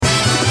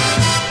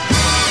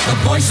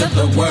voice of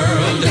the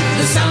world,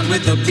 the sound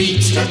with the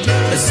beat,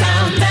 the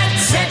sound that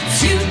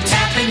sets you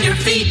tapping your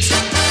feet.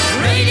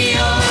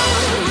 Radio,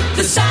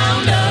 the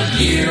sound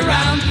of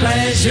year-round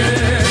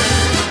pleasure.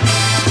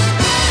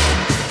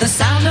 The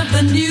sound of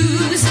the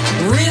news,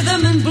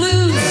 rhythm and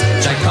blues.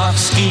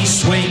 Tchaikovsky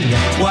swing,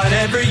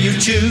 whatever you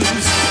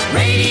choose.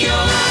 Radio,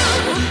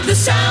 the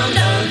sound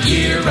of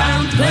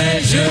year-round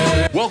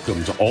pleasure.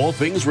 Welcome to All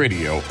Things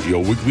Radio,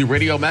 your weekly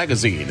radio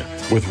magazine,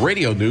 with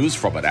radio news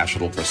from a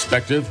national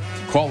perspective,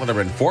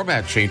 caller and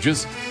format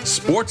changes,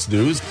 sports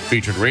news,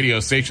 featured radio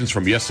stations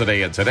from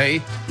yesterday and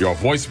today, your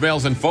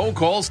voicemails and phone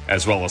calls,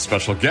 as well as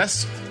special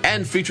guests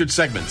and featured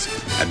segments.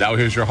 And now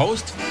here's your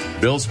host,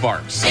 Bill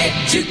Sparks.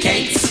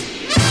 Educates,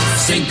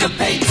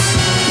 syncopates,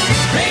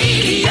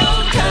 radio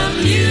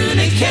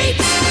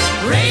communicates,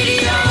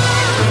 radio,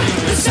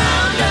 the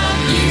sound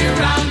of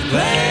year-round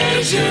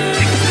pleasure.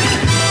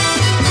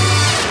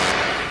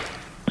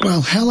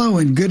 Well, hello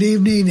and good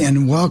evening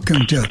and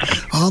welcome to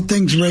All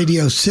Things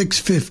Radio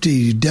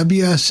 650,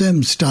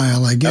 WSM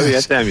style, I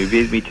guess. WSM, you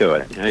beat me to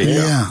it.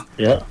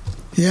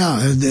 Yeah,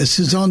 this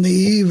is on the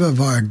eve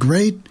of our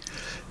great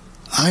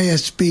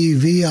ISB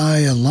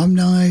VI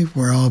alumni,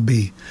 where I'll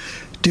be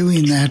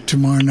doing that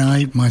tomorrow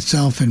night,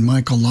 myself and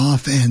Michael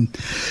Loff. And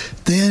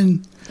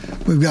then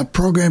we've got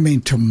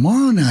programming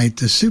tomorrow night.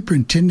 The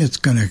superintendent's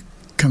going to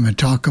come and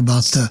talk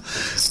about the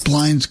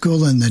blind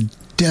school and the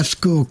deaf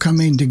school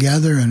coming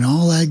together and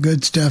all that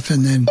good stuff.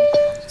 And then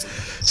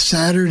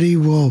Saturday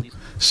we'll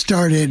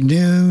start at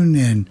noon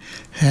and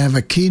have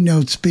a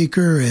keynote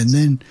speaker, and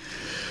then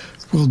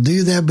we'll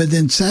do that. But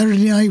then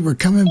Saturday night we're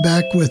coming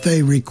back with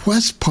a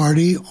request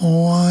party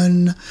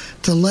on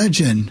the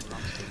Legend.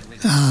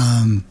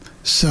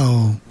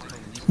 So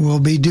we'll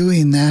be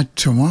doing that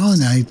tomorrow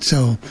night.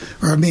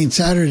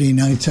 Saturday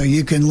night. So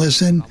you can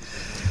listen,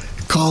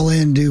 call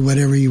in, do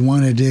whatever you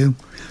want to do.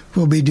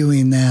 We'll be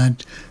doing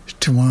that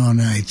tomorrow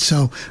night.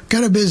 So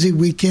got a busy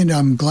weekend.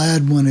 I'm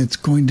glad when it's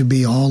going to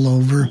be all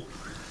over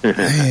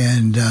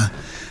and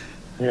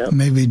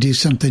maybe do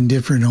something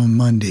different on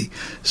Monday.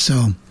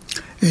 So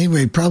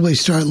anyway, probably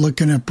start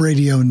looking up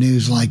radio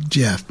news like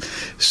Jeff.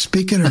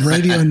 Speaking of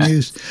radio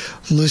news,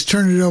 let's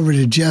turn it over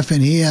to Jeff,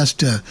 and he has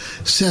to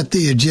set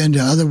the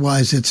agenda.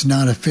 Otherwise, it's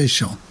not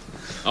official.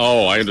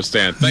 Oh, I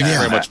understand. Thank you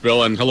very much,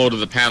 Bill, and hello to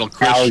the panel,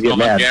 Chris,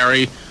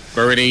 Gary,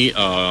 Bernie,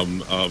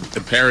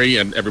 and Perry,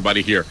 and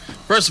everybody here.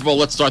 First of all,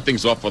 let's start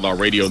things off with our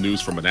radio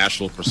news from a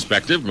national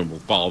perspective, and we'll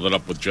follow that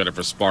up with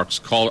Jennifer Sparks'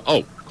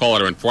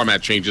 caller and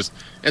format changes.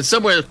 And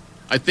somewhere,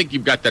 I think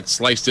you've got that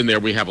sliced in there.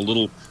 We have a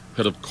little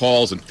bit of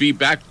calls and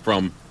feedback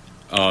from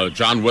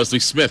John Wesley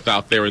Smith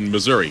out there in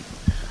Missouri.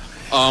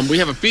 We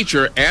have a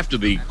feature after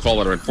the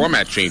caller and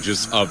format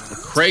changes of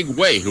Craig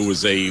Way, who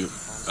is a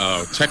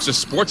Texas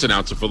sports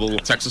announcer for the Little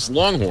Texas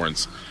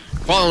Longhorns.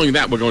 Following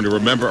that, we're going to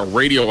remember a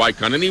radio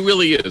icon, and he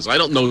really is. I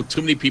don't know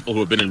too many people who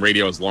have been in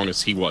radio as long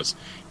as he was.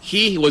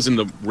 He was in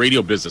the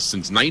radio business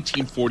since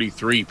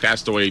 1943,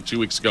 passed away 2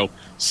 weeks ago,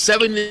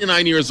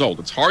 79 years old.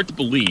 It's hard to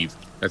believe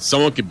that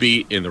someone could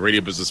be in the radio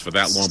business for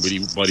that long,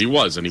 but he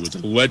was, and he was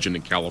a legend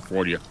in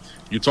California.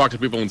 You talk to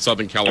people in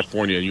Southern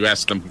California, and you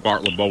ask them who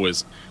Bart LeBeau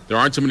is, there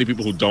aren't too many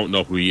people who don't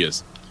know who he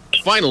is.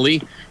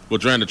 Finally, we're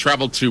trying to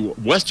travel to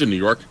Western New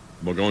York.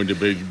 We're going to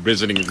be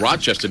visiting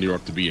Rochester, New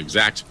York, to be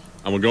exact,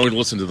 and we're going to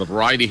listen to the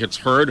Variety Hits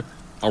Heard,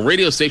 a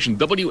radio station,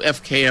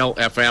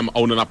 WFKL-FM,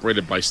 owned and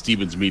operated by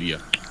Stevens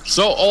Media.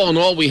 So, all in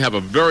all, we have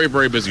a very,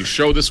 very busy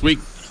show this week.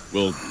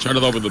 We'll turn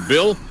it over to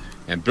Bill.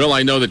 And, Bill,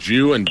 I know that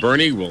you and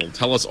Bernie will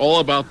tell us all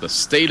about the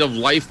state of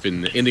life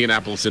in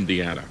Indianapolis,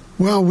 Indiana.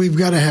 Well, we've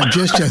got to have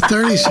just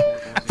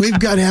we've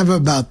got to have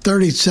about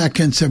 30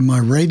 seconds of my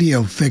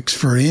radio fix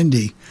for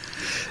Indy.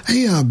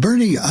 Hey,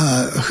 Bernie,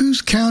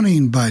 who's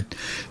counting, but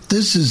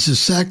this is the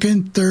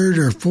second, third,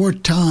 or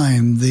fourth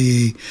time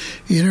the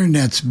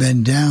Internet's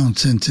been down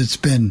since it's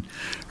been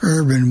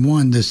Urban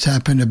One. This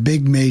happened, a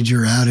big major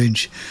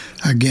outage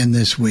again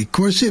this week. Of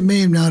course, it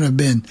may not have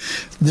been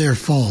their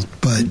fault,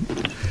 but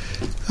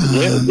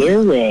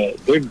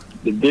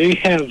they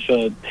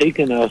have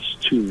taken us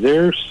to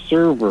their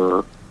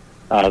server.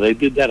 They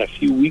did that a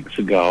few weeks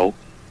ago,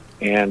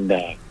 and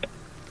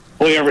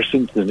ever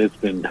since then it's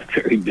been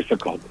very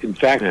difficult. In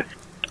fact,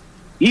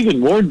 even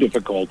more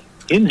difficult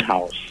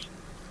in-house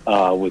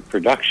with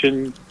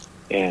production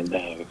and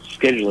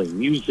scheduling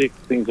music,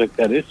 things like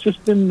that. It's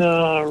just been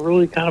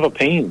really kind of a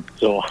pain.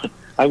 So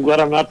I'm glad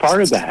I'm not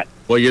part of that.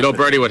 Well, you know,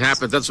 Bernie, what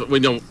happens, that's what we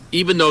know,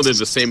 even though they're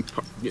the same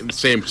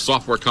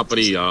software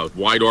company,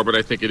 Wide Orbit,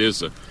 I think it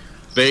is,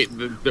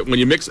 when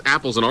you mix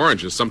apples and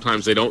oranges,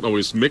 sometimes they don't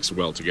always mix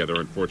well together,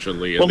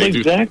 unfortunately. And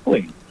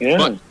exactly. Yeah.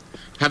 But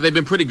have they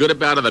been pretty good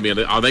about it? I mean,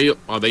 are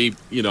they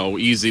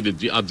easy to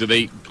do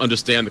they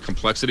understand the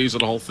complexities of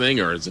the whole thing,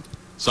 or is it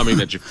something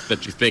that you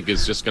think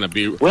is just going to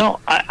be?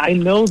 Well, I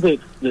know that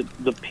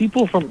the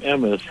people from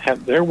Emmis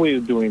have their way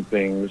of doing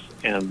things,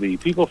 and the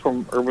people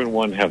from Urban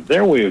One have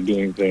their way of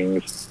doing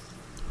things.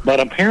 But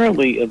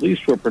apparently, at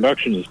least where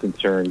production is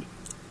concerned,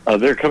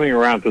 they're coming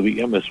around to the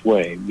Emmis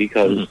way,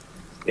 because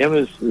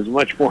Emmis is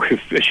much more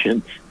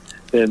efficient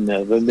than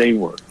they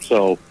were.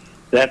 So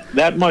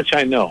That much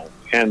I know.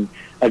 And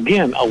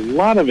again, a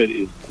lot of it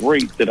is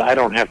great that I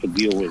don't have to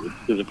deal with it.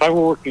 Because if I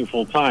were working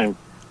full time,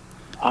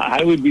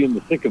 I would be in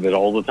the thick of it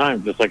all the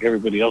time, just like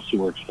everybody else who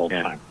works full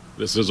time.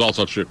 This is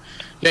also true.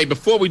 Hey,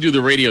 before we do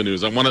the radio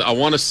news, I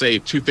want to say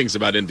two things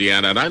about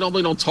Indiana, and I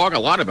normally don't talk a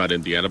lot about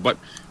Indiana, but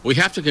we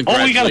have to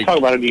congratulate. Oh, we got to talk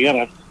about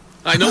Indiana.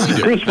 I know we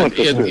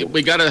do.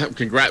 We got to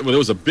congratulate. Well, there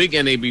was a big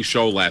NAB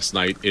show last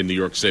night in New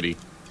York City,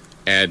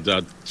 and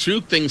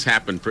two things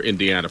happened for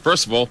Indiana.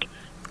 First of all,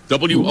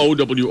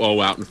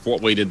 WOWO out in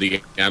Fort Wayne,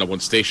 Indiana, won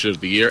Station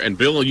of the Year. And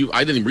Bill,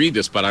 I didn't read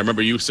this, but I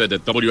remember you said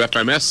that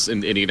WFMS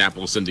in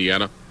Indianapolis,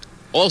 Indiana,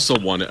 also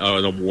won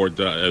an award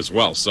as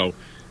well. So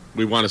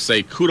we want to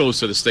say kudos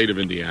to the state of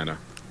Indiana.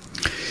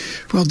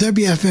 Well,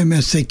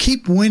 WFMS, they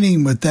keep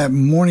winning with that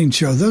morning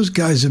show. Those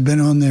guys have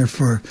been on there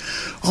for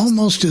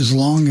almost as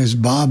long as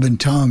Bob and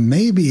Tom,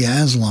 maybe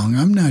as long.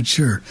 I'm not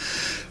sure.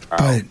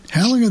 But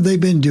how long have they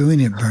been doing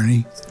it,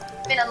 Bernie?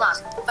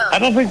 I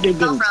don't think they've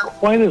been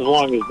quite as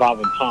long as Bob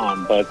and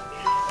Tom, but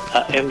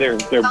and there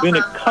have been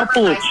a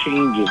couple of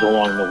changes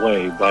along the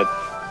way. But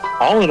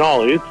all in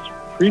all, it's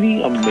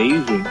pretty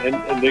amazing,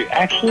 and they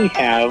actually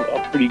have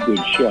a pretty good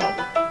show.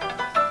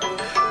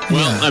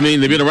 Well, I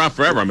mean, they've been around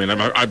forever. I mean,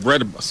 I've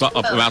read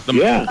about them.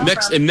 Yeah.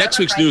 In next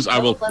week's news, I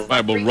will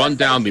run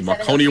down the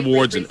Marconi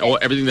Awards and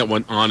everything that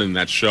went on in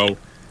that show.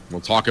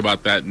 We'll talk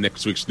about that in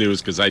next week's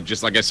news because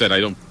like I said, I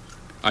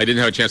didn't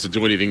have a chance to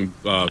do anything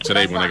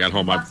today when I got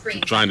home. I'm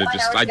trying to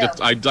I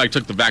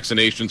took the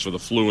vaccinations for the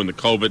flu and the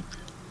COVID,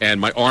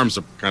 and my arms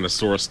are kind of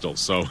sore still.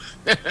 So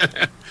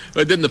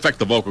it didn't affect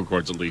the vocal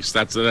cords, at least.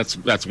 That's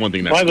one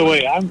thing. By the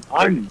way,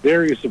 I'm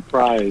very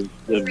surprised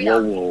that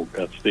WOWO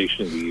got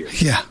Station of the Year.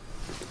 Yeah.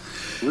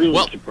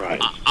 Really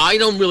surprised. I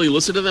don't really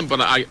listen to them,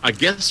 but I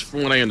guess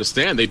from what I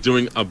understand, they're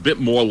doing a bit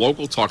more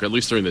local talk, at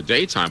least during the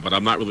daytime. But I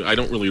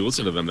don't really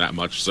listen to them that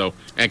much. So,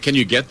 and can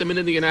you get them in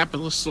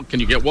Indianapolis? Can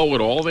you get WOWO at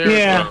all there?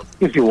 Yeah,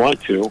 if you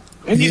want to.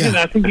 And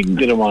I think you can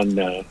get them on,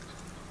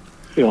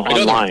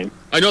 online.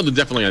 I know they're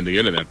definitely on the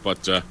internet,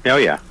 but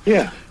yeah.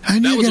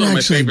 And that you was can one of my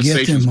actually favorite get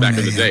stations them back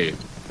in the day.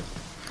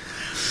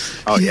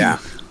 Oh yeah,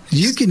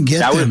 you can get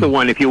that them. was the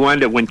one. If you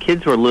wanted to, when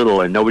kids were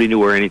little and nobody knew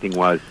where anything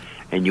was,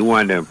 and you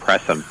wanted to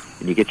impress them.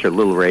 And you get your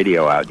little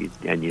radio out,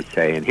 and you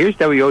say, and here's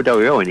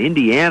WOWO in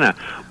Indiana.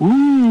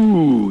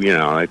 Ooh,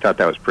 I thought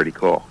that was pretty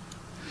cool.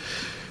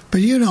 But,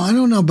 I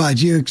don't know about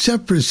you,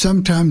 except for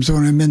sometimes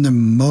when I'm in the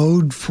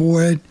mode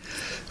for it,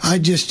 I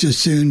just as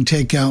soon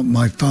take out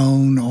my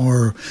phone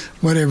or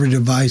whatever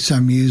device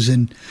I'm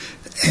using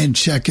and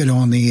check it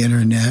on the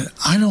internet.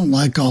 I don't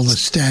like all the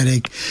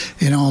static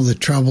and all the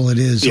trouble it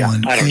is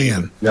on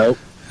AM. Nope.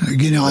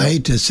 I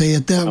hate to say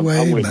it that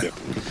way,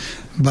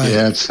 but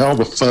yeah, it's all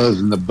the fuzz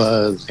and the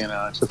buzz,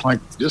 It's just like,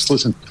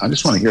 listen. I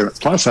just want to hear it.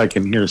 Plus, I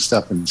can hear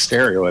stuff in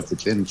stereo if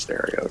it's in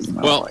stereo,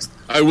 Well,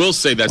 I will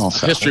say that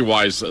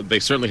history-wise, they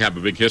certainly have a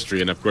big history.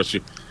 And, of course,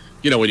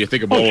 when you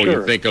think of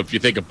you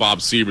think of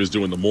Bob Severs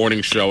doing the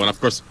morning show. And, of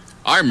course,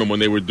 I remember when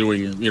they were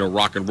doing,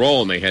 rock and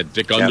roll, and they had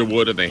Dick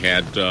Underwood, and they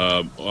had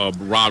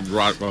Ron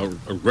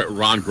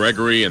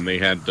Gregory, and they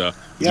had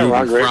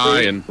Ron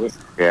Gregory.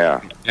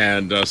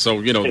 And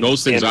so,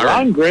 those things and are...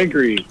 Ron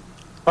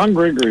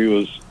Gregory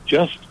was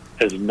just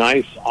as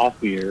nice off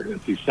the air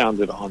as he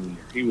sounded on the air.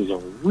 He was a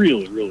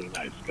really, really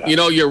nice guy.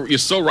 You're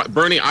so right,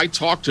 Bernie. I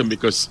talked to him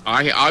because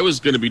I was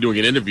going to be doing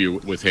an interview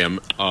with him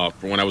for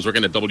when I was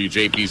working at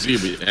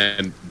WJPZ,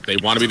 and they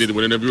wanted me to do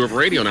an interview with a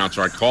radio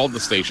announcer. I called the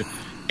station,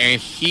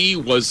 and he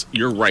was,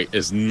 you're right,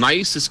 as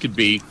nice as could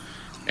be.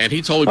 And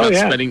he told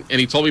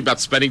me about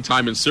spending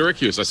time in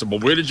Syracuse. I said, "Well,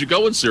 where did you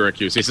go in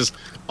Syracuse?" He says,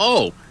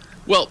 "Oh,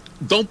 well,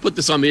 don't put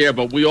this on the air,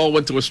 but we all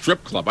went to a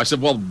strip club." I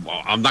said, "Well,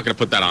 I'm not going to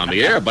put that on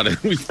the air," but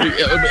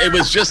it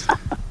was just,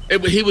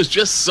 he was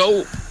just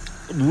so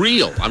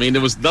real. I mean,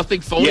 there was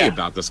nothing phony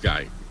about this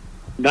guy.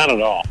 Not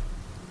at all.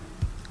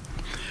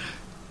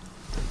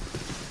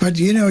 But,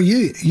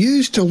 you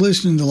used to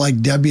listen to like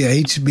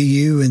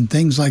WHBU and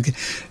things like that.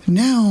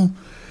 Now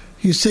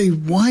you say,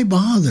 why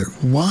bother?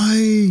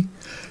 Why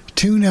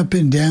tune up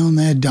and down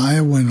that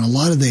dial when a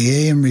lot of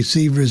the AM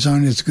receivers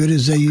aren't as good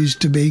as they used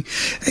to be,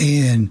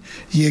 and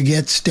you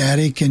get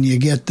static and you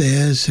get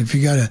this. If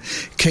you got a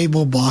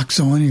cable box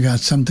on, you got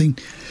something,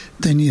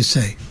 then you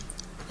say,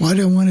 why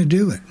do I want to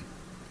do it?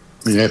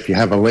 If you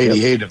have a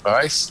Lady A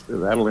device,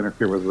 that'll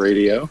interfere with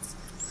radio.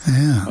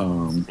 Yeah.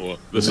 Well,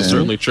 this is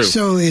certainly true.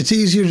 So it's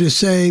easier to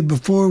say,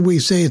 before we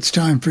say it's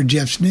time for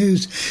Jeff's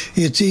News,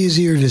 it's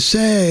easier to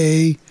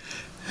say,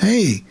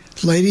 hey,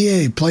 Lady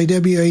A, play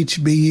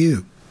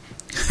WHBU.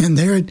 And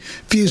there, a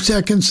few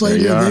seconds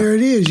later, there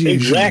it is. Usually.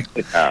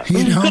 Exactly.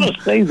 Who's going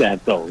to say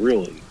that, though,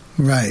 really?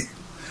 Right.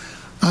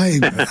 I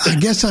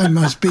guess I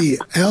must be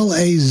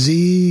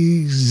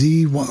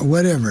LAZZ,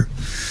 whatever.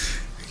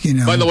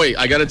 By the way,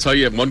 I got to tell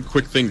you one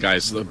quick thing,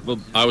 guys.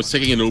 I was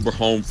taking an Uber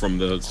home from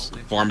the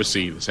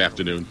pharmacy this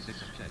afternoon,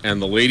 and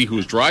the lady who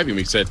was driving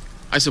me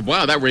I said,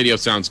 wow, that radio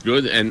sounds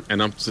good. And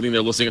I'm sitting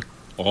there listening.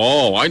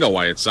 Oh, I know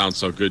why it sounds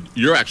so good.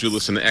 You're actually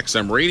listening to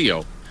XM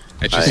radio.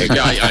 And she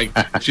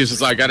said, she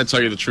says, I got to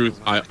tell you the truth.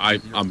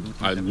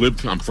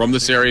 I'm from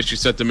this area, she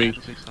said to me,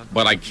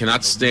 but I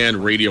cannot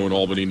stand radio in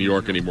Albany, New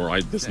York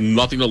anymore. There's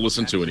nothing to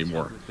listen to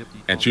anymore.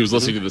 And she was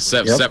listening to the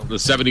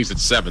 70s at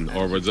 7,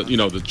 or was it,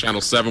 the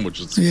Channel 7, which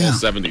is all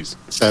 70s.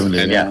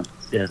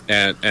 70s,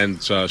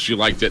 and she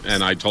liked it,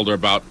 and I told her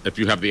about, if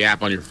you have the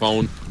app on your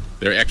phone,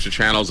 there are extra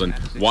channels, and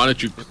why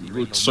don't you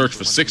search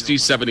for 60s,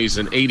 70s,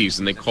 and 80s,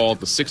 and they call it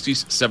the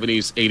 60s,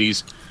 70s,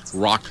 80s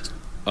rock,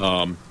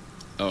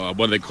 what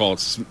do they call it,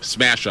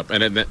 smash up,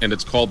 and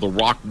it's called the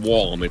Rock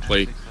Wall, and they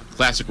play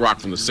classic rock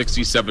from the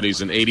 60s,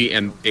 70s, and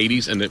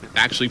 80s, and it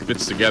actually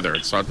fits together.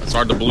 It's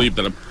hard to believe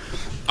that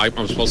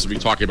I'm supposed to be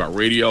talking about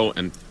radio,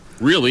 and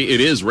really it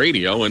is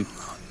radio, and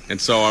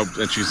so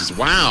she says,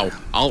 "Wow,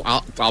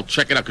 I'll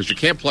check it out," because you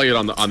can't play it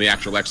on the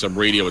actual XM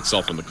radio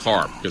itself in the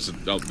car, because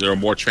there are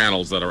more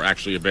channels that are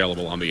actually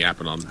available on the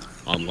app and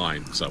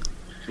online. So,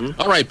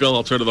 all right, Bill,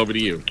 I'll turn it over to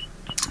you.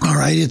 All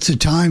right, it's a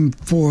time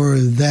for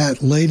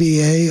that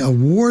Lady A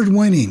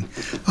award-winning.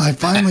 I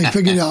finally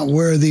figured out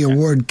where the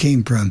award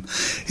came from.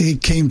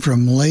 It came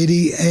from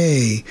Lady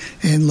A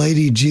and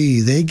Lady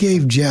G. They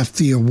gave Jeff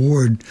the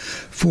award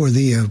for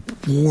the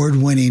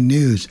award-winning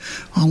news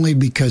only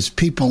because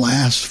people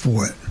asked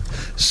for it.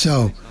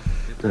 So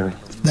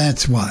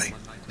that's why.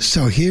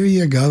 So here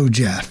you go,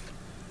 Jeff.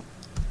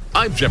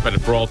 I'm Jeff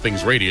Bennett for All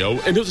Things Radio,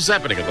 and here's what's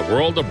happening in the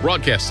world of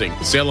broadcasting.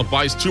 Salem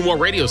buys 2 more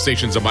radio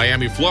stations in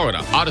Miami, Florida.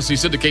 Odyssey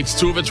syndicates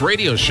 2 of its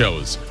radio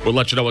shows. We'll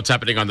let you know what's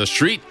happening on the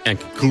street and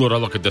conclude our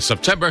look at the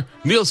September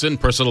Nielsen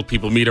Personal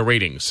People Meter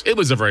ratings. It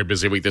was a very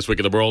busy week this week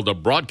in the world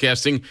of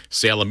broadcasting.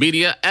 Salem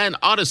Media and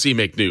Odyssey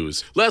make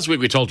news. Last week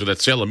we told you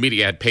that Salem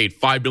Media had paid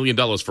 $5 billion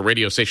for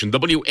radio station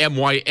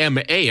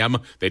WMYM AM.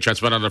 They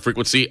transmit on a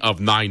frequency of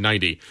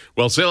 990.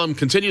 Well, Salem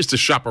continues to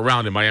shop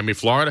around in Miami,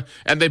 Florida,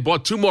 and they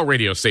bought 2 more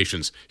radio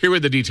stations. Here are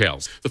the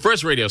details. The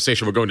first radio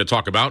station we're going to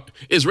talk about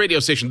is radio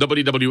station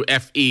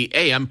WWFE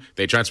AM.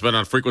 They transmit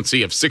on a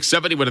frequency of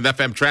 670 with an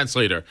FM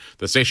translator.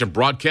 The station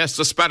broadcasts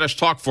a Spanish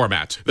talk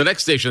format. The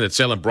next station that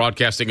Salem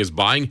Broadcasting is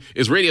buying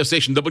is radio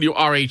station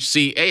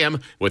WRHC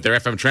AM with their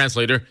FM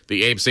translator.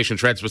 The AM station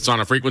transmits on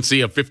a frequency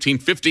of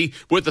 1550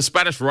 with the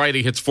Spanish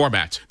variety hits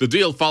format. The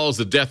deal follows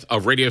the death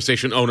of radio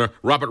station owner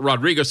Robert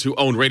Rodriguez, who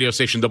owned radio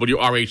station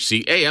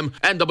WRHC AM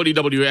and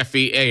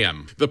WWFE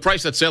AM. The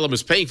price that Salem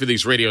is paying for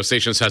these radio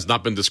stations has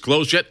not been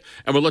disclosed yet,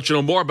 and we'll let you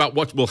know more about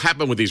what will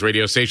happen with these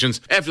radio stations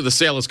after the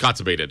sale is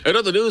consummated. In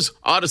other news,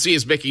 Odyssey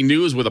is making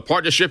news with a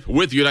partnership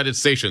with United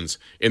Stations.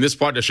 In this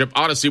partnership,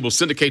 Odyssey will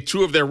syndicate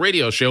 2 of their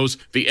radio shows,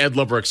 The Ed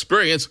Lover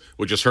Experience,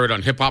 which is heard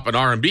on hip-hop and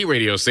R&B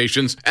radio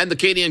stations, and The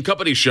Katie and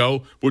Company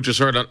Show, which is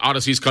heard on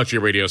Odyssey's country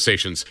radio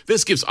stations.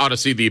 This gives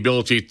Odyssey the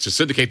ability to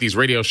syndicate these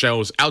radio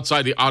shows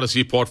outside the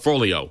Odyssey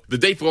portfolio. The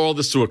date for all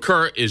this to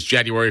occur is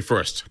January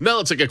 1st. Now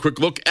let's take a quick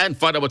look and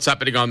find out what's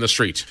happening on the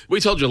street.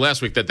 We told you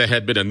last week that there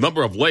had been a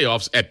number of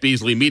layoffs at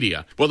Beasley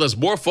Media. Well, there's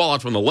more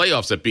fallout from the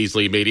layoffs at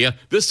Beasley Media,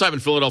 this time in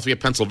Philadelphia,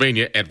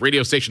 Pennsylvania, at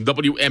radio station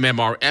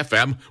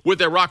WMMR-FM with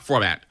their rock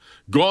format.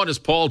 Gone is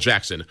Paul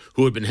Jackson,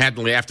 who had been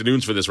handling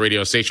afternoons for this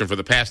radio station for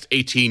the past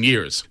 18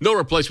 years. No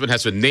replacement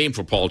has been named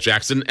for Paul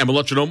Jackson, and we'll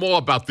let you know more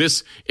about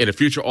this in a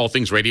future All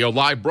Things Radio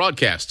live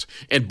broadcast.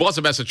 In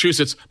Boston,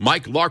 Massachusetts,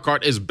 Mike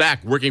Larkart is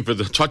back working for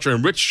the Toucher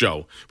and Rich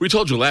Show. We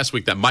told you last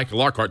week that Mike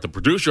Larkart, the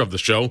producer of the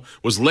show,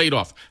 was laid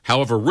off.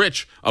 However,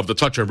 Rich of the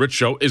Toucher and Rich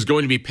Show is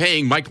going to be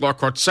paying Mike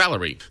Larkart's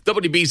salary.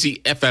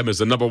 WBZ FM is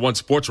the #1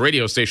 sports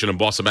radio station in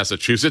Boston,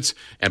 Massachusetts,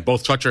 and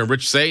both Toucher and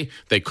Rich say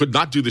they could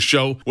not do the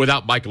show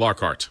without Mike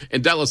Larkart.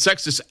 In Dallas,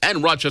 Texas,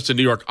 and Rochester,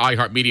 New York,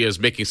 iHeartMedia is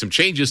making some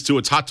changes to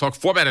its Hot Talk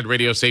formatted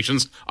radio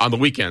stations on the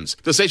weekends.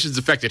 The stations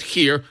affected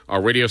here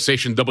are radio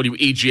station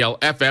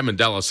WEGL-FM in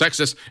Dallas,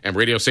 Texas, and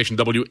radio station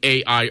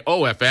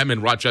WAIO-FM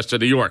in Rochester,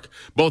 New York.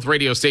 Both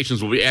radio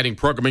stations will be adding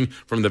programming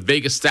from the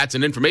Vegas Stats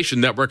and Information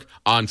Network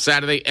on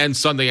Saturday and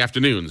Sunday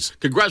afternoons.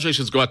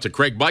 Congratulations go out to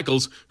Craig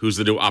Michaels, who's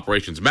the new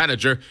operations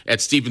manager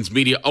at Stevens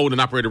Media owned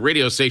and operated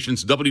radio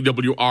stations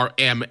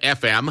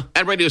WWRM-FM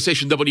and radio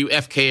station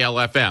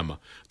WFKL-FM.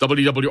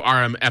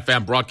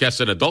 WWRM-FM broadcasts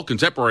an adult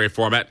contemporary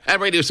format,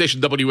 and radio station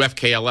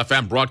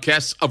WFKL-FM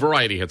broadcasts a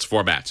variety hits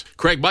format.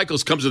 Craig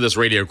Michaels comes to this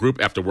radio group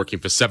after working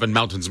for Seven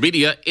Mountains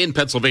Media in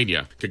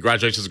Pennsylvania.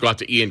 Congratulations go out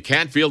to Ian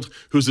Canfield,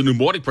 who's the new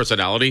morning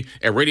personality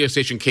at radio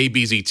station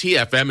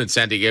KBZT-FM in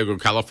San Diego,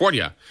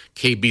 California.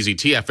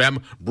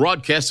 KBZT-FM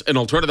broadcasts an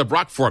alternative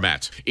rock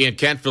format. Ian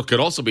Canfield could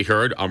also be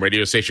heard on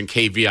radio station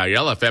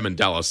KVIL-FM in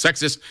Dallas,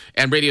 Texas,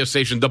 and radio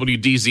station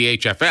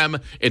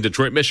WDZH-FM in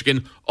Detroit,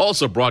 Michigan,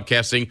 also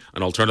broadcasting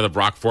an alternative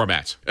rock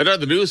format. In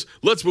other news,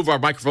 let's move our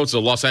microphones to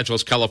Los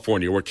Angeles,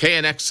 California, where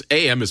KNX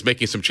AM is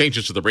making some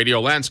changes to the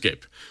radio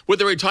landscape. With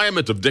the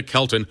retirement of Dick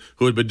Helton,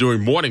 who had been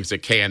doing mornings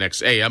at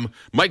KNX AM,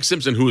 Mike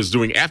Simpson, who is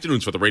doing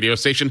afternoons for the radio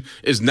station,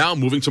 is now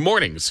moving to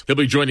mornings. He'll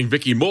be joining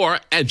Vicki Moore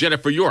and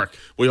Jennifer York.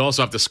 We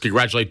also have to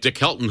congratulate Dick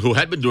Helton, who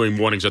had been doing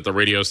mornings at the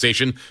radio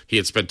station. He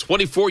had spent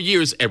 24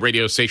 years at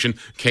radio station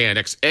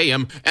KNX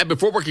AM, and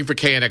before working for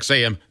KNX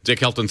AM, Dick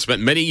Helton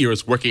spent many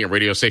years working at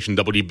radio station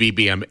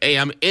WBBM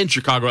AM in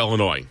Chicago,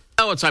 Illinois.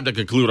 Now it's time to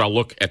conclude our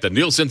look at the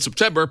Nielsen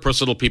September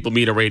Personal People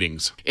Meter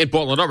ratings. In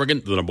Portland,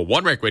 Oregon, the number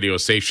 1 ranked radio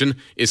station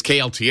is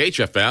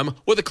KLTH-FM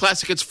with a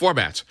classic hits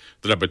format.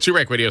 The number 2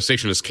 ranked radio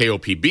station is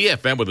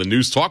KOPB-FM with a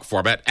news talk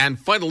format. And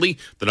finally,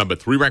 the number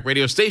 3 ranked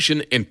radio station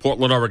in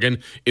Portland, Oregon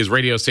is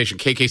radio station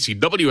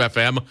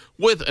KKCW-FM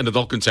with an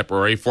adult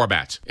contemporary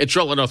format. In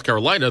Charlotte, North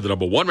Carolina, the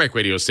number 1 ranked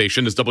radio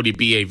station is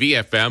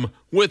WBAV-FM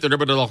with an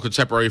urban adult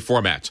contemporary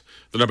format.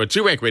 The number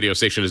 2 ranked radio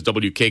station is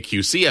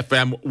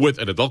WKQC-FM with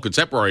an adult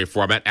contemporary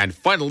format. And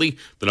finally,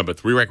 the number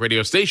 3 ranked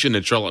radio station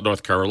in Charlotte,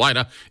 North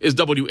Carolina is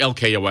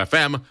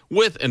WLKO-FM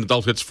with an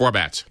adult hits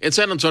format. In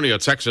San Antonio,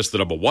 Texas, the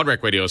number 1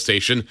 ranked radio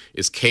station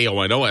is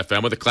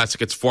KONO-FM with a classic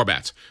hits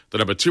format. The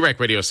number 2 ranked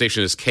radio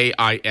station is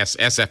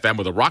KISS-FM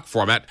with a rock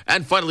format.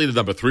 And finally, the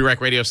number 3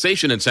 ranked radio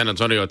station in San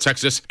Antonio,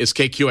 Texas is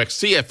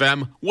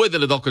KQXC-FM with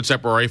an adult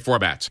contemporary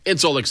format. In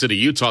Salt Lake City,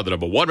 Utah, the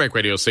number 1 ranked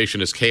radio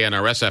station is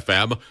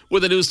KNRS-FM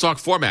with a news talk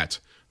format.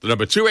 The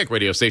number 2 ranked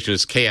radio station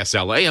is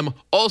KSL-AM,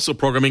 also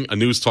programming a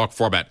news talk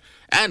format.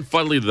 And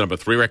finally, the number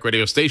 3 ranked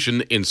radio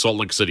station in Salt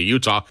Lake City,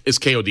 Utah is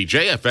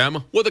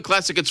KODJ-FM with a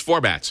classic hits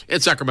format. In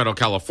Sacramento,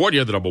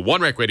 California, the number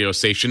 1 ranked radio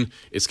station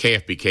is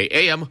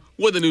KFBK-AM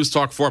with a news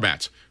talk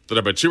format. The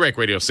number 2 ranked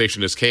radio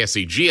station is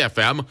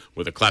KSEG-FM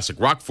with a classic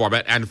rock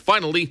format. And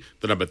finally,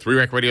 the number 3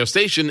 ranked radio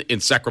station in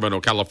Sacramento,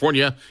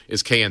 California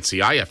is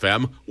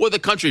KNCI-FM with a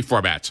country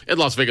format. In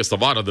Las Vegas,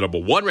 Nevada, the number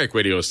 1 ranked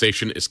radio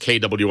station is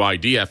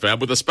KWID-FM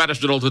with a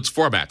Spanish adult hits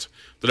format.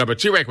 The number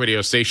 2 ranked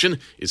radio station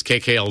is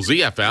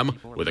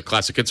KKLZ-FM with a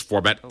classic hits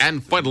format.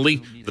 And finally,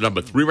 the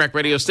number 3 ranked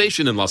radio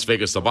station in Las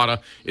Vegas, Nevada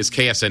is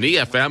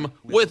KSNE-FM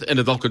with an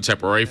adult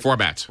contemporary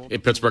format. In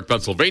Pittsburgh,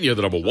 Pennsylvania,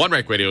 the number 1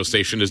 ranked radio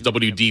station is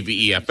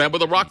WDVE-FM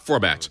with a rock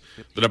format.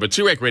 The number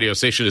 2 ranked radio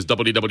station is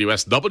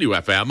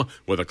WWSW-FM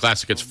with a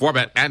classic hits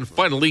format. And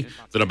finally,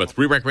 the number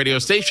 3 ranked radio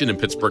station in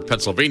Pittsburgh,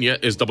 Pennsylvania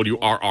is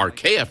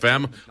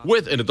WRRK-FM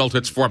with an adult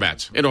hits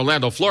format. In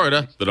Orlando,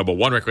 Florida, the number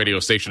 1 ranked radio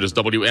station is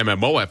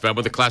WMMO-FM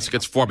with a classic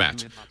hits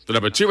format. The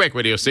number 2 ranked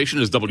radio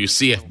station is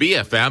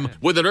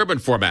WCFB-FM with an urban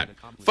format.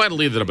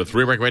 Finally, the number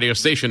 3 ranked radio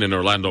station in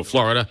Orlando,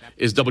 Florida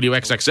is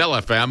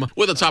WXXL-FM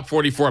with a top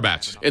 40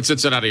 format. In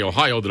Cincinnati,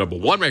 Ohio, the number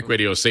 1 ranked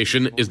radio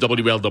station is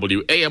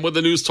WLW-AM with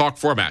a news talk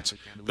format.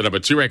 The number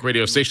 2 ranked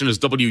radio station is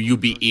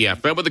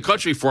WUBE-FM with a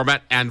country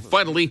format. And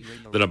finally,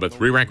 the number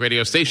 3 ranked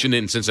radio station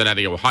in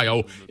Cincinnati,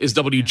 Ohio is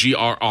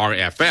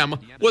WGRR-FM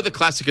with a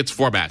classic hits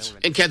format.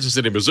 In Kansas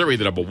City, Missouri,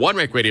 the number 1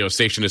 ranked radio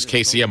station is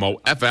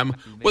KCMO-FM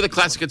with a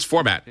classic hits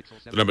format.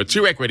 The number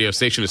 2 ranked radio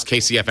station is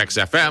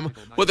KCFX-FM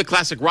with a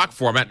classic rock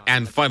format.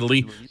 And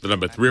finally, the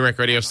number 3 ranked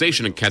radio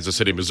station in Kansas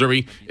City,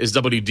 Missouri is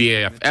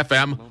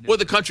WDAF-FM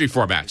with a country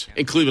format.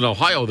 In Cleveland,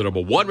 Ohio, the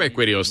number 1 ranked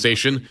radio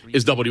station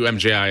is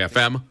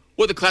WMJI-FM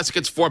with a classic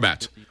hits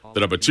format. The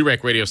number 2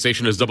 ranked radio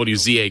station is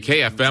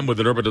WZAK-FM with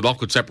an urban adult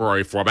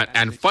contemporary format.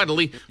 And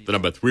finally, the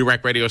number 3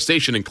 ranked radio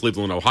station in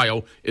Cleveland,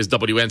 Ohio is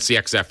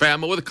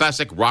WNCX-FM with a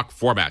classic rock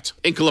format.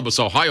 In Columbus,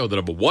 Ohio, the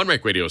number 1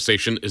 ranked radio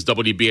station is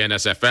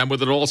WBNS-FM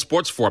with an all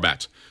sports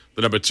format.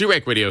 The number 2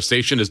 ranked radio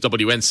station is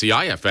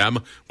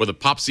WNCI-FM with a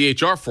pop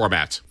CHR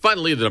format.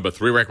 Finally, the number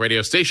 3 ranked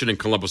radio station in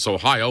Columbus,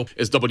 Ohio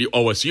is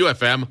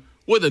WOSU-FM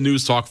with a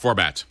news talk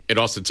format. In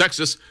Austin,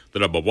 Texas, the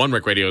number 1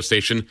 ranked radio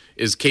station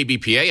is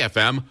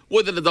KBPA-FM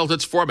with an adult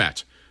hits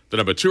format. The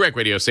number 2 ranked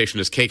radio station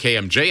is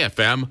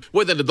KKMJ-FM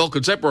with an adult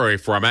contemporary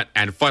format.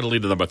 And finally,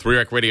 the number 3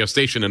 ranked radio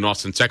station in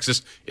Austin,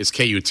 Texas is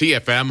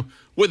KUT-FM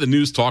with a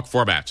news talk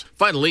format.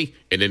 Finally,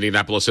 in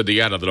Indianapolis,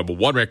 Indiana, the number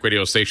 1 ranked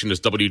radio station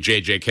is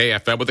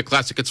WJJK-FM with a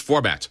classic hits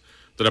format.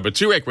 The number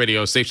 2 ranked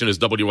radio station is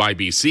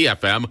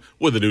WIBC-FM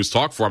with a news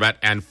talk format.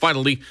 And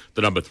finally,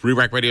 the number 3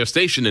 ranked radio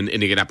station in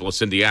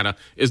Indianapolis, Indiana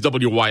is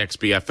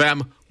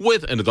WYXB-FM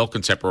with an adult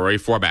contemporary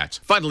format.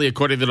 Finally,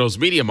 according to those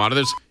media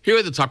monitors, here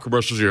are the top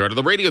commercials you heard on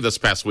the radio this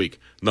past week.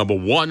 Number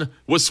 1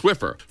 was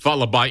Swiffer,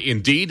 followed by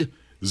Indeed,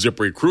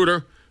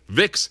 ZipRecruiter,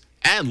 Vicks,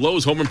 and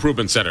Lowe's Home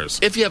Improvement Centers.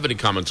 If you have any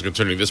comments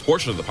concerning this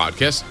portion of the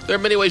podcast, there are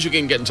many ways you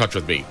can get in touch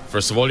with me.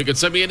 First of all, you can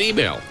send me an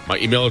email. My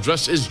email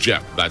address is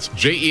Jeff, that's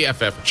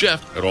Jeff,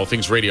 Jeff at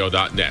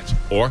allthingsradio.net.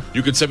 Or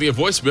you can send me a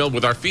voicemail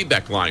with our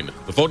feedback line.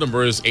 The phone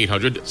number is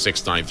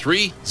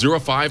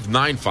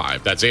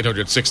 800-693-0595. That's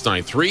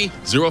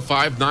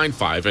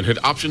 800-693-0595, and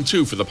hit option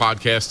 2 for the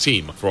podcast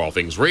team. For All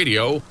Things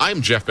Radio,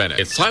 I'm Jeff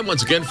Bennett. It's time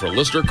once again for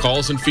listener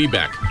calls and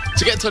feedback.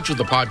 To get in touch with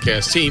the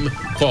podcast team,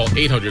 call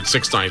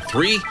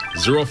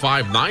 800-693-0595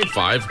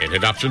 and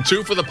hit option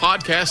 2 for the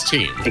podcast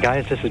team. Hey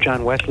guys, this is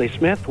John Wesley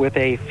Smith with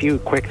a few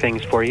quick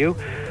things for you.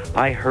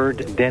 I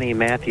heard Denny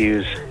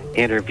Matthews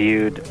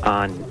interviewed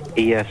on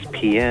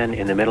ESPN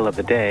in the middle of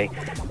the day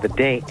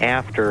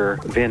after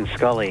Vin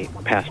Scully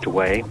passed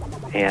away,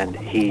 and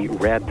he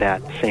read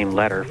that same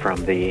letter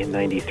from the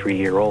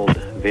 93-year-old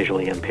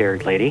visually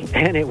impaired lady.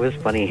 And it was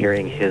funny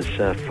hearing his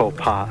faux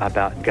pas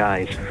about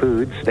Guy's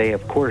Foods. They,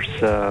 of course,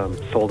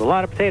 sold a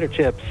lot of potato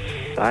chips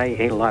I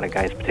ate a lot of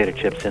Guy's potato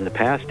chips in the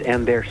past,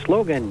 and their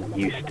slogan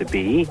used to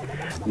be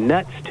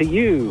 "Nuts to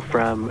you"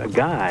 from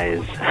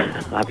Guy's.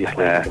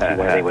 Obviously, I don't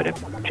know why they would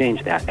have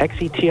changed that.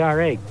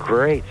 XETRA,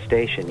 great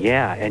station,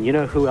 yeah. And you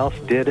know who else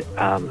did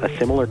a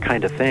similar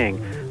kind of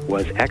thing?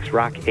 Was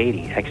X-Rock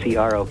 80,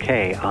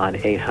 X-E-R-O-K, on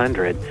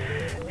 800.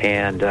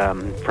 And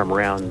from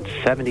around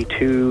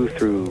 72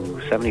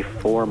 through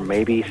 74,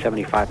 maybe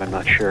 75, I'm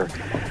not sure,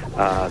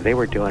 they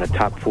were doing a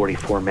top 40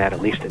 format, at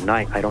least at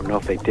night. I don't know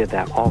if they did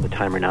that all the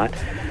time or not.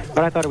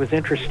 But I thought it was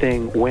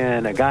interesting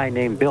when a guy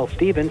named Bill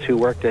Stevens, who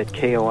worked at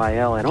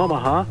KOIL in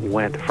Omaha,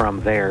 went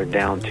from there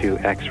down to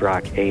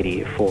X-Rock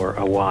 80 for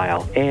a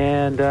while.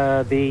 And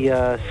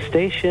the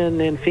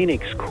station in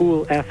Phoenix,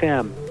 Cool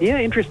FM, yeah,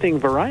 interesting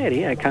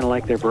variety. I kind of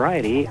like their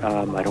variety.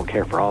 I don't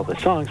care for all the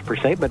songs per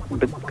se, but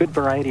good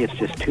variety. It's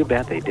just too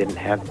bad they didn't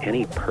have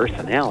any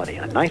personality.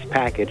 A nice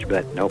package,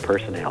 but no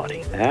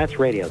personality. That's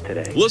radio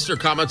today. Listener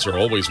comments are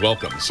always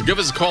welcome, so give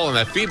us a call on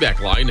that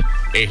feedback line,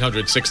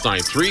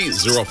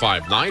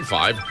 800-693-0595.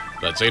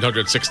 That's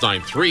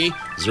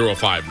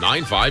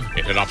 800-693-0595,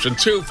 and hit option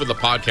 2 for the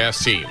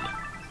podcast team.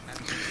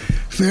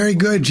 Very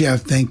good,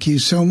 Jeff. Thank you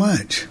so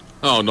much.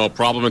 Oh, no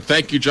problem. And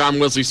thank you, John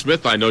Wesley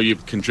Smith. I know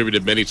you've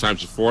contributed many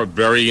times before.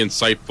 Very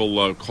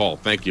insightful call.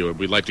 Thank you.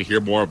 We'd like to hear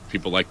more of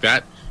people like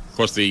that. Of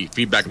course, the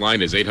feedback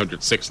line is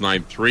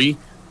 800-693-0595,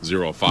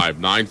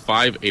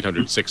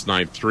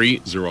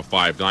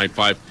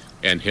 800-693-0595,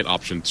 and hit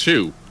option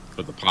 2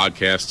 for the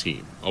podcast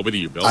team. Over to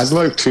you, Bill. I'd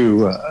like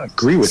to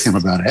agree with him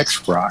about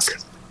X-Rock.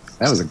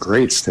 That was a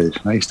great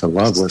station. I used to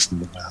love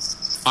listening to that.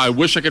 I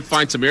wish I could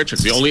find some air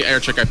checks. The only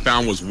air check I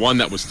found was one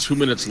that was 2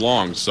 minutes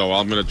long, so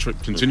I'm going to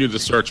continue the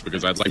search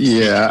because I'd like to see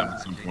that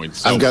at some point.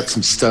 So, I've got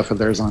some stuff of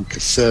theirs on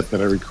cassette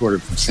that I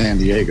recorded from San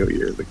Diego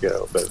years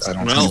ago, but I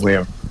don't know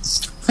where.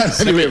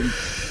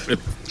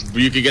 If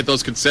you could get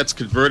those cassettes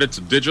converted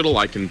to digital,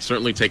 I can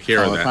certainly take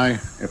care of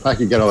that. If I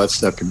could get all that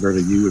stuff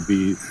converted, you would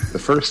be the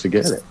first to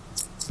get it.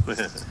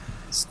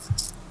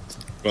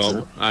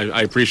 Well,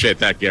 I appreciate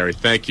that, Gary.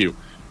 Thank you.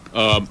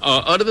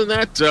 Other than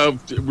that,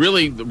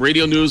 really, the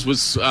radio news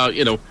was, not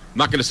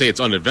going to say it's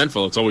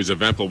uneventful. It's always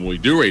eventful when we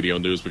do radio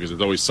news because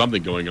there's always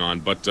something going on.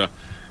 But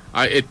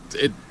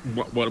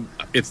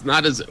it's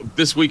not as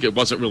this week. It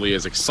wasn't really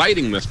as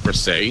exciting per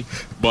se,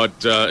 but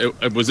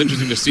it was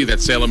interesting to see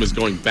that Salem is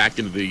going back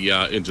into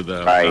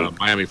the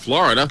Miami,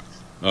 Florida,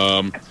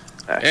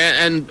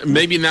 and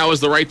maybe now is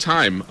the right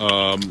time.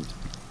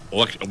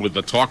 With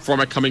the talk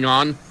format coming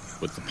on,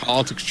 with the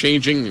politics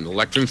changing and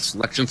elections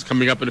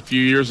coming up in a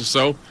few years or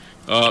so,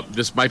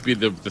 this might be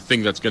the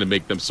thing that's going to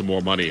make them some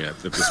more money at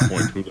this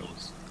point. Who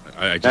knows?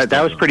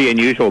 That was pretty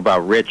unusual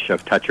about Rich,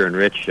 of Toucher and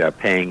Rich,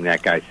 paying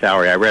that guy's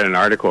salary. I read an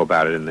article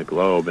about it in the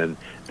Globe, and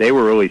they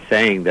were really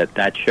saying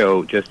that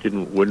show just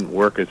wouldn't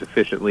work as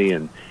efficiently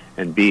and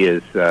be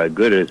as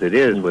good as it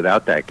is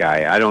without that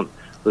guy. I don't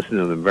listen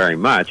to them very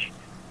much,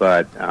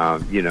 but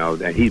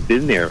and he's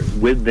been there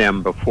with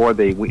them before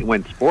they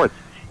went sports.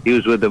 He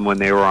was with them when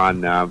they were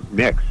on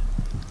Mix.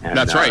 And,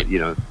 that's right.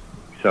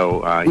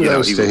 So he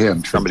was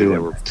somebody they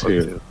were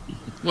supposed to.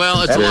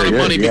 Well, it's a lot of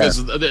money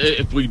because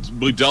if we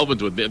delve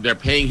into it, they're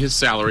paying his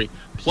salary,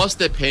 plus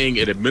they're paying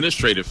an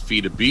administrative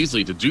fee to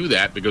Beasley to do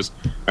that because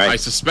I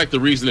suspect the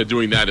reason they're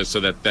doing that is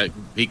so that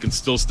he can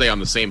still stay on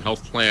the same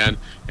health plan.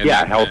 And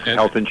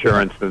health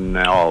insurance and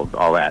all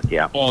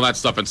that, all that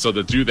stuff. And so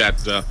to do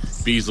that,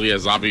 Beasley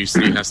has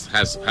obviously has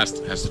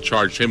to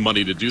charge him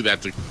money to do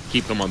that to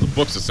keep him on the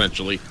books,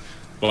 essentially.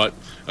 But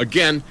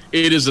again,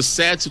 it is a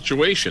sad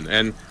situation,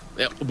 and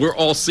we're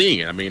all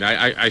seeing it. I mean,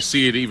 I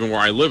see it even where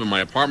I live in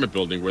my apartment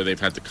building, where they've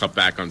had to cut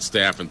back on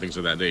staff and things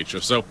of that nature.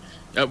 So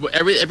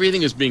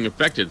everything is being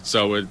affected.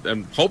 So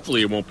and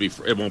hopefully it won't be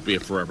a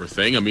forever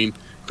thing. I mean,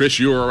 Chris,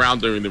 you were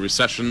around during the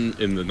recession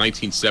in the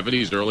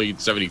 1970s, early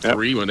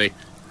 73, when they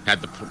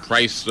had the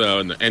price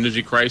and the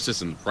energy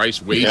crisis and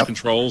price wage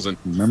controls. And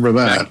remember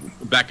that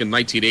back in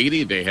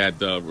 1980, they had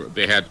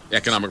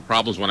economic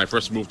problems. When I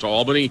first moved to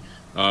Albany,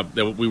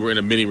 we were in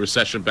a mini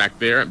recession back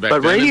there.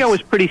 But radio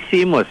was pretty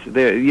seamless.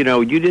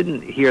 You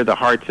didn't hear the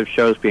hearts of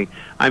shows being.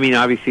 I mean,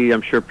 obviously,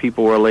 I'm sure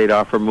people were laid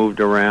off or moved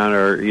around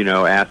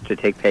or asked to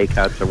take pay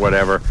cuts or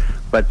whatever.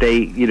 But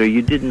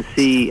you didn't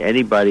see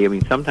anybody. I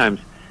mean, sometimes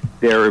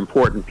there are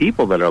important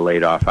people that are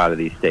laid off out of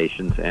these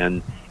stations,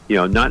 and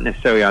not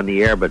necessarily on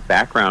the air, but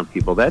background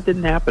people. That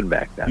didn't happen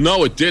back then.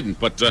 No, it didn't.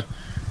 But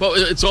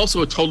it's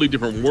also a totally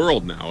different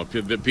world now.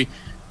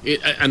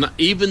 And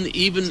even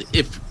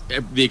if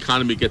the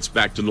economy gets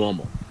back to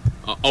normal,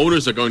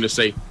 owners are going to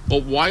say,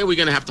 "Well, why are we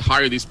going to have to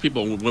hire these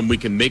people when we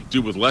can make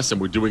do with less, and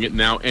we're doing it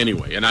now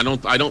anyway?" And I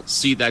don't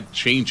see that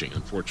changing,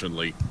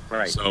 unfortunately.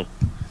 Right. So,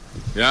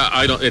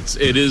 I don't.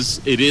 It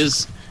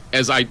is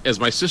as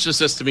my sister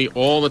says to me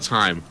all the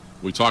time.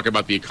 We talk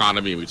about the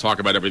economy, we talk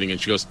about everything, and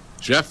she goes,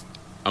 "Jeff,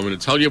 I'm going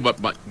to tell you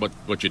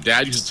what your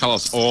dad used to tell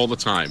us all the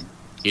time.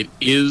 It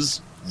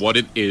is what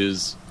it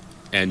is,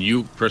 and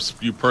you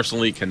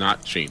personally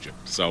cannot change it.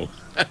 So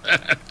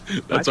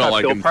that's all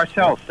I Bill can.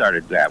 Parcells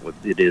started that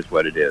with "It is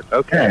what it is."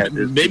 Okay,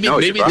 maybe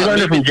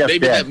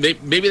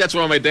that's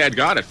why my dad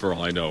got it. For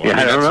all I know,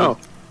 I don't know.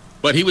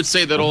 But he would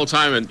say that all the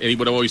time, and he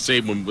would always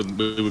say when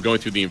we were going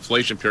through the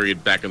inflation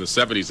period back in the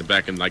 70s and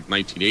back in like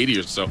 1980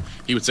 or so,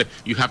 he would say,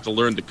 you have to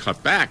learn to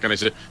cut back. And I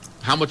said,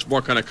 how much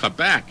more can I cut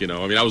back? I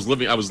mean, I was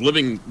living,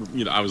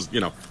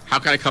 how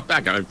can I cut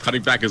back? I'm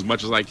cutting back as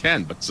much as I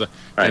can. But,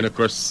 and of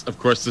course,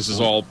 this is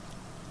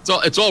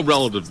it's all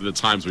relative to the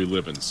times we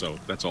live in. So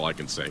that's all I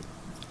can say.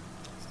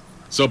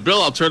 So,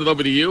 Bill, I'll turn it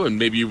over to you, and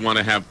maybe you want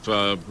to have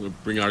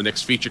bring our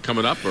next feature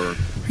coming up, or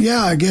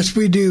yeah, I guess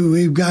we do.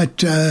 We've got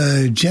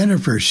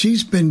Jennifer.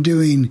 She's been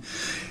doing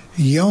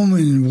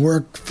yeoman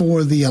work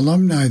for the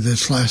alumni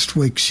this last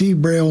week. She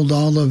brailled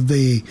all of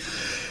the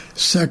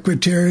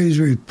secretary's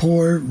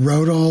report,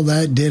 wrote all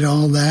that, did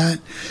all that.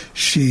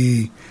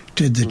 She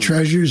did the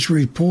treasurer's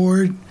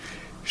report.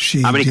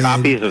 How many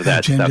copies of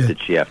that stuff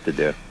did she have to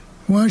do?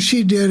 Well,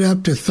 she did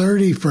up to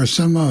 30 for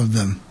some of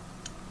them.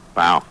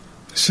 Wow.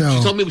 So,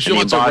 she told me she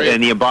wants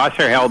and the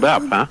embosser held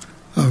up, huh?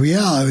 Oh,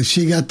 yeah.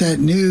 She got that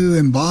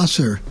new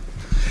embosser.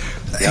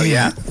 Oh,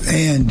 yeah.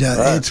 And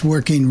it's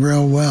working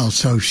real well.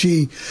 So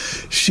she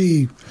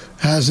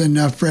has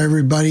enough for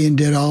everybody and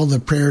did all the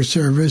prayer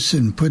service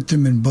and put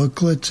them in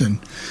booklets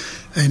and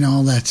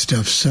all that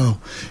stuff. So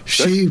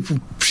she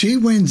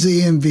wins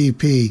the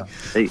MVP.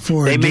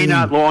 They may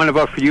not want to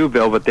vote for you,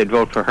 Bill, but they'd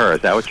vote for her.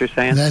 Is that what you're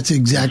saying? That's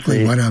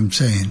exactly what I'm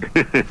saying.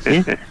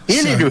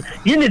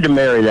 You need to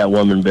marry that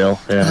woman, Bill.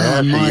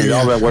 Yeah,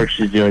 all that work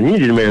she's doing. You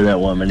need to marry that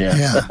woman.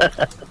 Yeah.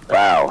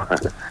 Wow.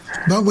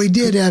 But we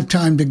did have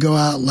time to go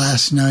out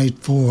last night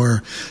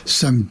for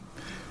some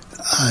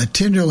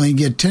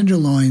get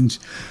tenderloins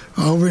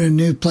over at a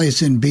new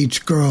place in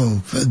Beech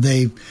Grove.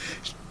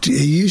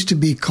 It used to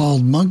be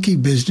called Monkey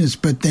Business,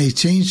 but they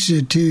changed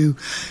it to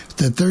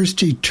the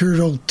Thirsty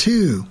Turtle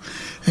 2.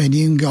 And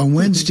you can go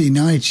Wednesday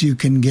nights, you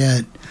can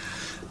get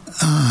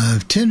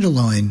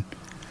tenderloin.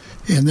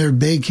 And they're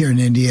big here in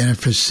Indiana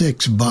for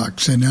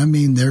 $6. And I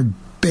mean, they're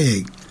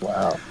big.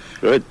 Wow.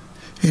 Good.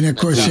 And of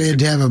course, they had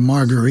to have a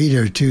margarita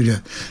or two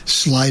to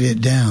slide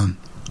it down.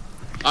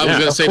 I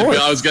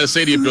was going to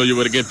say to you, Bill, you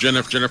would have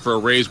given Jennifer a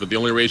raise, but the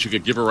only raise you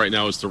could give her right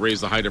now is to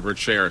raise the height of her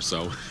chair.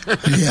 So,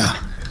 yeah.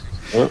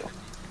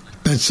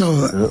 But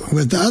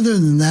other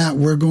than that,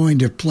 we're going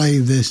to play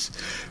this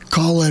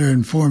call letter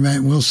and format,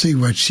 and we'll see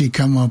what she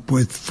come up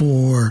with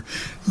for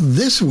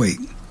this week.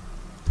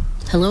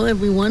 Hello,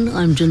 everyone.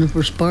 I'm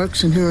Jennifer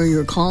Sparks, and here are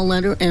your call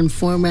letter and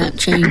format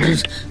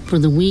changes for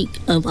the week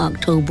of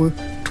October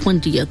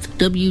 20th.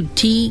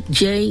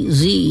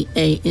 WTJZ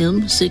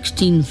AM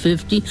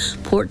 1650,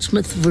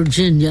 Portsmouth,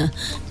 Virginia,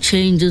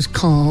 changes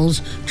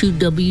calls to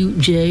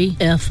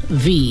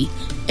WJFV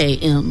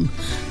AM.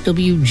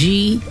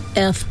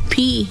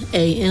 WGFP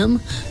AM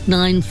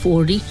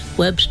 940,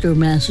 Webster,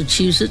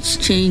 Massachusetts,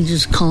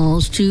 changes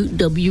calls to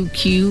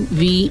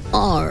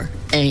WQVR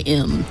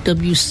AM.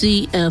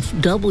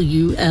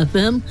 WCFW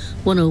FM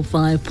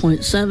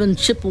 105.7,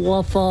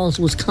 Chippewa Falls,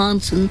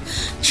 Wisconsin,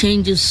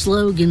 changes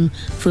slogan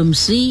from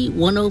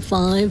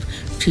C105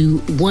 to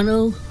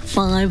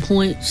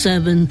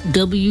 105.7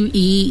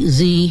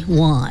 WEZY.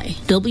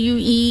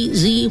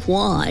 WEZY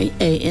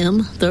AM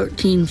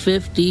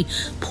 1350,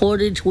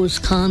 Portage,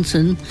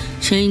 Wisconsin,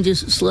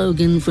 changes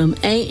slogan from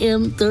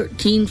AM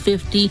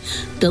 1350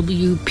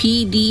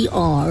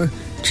 WPDR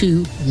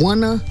to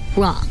Wanna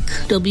Rock.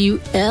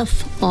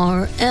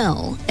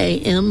 WFRL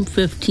AM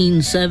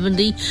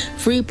 1570,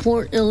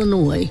 Freeport,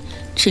 Illinois,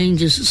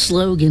 changes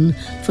slogan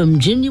from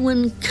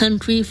Genuine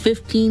Country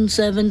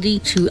 1570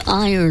 to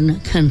Iron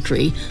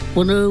Country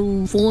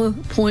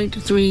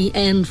 104.3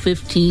 and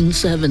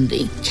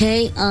 1570.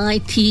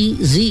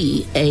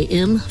 KITZ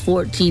AM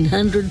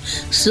 1400,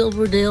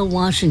 Silverdale,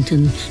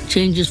 Washington,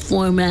 changes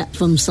format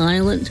from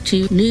silent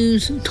to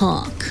news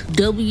talk.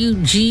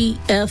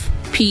 WGFP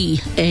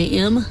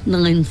AM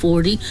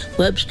 940,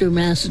 Webster,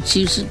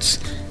 Massachusetts,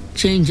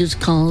 changes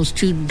calls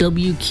to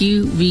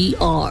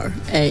WQVR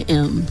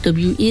AM.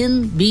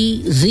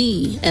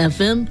 WNBZ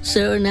FM,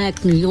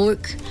 Saranac, New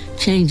York,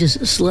 changes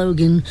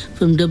slogan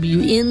from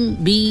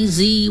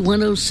WNBZ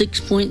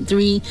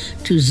 106.3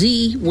 to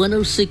Z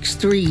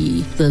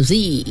 106.3, the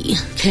Z.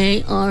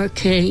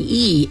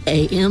 KRKE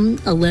AM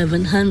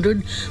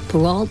 1100,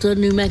 Peralta,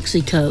 New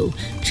Mexico,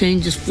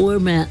 changes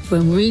format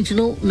from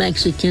regional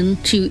Mexican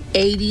to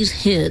 80s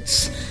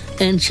hits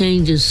and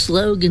changes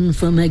slogan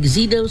from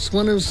Exitos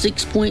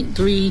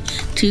 106.3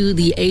 to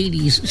the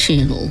 80s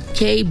channel.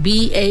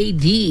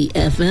 KBAD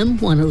FM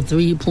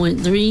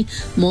 103.3,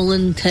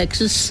 Mullen,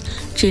 Texas,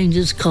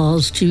 changes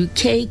calls to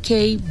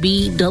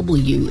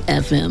KKBW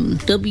FM.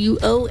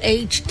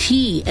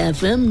 WOHT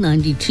FM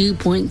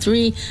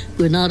 92.3,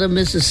 Grenada,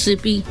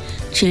 Mississippi,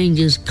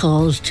 changes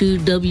calls to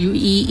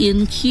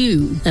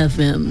WENQ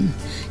FM.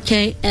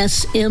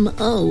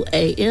 KSMO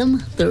AM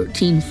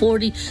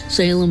 1340,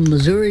 Salem,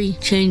 Missouri,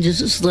 changes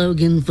changes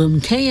slogan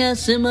from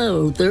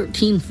KSMO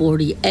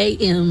 1340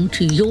 AM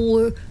to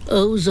your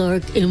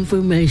Ozark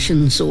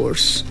information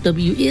source.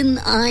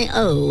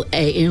 WNIO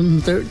AM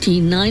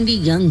 1390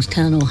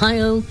 Youngstown,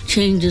 Ohio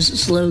changes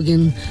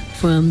slogan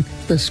from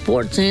the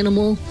sports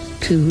animal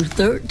to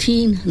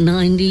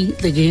 1390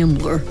 The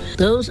Gambler.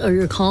 Those are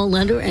your call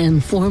letter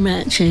and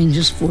format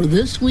changes for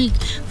this week.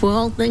 For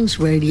All Things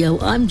Radio,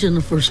 I'm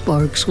Jennifer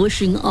Sparks,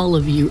 wishing all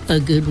of you a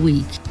good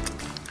week.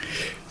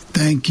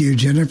 Thank you,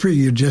 Jennifer.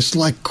 You're just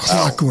like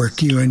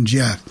clockwork, you and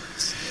Jeff.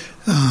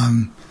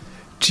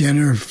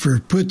 Jennifer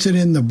puts it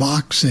in the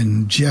box,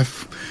 and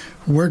Jeff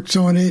works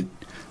on it,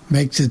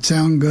 makes it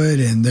sound good,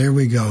 and there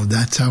we go.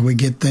 That's how we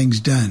get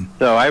things done.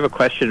 So I have a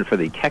question for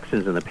the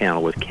Texans in the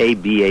panel. Was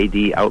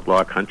KBAD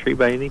Outlaw Country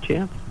by any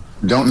chance?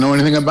 Don't know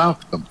anything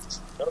about them.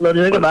 Don't know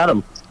anything about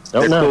them.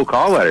 They're cool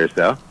call letters,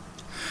 though.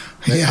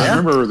 Yeah. I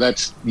remember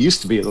that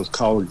used to be, those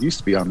callers used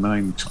to be on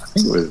 9, I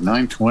think it was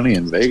 920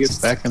 in Vegas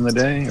back in the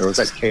day, or was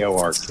that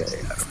KORK? I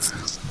don't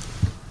know.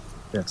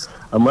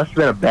 Yeah. It must have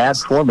been a bad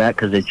format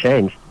because they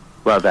changed.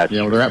 Well, that's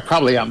they're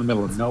probably out in the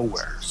middle of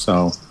nowhere,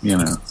 so,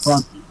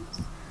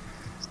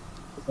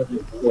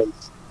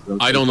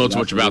 I don't know too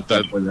much about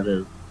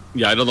that.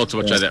 Yeah, I don't know too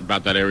much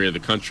about that area of the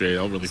country. I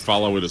don't really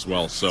follow it as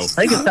well. So I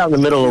think it's out in the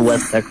middle of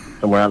West Texas,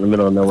 somewhere out in the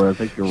middle of nowhere. I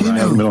think you're right. In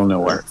the middle of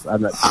nowhere.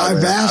 I'm not sure.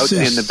 I've asked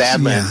out in the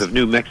Badlands of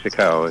New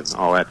Mexico and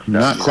all that stuff.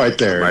 Not quite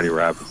there. Marty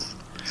Robbins.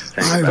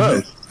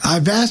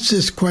 I've asked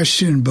this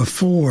question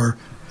before.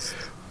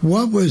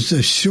 What was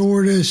the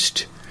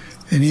shortest,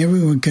 and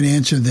everyone can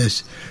answer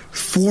this,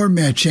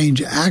 format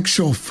change,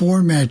 actual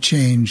format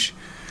change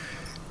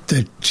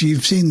that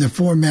you've seen the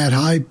format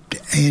hyped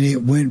and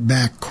it went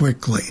back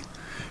quickly?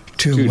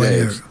 2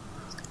 days.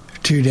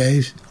 2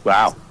 days?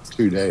 Wow.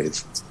 2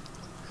 days.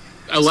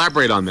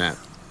 Elaborate on that.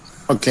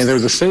 Okay, there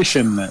was a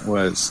station that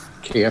was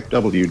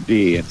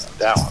KFWD in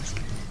Dallas,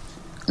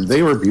 and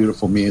they were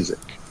beautiful music.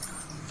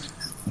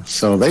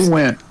 So they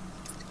went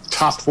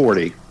top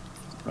 40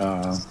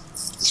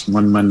 this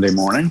one Monday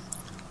morning,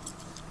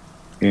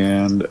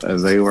 and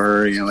they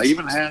were, they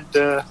even had,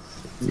 they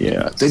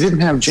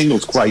didn't have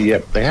jingles quite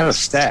yet. They had a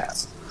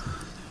staff.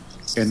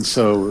 And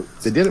so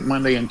they did it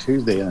Monday and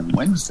Tuesday, and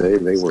Wednesday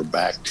they were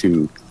back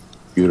to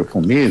beautiful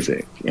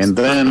music. And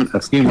then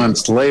a few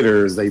months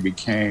later, they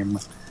became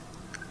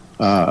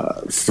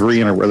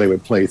 3 in a row. They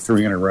would play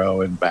 3 in a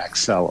row and back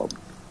sell them.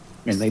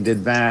 And they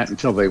did that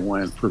until they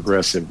went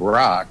progressive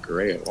rock, or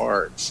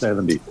AOR, at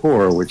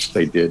 74, which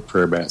they did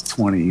for about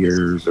 20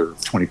 years or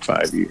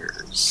 25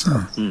 years.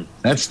 So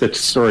that's the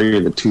story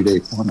of the 2-day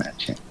format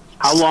change.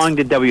 How long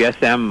did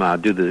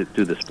WSM do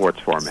the sports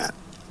format?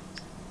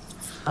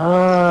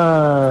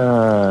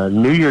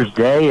 New Year's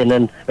Day, and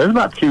then it was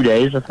about 2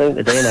 days, I think,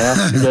 a day and a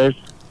half, 2 days.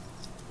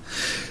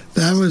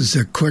 That was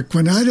a quick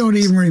one. I don't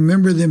even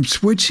remember them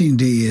switching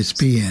to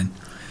ESPN.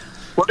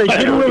 Well, they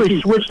didn't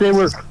really switch. They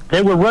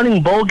were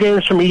running bowl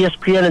games from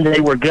ESPN, and they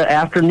were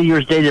after New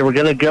Year's Day. They were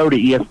going to go to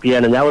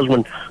ESPN, and that was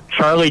when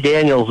Charlie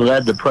Daniels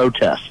led the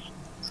protest.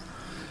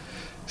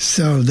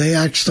 So they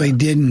actually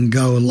didn't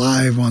go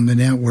live on the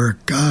network.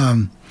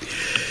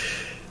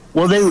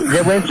 Well, they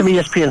ran some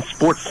ESPN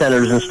Sports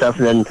Centers and stuff,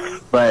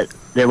 but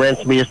they ran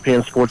some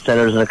ESPN Sports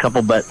Centers and a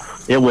couple, but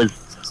it was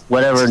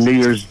whatever New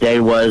Year's Day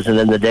was, and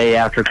then the day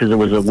after, because it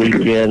was a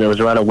weekend, it was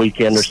around a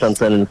weekend or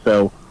something, and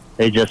so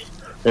they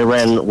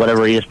ran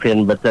whatever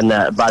ESPN, but then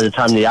by the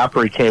time the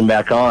Opry came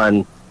back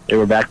on, they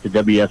were back to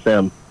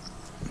WSM.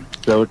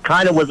 So it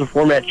kind of was a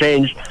format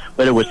change,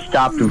 but it was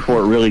stopped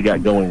before it really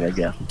got going, I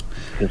guess.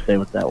 I can say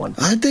with that one.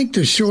 I think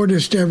the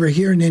shortest ever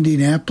here in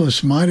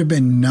Indianapolis might have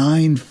been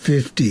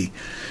 9:50.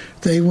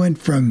 They went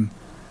from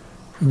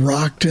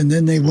rock, and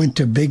then they went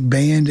to big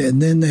band, and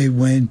then they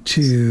went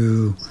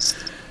to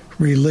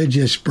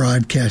religious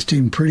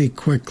broadcasting pretty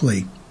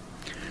quickly.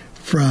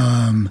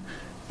 From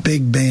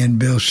big band,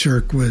 Bill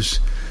Shirk was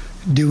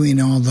doing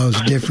all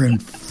those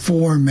different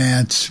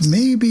formats.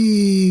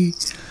 Maybe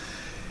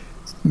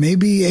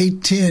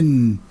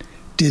 810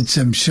 did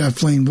some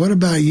shuffling. What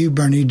about you,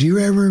 Bernie? Do you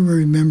ever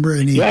remember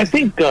any? Yeah, I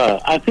think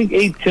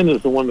 810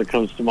 is the one that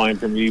comes to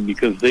mind for me,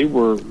 because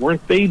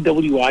weren't they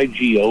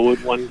WIGO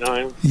at one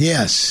time?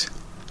 Yes,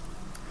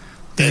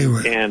 they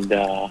were, and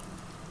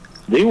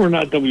they were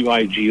not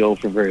WIGO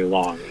for very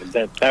long.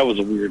 That was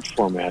a weird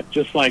format,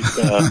 just like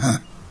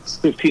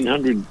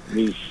 1500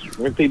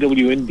 weren't they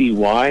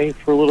WNDY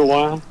for a little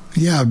while?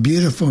 Yeah,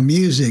 beautiful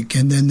music,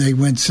 and then they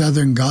went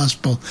Southern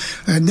Gospel,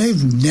 and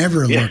they've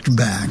never looked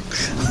back.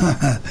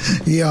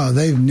 Yeah,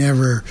 they've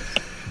never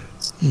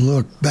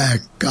looked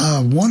back.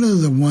 One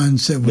of the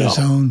ones that was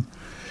on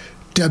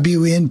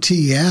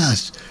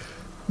WNTS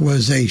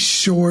was a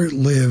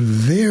short-lived,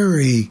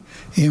 very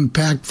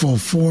impactful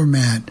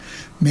format.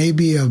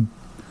 Maybe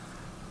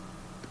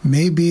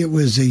it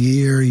was a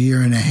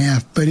year and a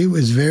half, but it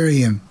was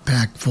very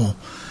impactful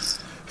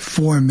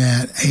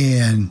format,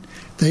 and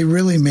they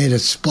really made a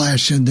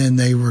splash, and then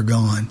they were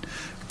gone.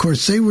 Of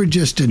course, they were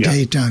just a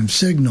daytime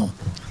signal.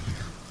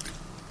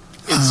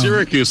 In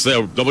Syracuse,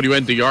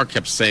 WNDR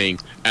kept saying,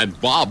 and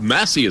Bob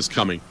Massey is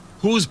coming.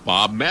 who's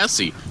Bob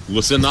Massey?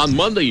 Listen on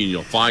Monday and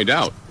you'll find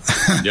out.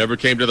 Never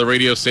came to the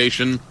radio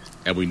station,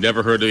 and we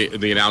never heard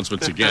the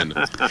announcements again.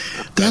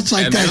 That's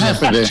like that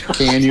happened at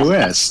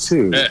KNUS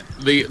too.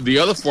 The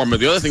other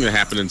thing that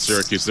happened in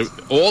Syracuse,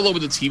 all over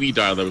the TV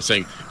dial, they were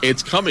saying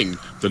it's coming.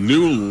 The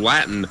new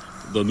Latin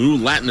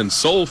and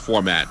soul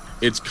format.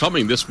 It's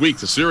coming this week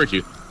to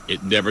Syracuse.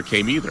 It never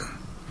came either.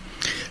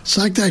 It's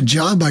like that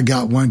job I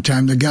got one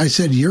time. The guy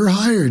said, "You're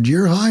hired.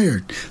 You're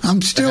hired."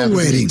 I'm still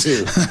waiting. Me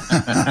too.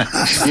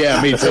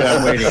 Yeah, me too.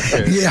 I'm waiting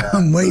too. Yeah,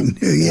 I'm waiting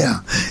too.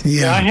 Yeah.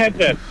 I had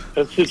that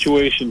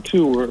situation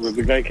too, where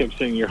the guy kept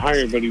saying "you're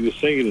hired," but he was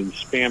saying it in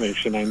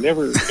Spanish, and I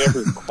never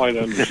quite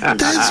understood.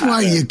 That's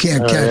why you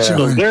can't catch on.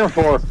 So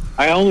therefore,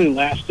 I only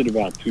lasted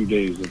about 2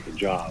 days at the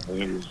job,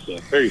 and it was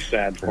very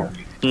sad for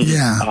me.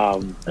 Yeah.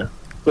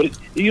 But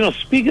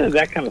speaking of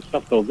that kind of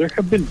stuff, though, there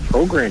have been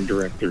program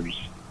directors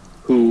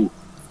who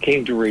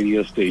came to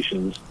radio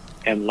stations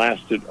and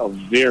lasted a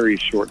very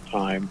short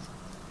time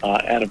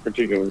at a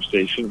particular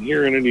station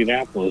here in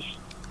Indianapolis.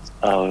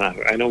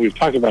 I know we've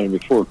talked about it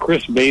before.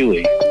 Chris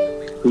Bailey,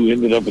 who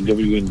ended up at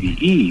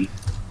WNDE,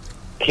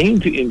 came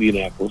to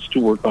Indianapolis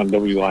to work on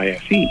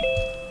WIFE.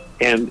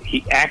 And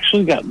he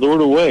actually got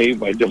lured away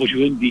by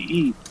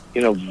WNDE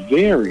in a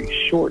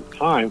very short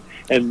time.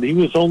 And he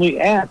was only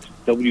at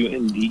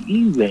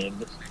WNDE then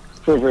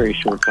for a very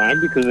short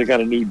time because they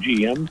got a new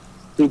GM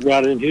who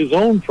brought in his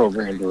own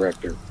program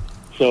director.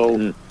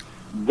 So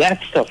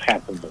that stuff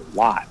happens a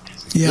lot.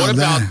 Yeah, what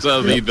about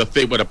the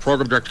thing when a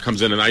program director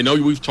comes in? And I know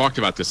we've talked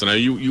about this, and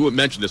you had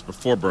mentioned this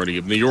before, Bernie,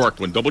 of New York,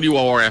 when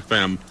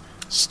WOR-FM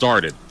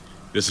started.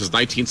 This is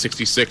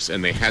 1966,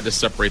 and they had to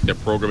separate their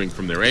programming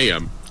from their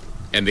AM.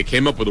 And they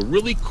came up with a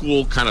really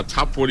cool kind of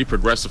top 40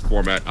 progressive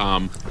format.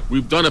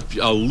 We've done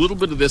a little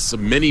bit of this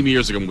many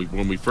years ago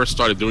when we first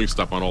started doing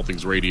stuff on All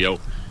Things Radio.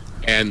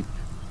 And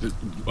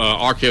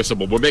RKO said,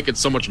 well, we're making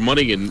so much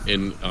money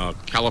in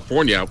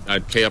California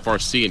at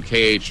KFRC and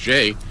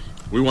KHJ.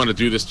 We want to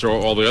do this to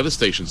all the other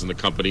stations in the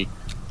company.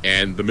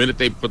 And the minute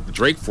they put the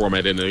Drake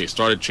format in, they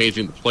started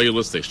changing the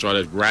playlist. They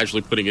started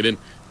gradually putting it in.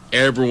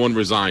 Everyone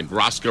resigned.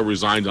 Roscoe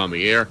resigned on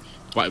the air.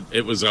 But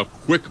it was a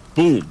quick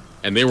boom,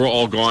 and they were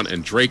all gone,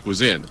 and Drake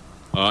was in.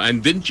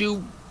 And didn't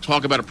you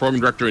talk about a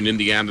program director in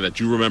Indiana that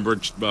you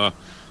remembered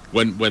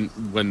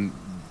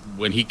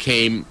when he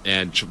came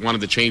and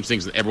wanted to change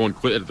things and everyone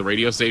quit at the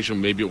radio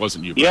station? Maybe it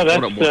wasn't you. Yeah,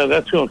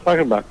 that's who I'm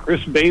talking about.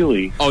 Chris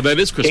Bailey. Oh, that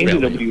is Chris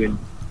Bailey.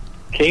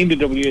 Came to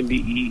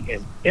WNDE,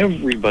 and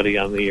everybody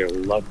on the air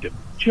loved him.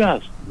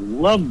 Just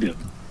loved him.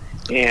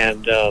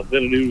 And then a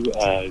new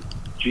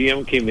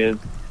GM came in,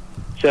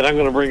 said, I'm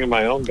going to bring in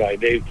my own guy,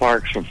 Dave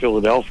Parks from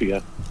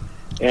Philadelphia.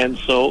 And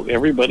so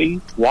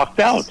everybody walked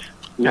out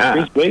with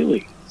Chris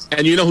Bailey.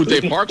 And you know who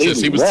Dave Parks is?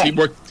 He worked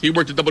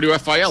at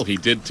WFIL. He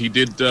did.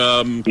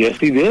 Yes,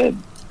 he did.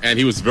 And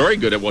he was very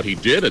good at what he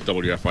did at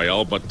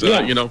WFIL.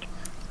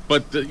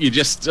 But you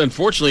just,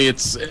 unfortunately,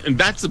 and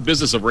that's the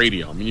business of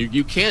radio. I mean,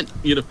 you can't.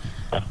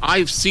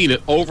 I've seen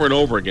it over and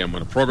over again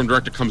when a program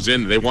director comes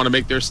in, they want to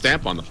make their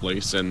stamp on the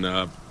place, and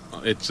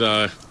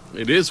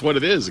it is what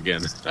it is.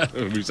 Again,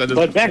 we've said this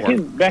but before.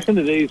 back in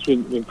the days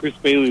when Chris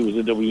Bailey was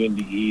at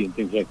WNDE and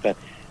things like that,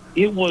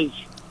 it was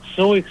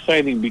so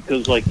exciting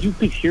because you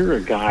could hear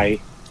a guy,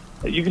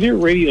 you could hear a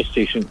radio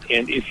station,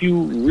 and if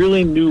you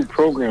really knew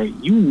programming,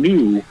 you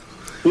knew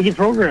who the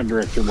program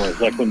director was.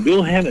 Like when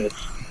Bill Hennis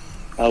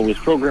was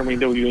programming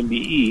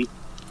WNDE,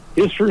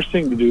 his first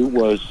thing to do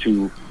was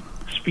to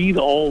speed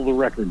all the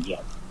records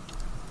up.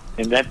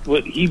 And that's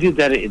what he did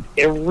that at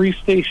every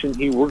station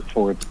he worked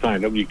for at the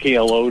time.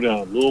 WKLO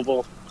down in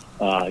Louisville,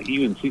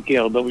 even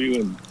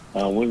CKLW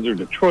in Windsor,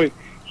 Detroit.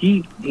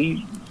 He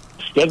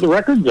sped the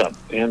records up,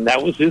 and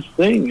that was his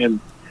thing. And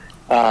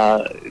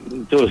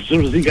so as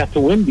soon as he got to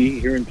Windy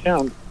here in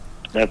town,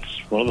 that's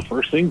one of the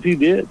first things he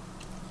did.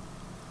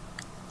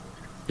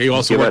 He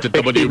also worked at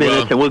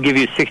and we'll give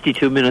you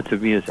 62 minutes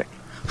of music.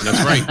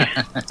 That's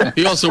right.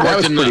 He also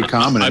worked in pretty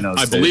common in those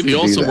I believe he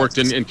also worked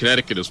in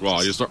Connecticut as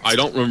well. I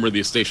don't remember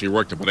the station he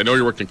worked at, but I know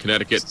he worked in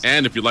Connecticut.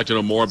 And if you'd like to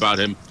know more about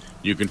him,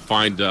 you can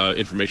find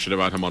information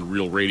about him on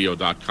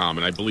realradio.com,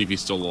 and I believe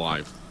he's still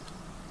alive.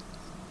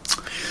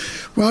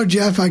 Well,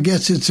 Jeff, I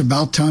guess it's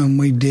about time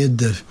we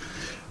did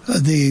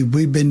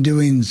we've been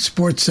doing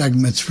sports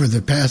segments for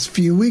the past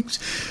few weeks,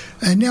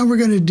 and now we're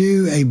going to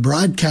do a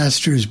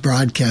broadcaster's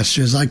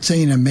broadcaster. It's like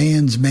saying a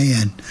man's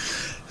man.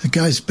 The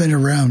guy's been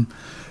around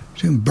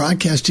doing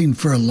broadcasting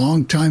for a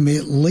long time,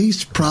 at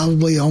least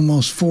probably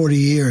almost 40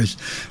 years,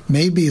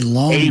 maybe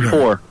longer. 84.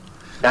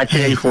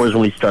 1984 is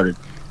when we started.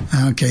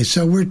 Okay,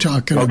 so we're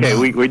talking about...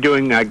 Okay, we're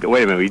doing... wait a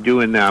minute, are we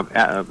doing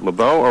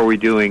LeBeau or are we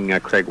doing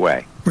Craig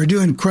Way? We're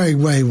doing Craig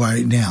Way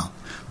right now.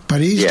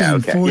 But he's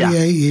done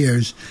 48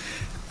 years.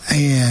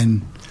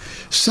 And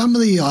some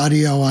of the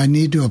audio, I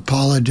need to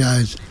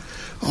apologize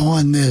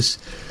on this,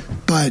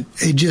 but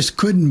it just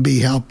couldn't be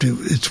helped.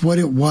 It's what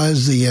it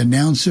was. The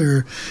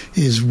announcer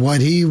is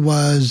what he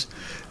was,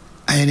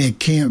 and it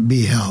can't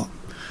be helped.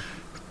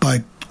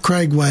 But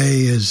Craig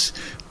Way is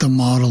the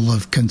model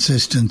of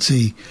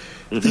consistency.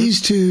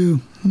 These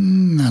two,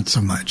 not so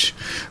much.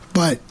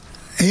 But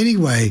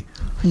anyway,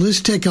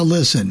 let's take a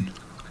listen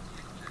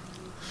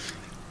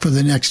for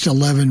the next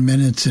 11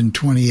 minutes and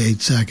 28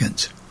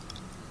 seconds.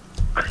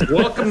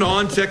 Welcome to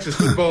On Texas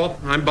Football.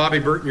 I'm Bobby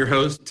Burton, your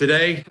host.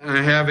 Today,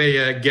 I have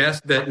a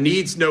guest that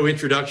needs no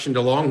introduction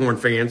to Longhorn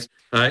fans.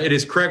 It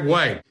is Craig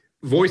Way,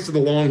 voice of the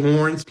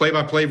Longhorns,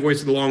 play-by-play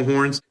voice of the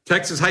Longhorns,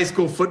 Texas High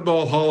School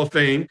Football Hall of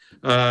Fame,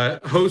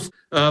 host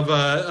of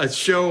a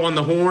show on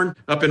the Horn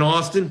up in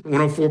Austin,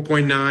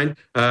 104.9.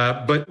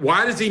 But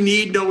why does he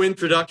need no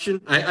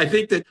introduction? I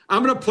think that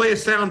I'm going to play a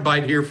sound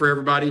bite here for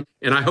everybody,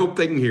 and I hope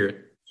they can hear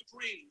it.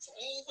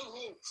 All the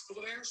hopes for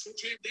the national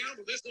champ down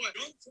to this point.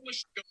 Don't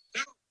foolish go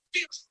down.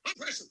 Fierce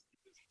oppression.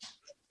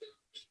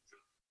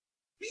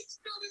 He's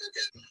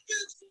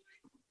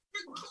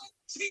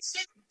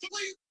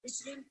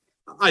again.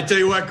 I tell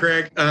you what,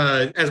 Craig,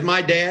 as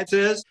my dad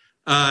says,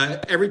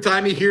 every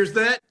time he hears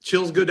that,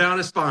 chills go down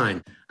his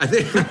spine. I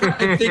think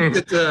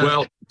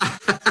that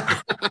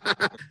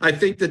I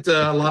think that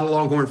a lot of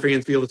Longhorn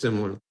fans feel the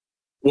similar.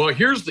 Well,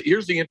 here's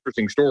the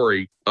interesting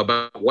story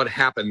about what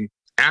happened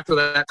after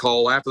that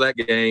call, after that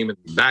game, and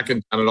back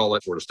in and all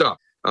that sort of stuff.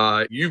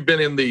 You've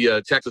been in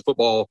the Texas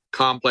football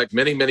complex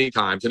many, many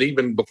times, and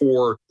even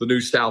before the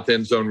new South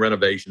End Zone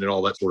renovation and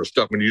all that sort of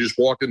stuff. When you just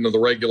walked into the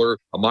regular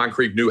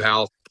Moncrief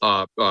Newhouse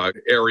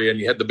area and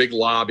you had the big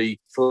lobby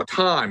for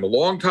a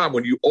long time,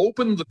 when you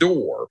opened the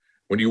door,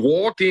 when you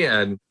walked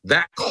in,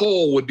 that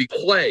call would be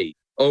played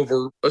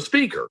over a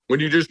speaker. When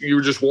you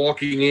were just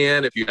walking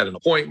in, if you had an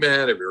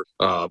appointment, if you're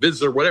a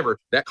visitor, whatever,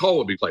 that call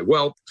would be played.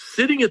 Well,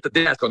 sitting at the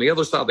desk on the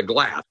other side of the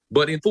glass,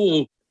 but in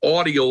full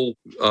audio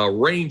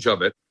range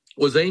of it,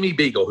 was Amy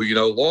Beagle, who,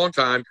 long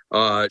time.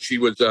 She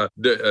was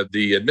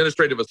the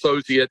administrative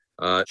associate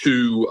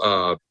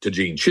to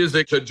Gene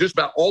Chiswick, to just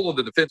about all of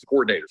the defensive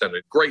coordinators. I mean,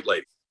 a great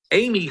lady.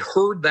 Amy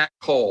heard that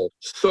call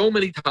so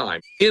many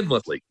times,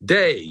 endlessly,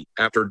 day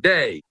after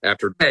day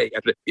after day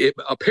after day. It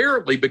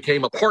apparently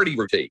became a party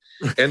routine.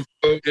 And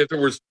so if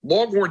there was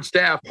Longhorn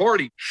staff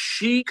party,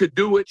 she could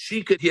do it.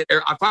 She could hit.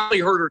 I finally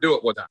heard her do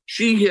it one time.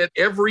 She hit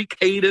every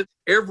cadence,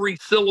 every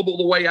syllable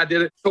the way I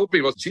did it. Told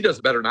people she does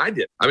it better than I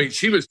did. I mean,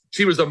 she was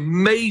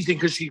amazing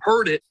because she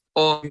heard it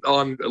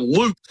on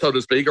loop, so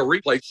to speak, or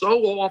replay so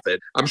often.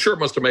 I'm sure it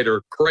must have made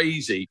her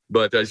crazy,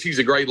 but she's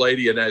a great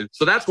lady. And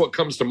so that's what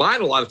comes to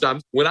mind a lot of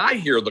times when I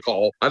hear the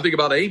call. I think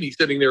about Amy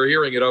sitting there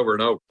hearing it over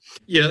and over.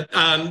 Yeah.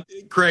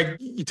 Craig,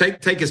 you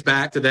take us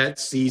back to that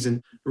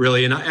season,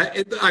 really. And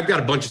I've got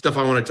a bunch of stuff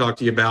I want to talk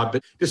to you about,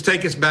 but just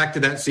take us back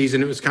to that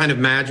season. It was kind of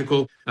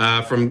magical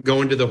from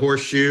going to the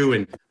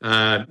Horseshoe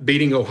and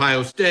beating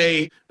Ohio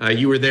State.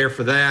 You were there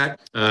for that.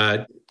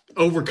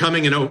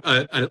 Overcoming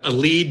a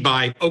lead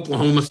by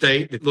Oklahoma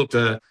State that looked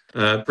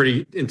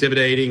pretty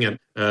intimidating,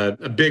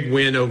 a big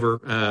win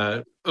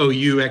over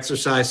OU,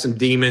 exercised some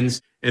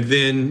demons, and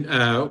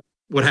then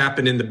what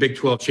happened in the Big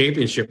 12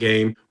 championship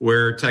game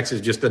where Texas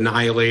just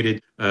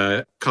annihilated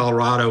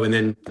Colorado and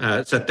then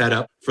set that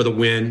up for the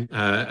win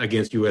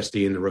against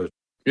USC in the Rose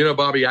Bowl.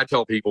 Bobby, I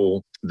tell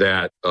people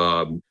that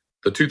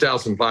the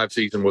 2005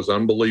 season was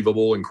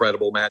unbelievable,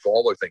 incredible match,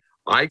 all those things.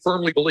 I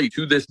firmly believe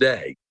to this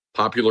day,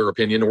 popular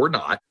opinion or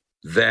not,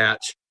 that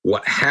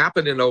what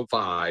happened in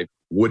 2005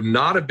 would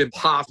not have been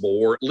possible,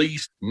 or at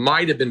least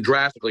might have been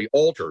drastically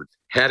altered,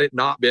 had it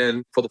not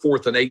been for the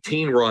 4th and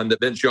 18 run that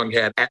Vince Young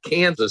had at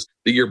Kansas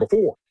the year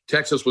before.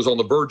 Texas was on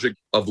the verge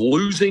of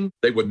losing.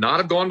 They would not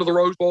have gone to the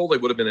Rose Bowl. They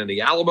would have been in the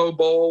Alamo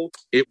Bowl.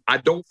 I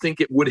don't think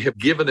it would have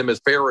given them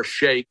as fair a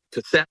shake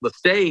to set the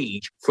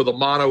stage for the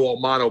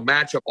mano-a-mano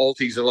matchup all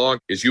season long.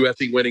 Is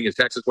USC winning? Is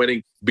Texas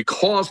winning?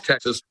 Because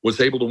Texas was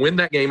able to win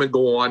that game and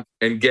go on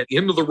and get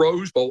into the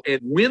Rose Bowl and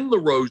win the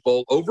Rose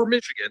Bowl over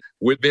Michigan,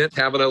 with Vince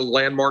having a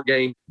landmark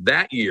game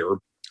that year.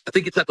 I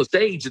think it set the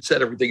stage and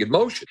set everything in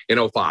motion in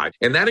 2005,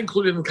 and that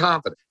included in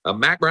confidence.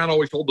 Mac Brown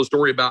always told the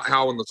story about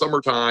how in the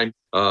summertime,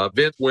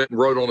 Vince went and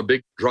rode on a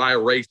big dry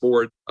erase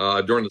board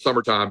during the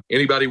summertime.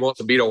 Anybody wants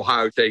to beat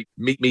Ohio State,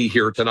 meet me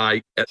here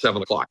tonight at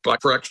 7 o'clock, like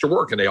for extra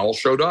work. And they all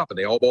showed up and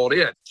they all bought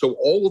in. So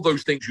all of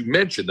those things you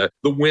mentioned,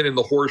 the win in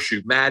the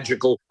Horseshoe,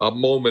 magical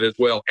moment as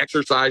well,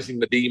 exercising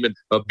the demon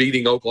of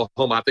beating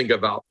Oklahoma. I think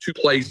about 2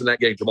 plays in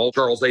that game. Jamal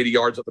Charles, 80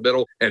 yards up the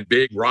middle, and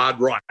big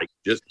Rod Wright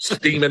just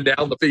steaming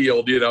down the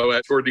field,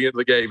 toward the end of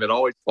the game. It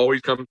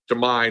always comes to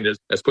mind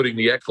as putting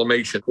the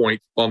exclamation point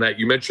on that.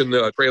 You mentioned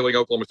the trailing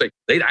Oklahoma State.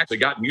 They'd actually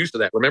gotten used to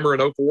that. Remember in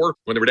 2004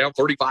 when they were down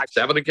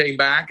 35-7 and came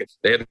back?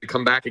 They had to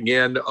come back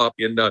again up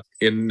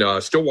in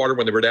Stillwater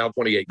when they were down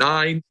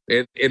 28-9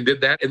 and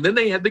did that. And then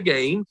they had the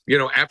game,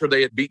 after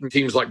they had beaten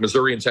teams like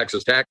Missouri and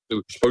Texas Tech, who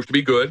were supposed to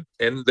be good,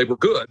 and they were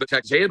good, but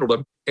Texas handled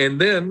them. And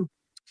then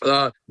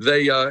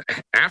they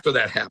after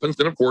that happens,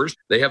 then of course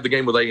they have the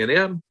game with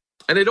A&M.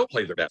 And they don't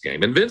play their best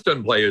game. And Vince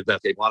doesn't play his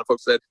best game. A lot of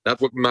folks said that's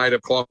what might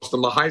have cost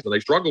them the Heisman. They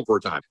struggled for a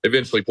time.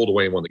 Eventually pulled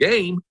away and won the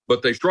game.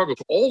 but they struggled.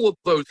 So all of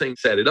those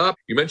things set it up.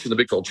 You mentioned the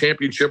Big 12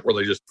 championship where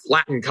they just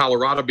flattened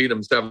Colorado, beat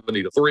them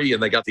 70-3,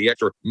 and they got the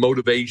extra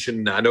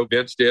motivation. I know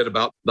Vince did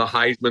about the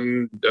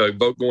Heisman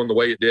vote going the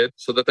way it did,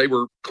 so that they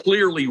were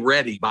clearly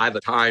ready by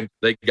the time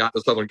they got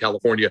to Southern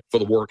California for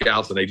the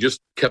workouts, and they just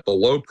kept a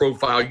low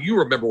profile. You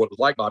remember what it was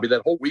like, Bobby,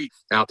 that whole week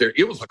out there.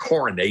 It was a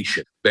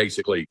coronation,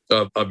 basically,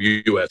 of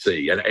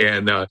USC.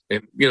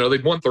 And you know,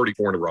 they'd won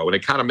 34 in a row, and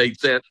it kind of made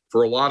sense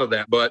for a lot of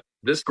that. But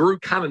this group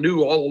kind of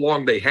knew all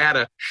along they had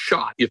a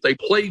shot. If they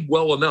played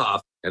well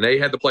enough, and they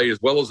had to play as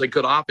well as they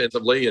could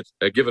offensively,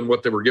 and given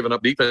what they were giving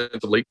up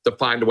defensively, to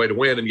find a way to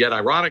win. And yet,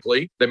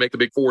 ironically, they make the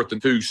big 4th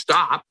and 2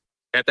 stop.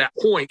 At that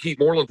point, Keith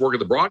Moreland's working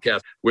the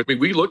broadcast with me.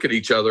 We look at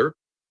each other.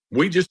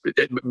 We just,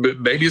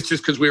 maybe it's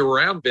just because we were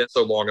around Vince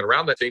so long and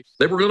around that team,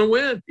 they were going to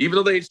win, even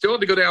though they still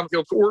had to go down the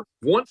field score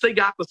once they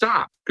got the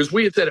stop. Because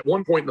we had said at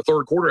one point in the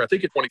third quarter, I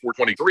think at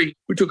 24-23,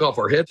 we took off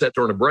our headset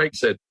during a break,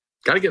 said,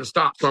 got to get a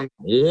stop,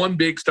 one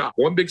big stop,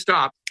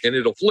 and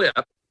it'll flip.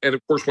 And,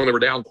 of course, when they were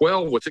down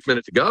 12 with 6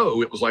 minutes to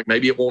go, it was like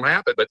maybe it won't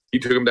happen. But he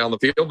took them down the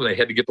field, and they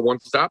had to get the one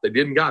stop. They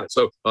didn't got it.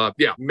 So,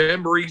 yeah,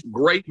 memories,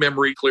 great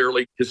memory,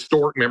 clearly,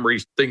 historic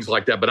memories, things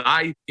like that. But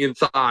I,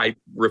 inside,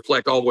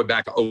 reflect all the way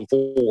back to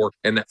 04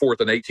 and that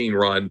 4th and 18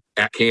 run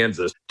at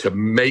Kansas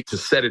to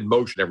set in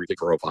motion everything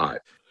for 05.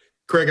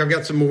 Craig, I've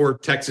got some more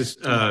Texas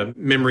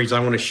memories I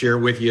want to share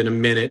with you in a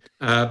minute.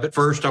 But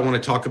first, I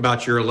want to talk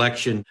about your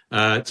election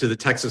to the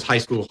Texas High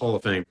School Hall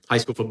of Fame, High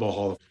School Football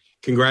Hall of Fame.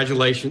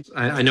 Congratulations.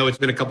 I know it's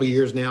been a couple of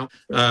years now,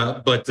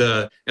 but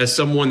as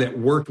someone that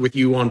worked with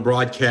you on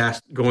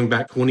broadcast going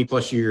back 20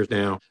 plus years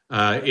now,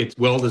 it's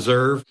well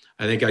deserved.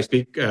 I think I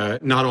speak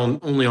not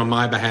only on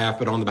my behalf,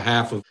 but on the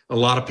behalf of a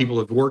lot of people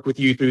that have worked with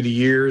you through the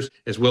years,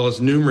 as well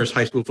as numerous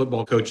high school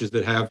football coaches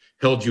that have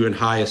held you in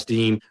high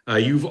esteem.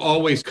 You've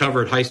always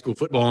covered high school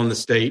football in the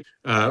state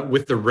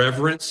with the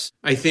reverence,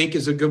 I think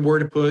is a good word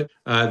to put,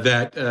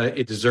 that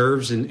it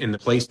deserves in the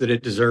place that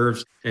it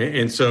deserves.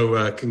 And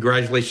so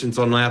congratulations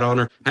on that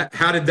honor.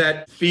 How did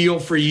that feel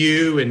for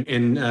you?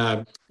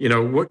 And you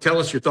know, tell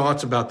us your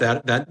thoughts about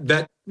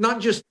that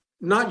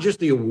not just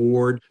the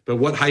award, but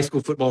what high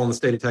school football in the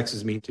state of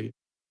Texas mean to you.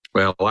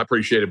 Well, I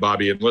appreciate it,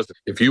 Bobby. And listen,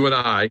 if you and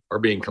I are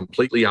being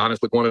completely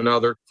honest with one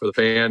another for the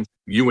fans,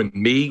 you and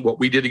me, what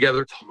we did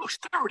together, it's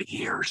almost 30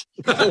 years.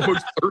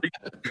 Almost 30.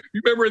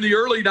 You remember in the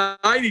early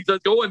 90s, us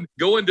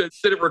going to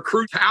sit at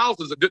recruits'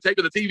 houses and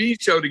taping the TV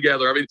show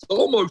together. I mean, it's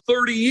almost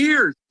 30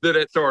 years that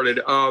it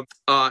started.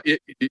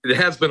 It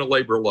has been a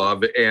labor of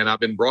love, and I've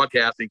been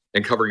broadcasting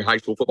and covering high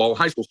school football,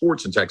 high school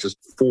sports in Texas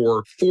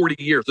for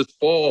 40 years. This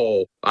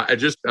fall,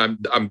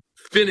 I'm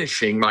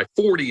finishing my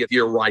 40th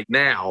year right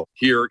now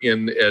here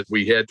as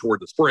we head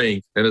toward the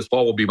spring, and this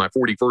fall will be my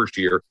 41st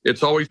year.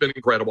 It's always been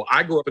incredible.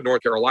 I grew up in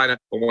North Carolina,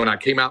 but when I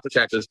came out to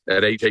Texas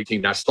at age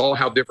 18, I saw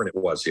how different it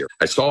was here.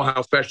 I saw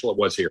how special it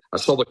was here. I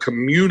saw the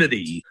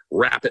community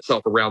wrap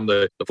itself around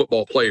the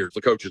football players,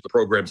 the coaches, the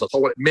programs. I saw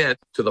what it meant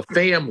to the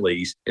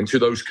families and to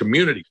those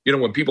communities. You know,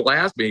 when people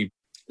ask me,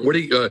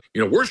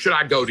 where should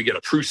I go to get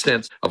a true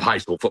sense of high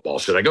school football?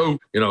 Should I go,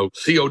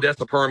 see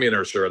Odessa Permian,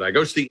 or should I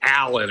go see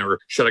Allen, or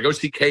should I go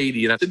see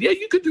Katy? And I said, yeah,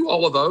 you could do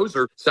all of those,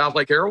 or South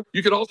Lake Carroll.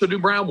 You could also do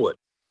Brownwood.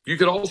 You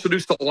could also do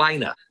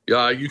Salina.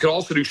 You could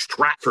also do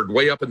Stratford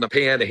way up in the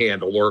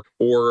Panhandle, or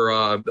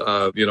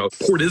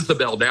Port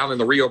Isabel down in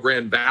the Rio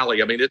Grande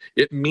Valley. I mean,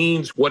 it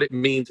means what it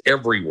means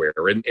everywhere.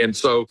 And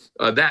so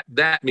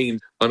that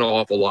means an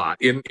awful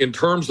lot. In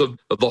terms of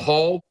the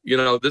hall,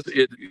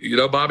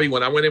 Bobby,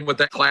 when I went in with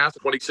that class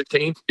in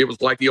 2016, it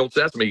was like the old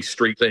Sesame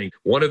Street thing.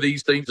 One of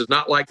these things is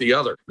not like the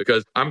other,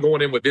 because I'm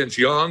going in with Vince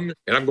Young,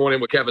 and I'm going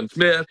in with Kevin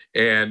Smith,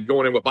 and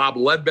going in with Bob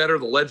Ledbetter,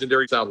 the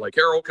legendary South Lake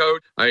Carroll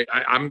coach.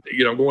 I'm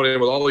going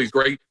in with all these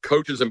great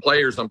coaches and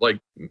players. I'm like,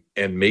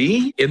 and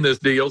me in this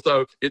deal.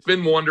 So it's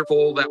been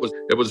wonderful.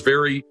 It was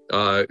very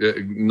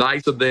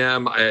nice of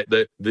them.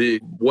 The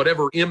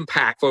whatever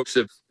impact folks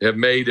have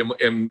made,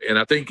 and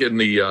I think in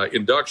the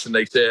induction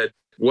they said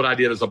what I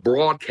did as a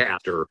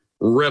broadcaster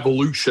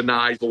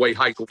revolutionized the way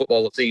high school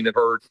football is seen and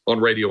heard on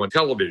radio and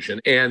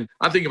television. And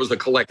I think it was a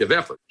collective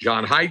effort.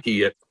 John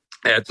Heike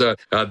at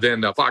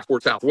Fox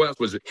Sports Southwest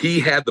he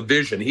had the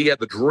vision, he had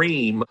the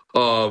dream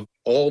of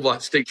all the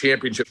state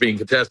championships being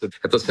contested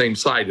at the same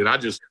site. And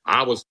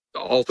I was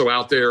also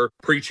out there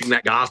preaching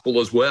that gospel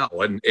as well.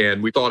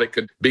 And we thought it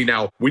could be.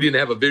 Now, we didn't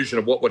have a vision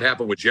of what would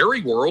happen with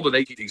Jerry World and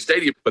AT&T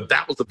Stadium, but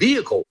that was the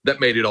vehicle that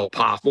made it all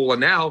possible.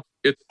 And now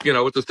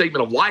it's a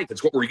statement of life.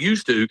 It's what we're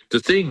used to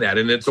seeing that.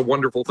 And it's a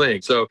wonderful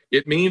thing. So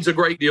it means a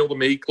great deal to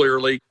me,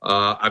 clearly.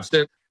 I've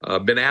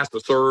been asked to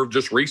serve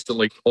just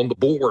recently on the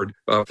board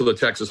for the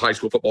Texas High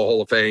School Football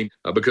Hall of Fame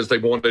because they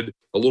wanted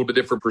a little bit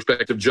different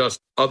perspective, just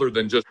other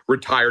than just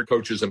retired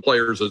coaches and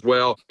players as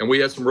well. And we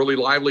had some really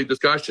lively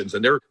discussions.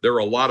 And there are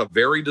a lot of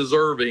very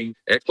deserving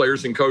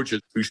ex-players and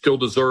coaches who still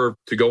deserve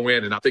to go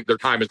in. And I think their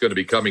time is going to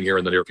be coming here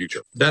in the near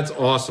future. That's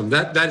awesome.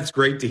 That's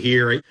great to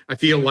hear. I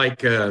feel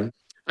like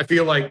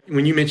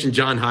when you mentioned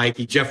John Heike,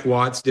 Jeff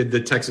Watts did the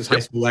Texas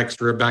High School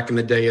Extra back in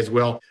the day as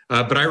well.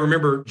 But I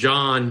remember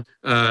John,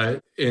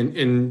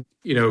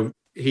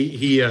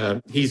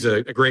 he's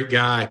a great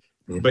guy.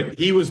 But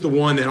he was the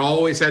one that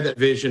always had that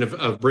vision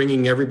of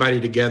bringing everybody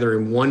together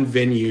in one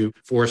venue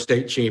for a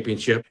state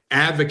championship,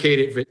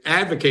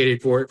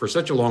 advocated for it for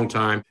such a long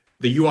time.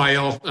 The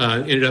UIL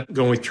ended up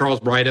going with Charles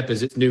Breithaupt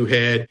as its new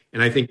head,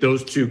 and I think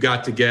those two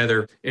got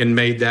together and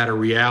made that a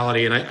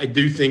reality. And I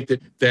do think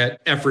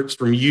that efforts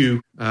from you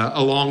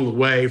along the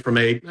way from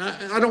I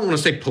don't want to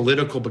say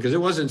political, because it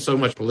wasn't so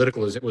much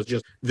political as it was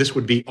just, this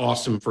would be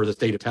awesome for the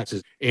state of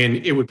Texas, and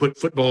it would put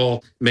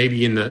football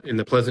maybe in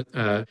the pleasant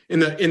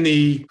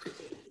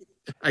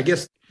I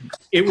guess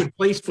it would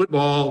place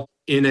football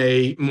in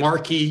a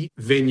marquee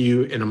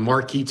venue in a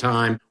marquee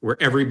time where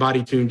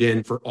everybody tuned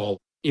in for all.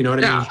 You know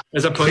what I mean?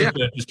 As opposed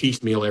to just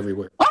piecemeal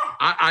everywhere.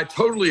 I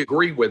totally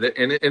agree with it.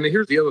 And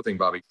here's the other thing,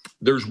 Bobby.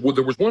 There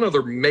was one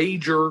other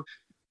major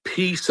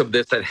piece of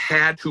this that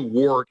had to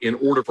work in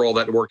order for all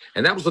that to work,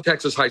 and that was the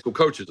Texas High School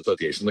Coaches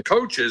Association. The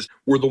coaches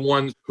were the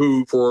ones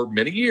who, for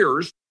many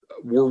years,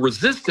 were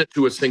resistant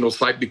to a single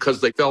site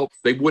because they felt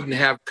they wouldn't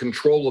have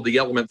control of the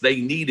elements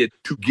they needed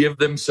to give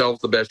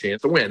themselves the best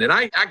chance to win. And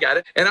I got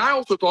it. And I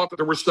also thought that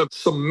there was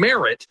some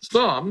merit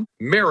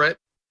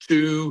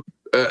to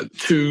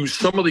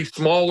some of these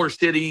smaller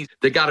cities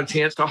that got a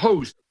chance to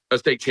host a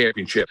state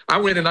championship. I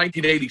went in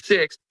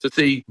 1986 to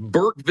see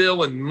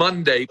Burkeville and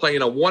Monday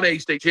playing a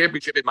 1A state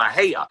championship in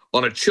Mahia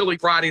on a chilly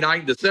Friday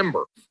night in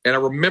December. And I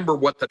remember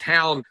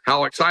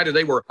how excited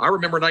they were. I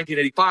remember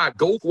 1985,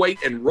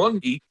 Goldthwaite and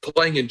Runge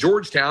playing in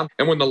Georgetown.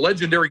 And when the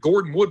legendary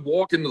Gordon Wood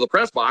walked into the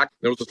press box,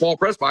 there was a small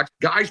press box,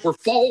 guys were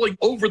falling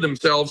over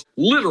themselves,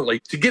 literally,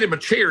 to get him a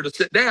chair to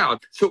sit down.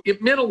 So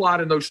it meant a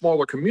lot in those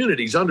smaller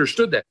communities,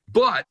 understood that.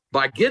 But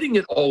by getting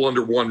it all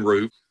under one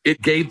roof,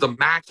 it gave the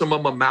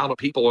maximum amount of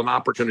people an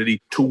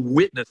opportunity to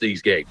witness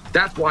these games.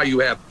 That's why you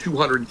have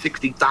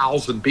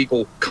 260,000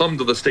 people come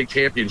to the state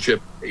championship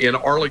in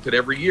Arlington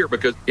every year,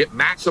 because it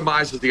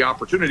maximizes the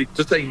opportunity,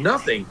 to say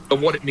nothing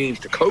of what it means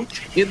to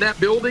coach in that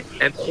building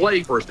and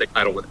play for a state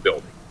title in the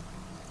building.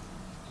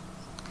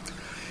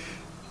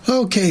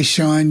 Okay,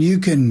 Sean, you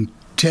can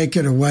take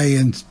it away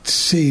and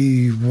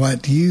see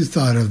what you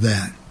thought of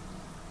that.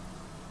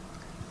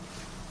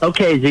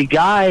 Okay, the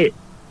guy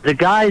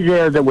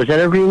there that was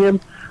interviewing him,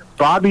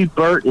 Bobby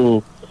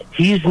Burton,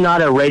 he's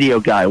not a radio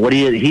guy.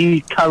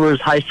 He covers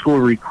high school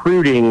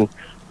recruiting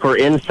for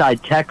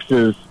Inside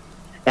Texas,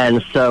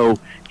 and so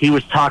he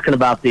was talking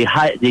about the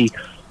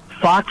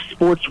Fox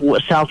Sports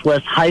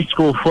Southwest High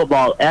School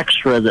Football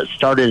Extra that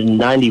started in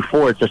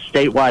 '94. It's a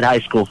statewide high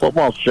school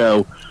football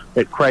show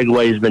that Craig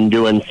Way's been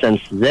doing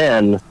since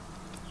then.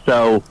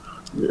 So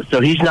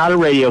he's not a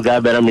radio guy,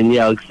 but I mean,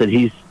 yeah, like I said,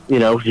 he's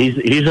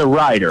a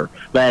writer,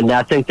 and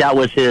I think that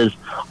was his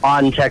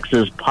On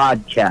Texas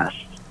podcast.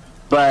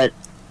 But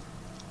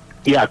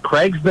yeah,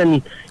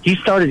 he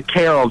started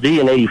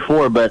KRLD in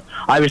 '84, but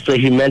obviously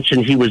he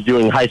mentioned he was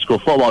doing high school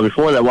football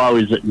before that while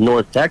he was at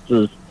North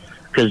Texas,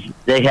 because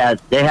they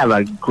have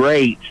a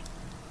great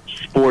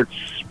sports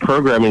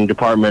programming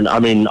department. I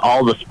mean,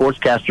 all the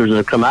sportscasters that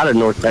have come out of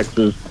North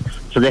Texas,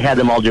 so they had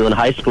them all doing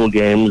high school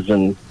games,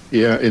 and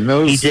he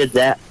did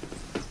that.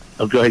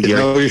 Oh, go ahead,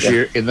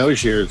 Gary. In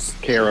those years,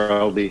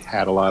 KRLD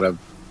had a lot of,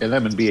 and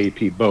them and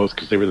BAP both,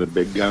 because they were the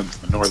big guns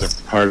in the northern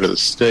part of the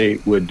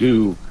state, would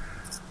do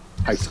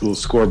high school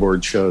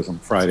scoreboard shows on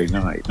Friday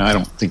night. And I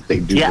don't think they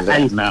do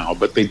that now,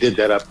 but they did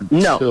that up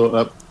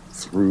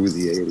through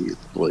the 80s,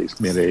 at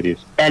least mid-80s.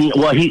 And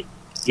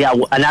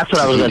and that's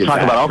what I was going to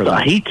talk about also.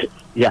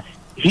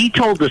 He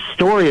told the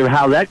story of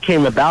how that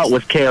came about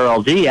with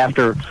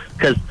KRLD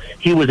because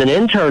he was an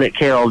intern at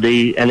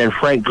KRLD, and then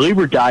Frank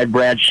Gleber died.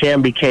 Brad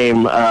Sham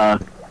became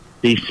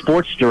the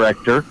sports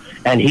director,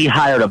 and he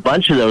hired a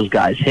bunch of those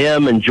guys,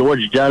 him and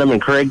George Dunham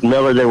and Craig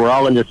Miller. They were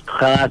all in this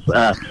class.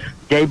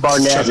 Dave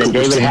Barnett and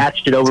David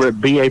Hatchett over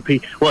at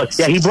BAP. Well,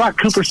 yeah, he brought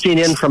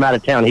Cooperstein in from out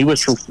of town. He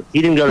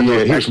didn't go to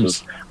North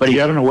Texas, but I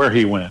don't know where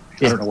he went.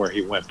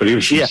 But he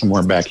was from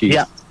somewhere back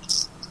east.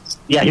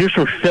 Yeah, he was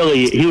from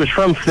Philly. He was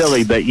from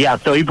Philly, but yeah,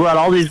 so he brought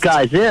all these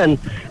guys in,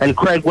 and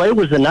Craig Way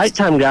was the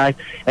nighttime guy,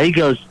 and he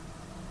goes,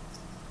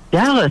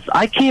 Dallas,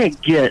 I can't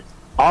get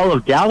all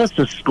of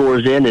Dallas's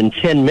scores in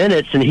 10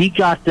 minutes, and he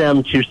got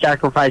them to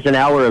sacrifice an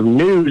hour of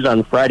news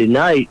on Friday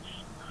nights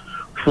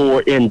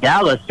in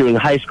Dallas doing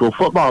high school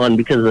football, and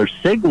because of their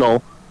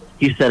signal,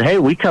 he said, hey,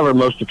 we cover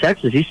most of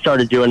Texas. He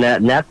started doing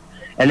that,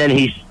 and then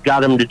he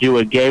got him to do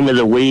a game of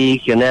the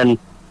week, and then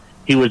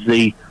he was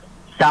the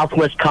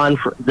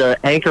the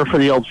anchor for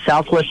the old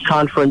Southwest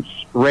Conference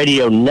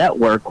radio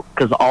network,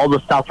 because all the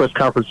Southwest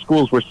Conference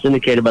schools were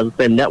syndicated by the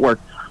same network,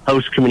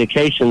 Host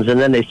Communications, and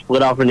then they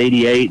split off in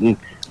 '88, and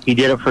he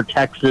did it for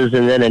Texas,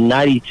 and then in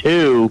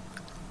 '92,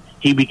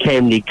 he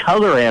became the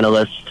color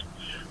analyst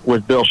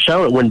with Bill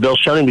Schoening, when Bill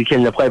Schoening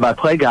became the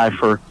play-by-play guy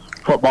for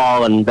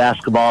football and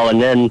basketball,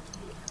 and then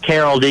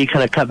KRLD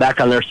kind of cut back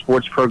on their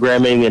sports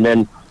programming, and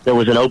then there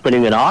was an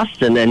opening in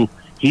Austin, and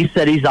he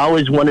said he's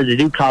always wanted to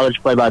do college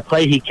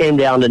play-by-play. He came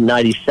down in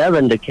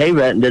 '97 to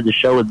KVET and did the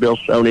show with Bill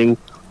Schoening.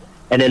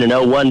 And then in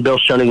 '01, Bill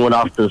Schoening went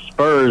off to the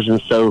Spurs.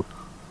 And so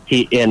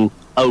he, in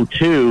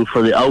 '02,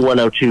 for the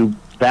 '01-02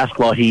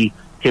 basketball, he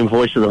became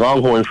voice of the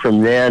Longhorns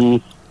from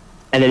then.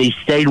 And then he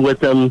stayed with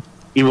them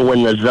even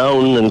when the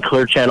Zone and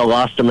Clear Channel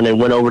lost him, and they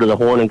went over to the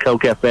Horn and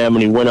Coke FM,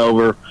 and he went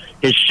over.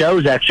 His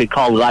show's actually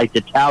called Light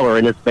the Tower,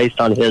 and it's based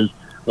on his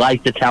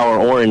Light the Tower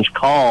Orange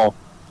call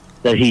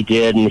that he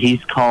did, and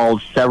he's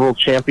called several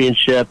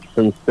championships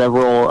and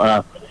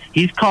several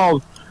he's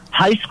called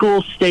high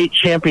school state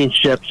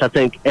championships, I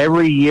think,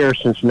 every year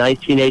since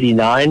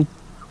 1989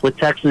 with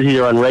Texas,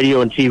 either on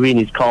radio and TV, and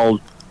he's called,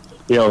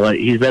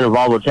 he's been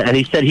involved with it. And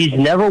he said he's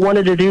never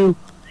wanted to do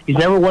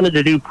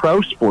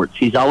pro sports.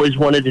 He's always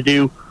wanted to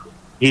be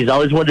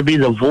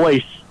the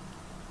voice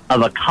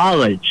of a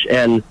college.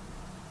 And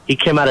he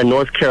came out of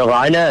North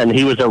Carolina, and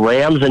he was a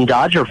Rams and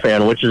Dodger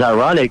fan, which is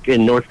ironic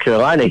in North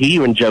Carolina. He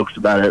even jokes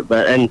about it.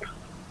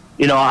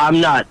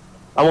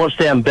 I won't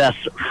say I'm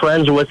best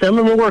friends with him.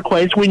 I mean, we're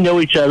acquaintances. We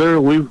know each other.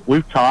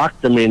 We've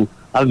talked. I mean,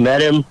 I've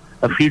met him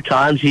a few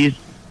times. He's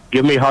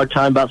given me a hard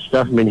time about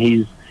stuff. I mean,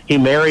 he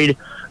married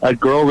a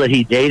girl that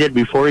he dated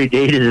before he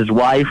dated his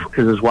wife,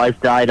 because his wife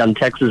died on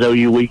Texas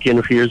OU weekend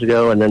a few years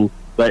ago.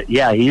 But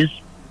yeah, he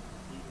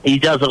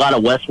does a lot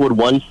of Westwood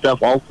One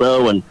stuff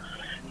also, and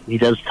he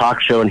does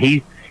talk show, and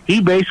he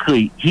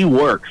basically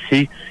works.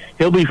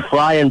 He'll be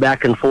flying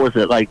back and forth.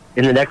 Like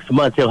in the next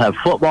month, he'll have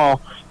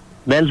football,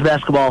 men's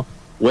basketball,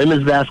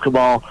 women's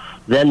basketball.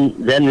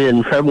 Then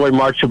in February,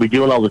 March, he'll be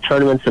doing all the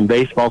tournaments in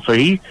baseball. So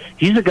he's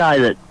a guy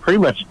that pretty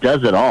much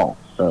does it all.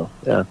 So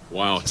yeah.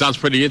 Wow, it sounds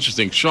pretty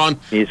interesting, Sean.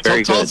 He's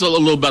very tell good. us a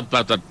little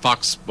about that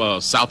Fox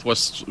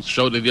Southwest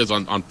show that he does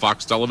on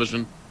Fox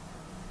Television.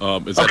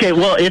 Well,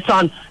 it's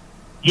on.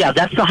 Yeah,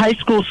 that's the high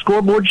school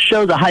scoreboard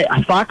show. The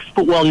Fox.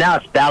 Well, now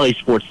it's Bally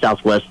Sports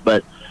Southwest,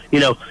 but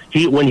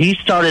when he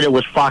started, it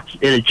was Fox.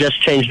 It had just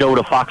changed over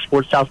to Fox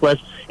Sports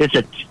Southwest.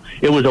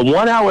 It was a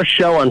 1 hour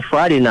show on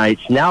Friday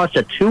nights. Now it's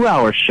a 2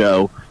 hour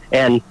show,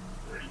 and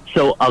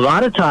so a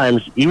lot of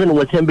times, even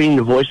with him being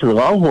the voice of the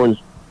Longhorns,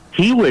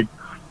 he would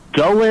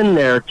go in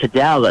there to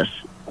Dallas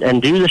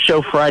and do the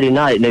show Friday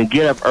night, and then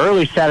get up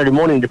early Saturday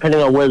morning,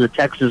 depending on where the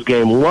Texas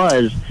game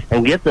was,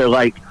 and get there.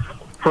 Like,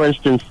 for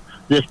instance,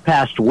 this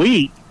past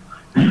week,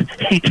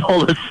 he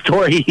told a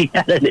story.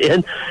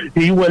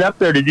 He went up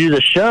there to do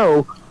the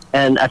show,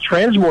 and a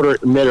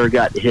transmitter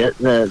got hit,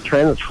 the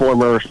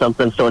transformer or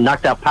something, so it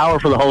knocked out power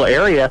for the whole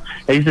area.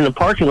 And he's in the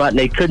parking lot, and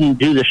they couldn't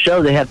do the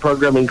show. They had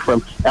programming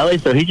from LA,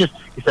 so he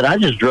said, I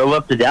just drove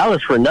up to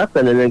Dallas for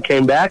nothing, and then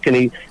came back, and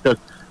he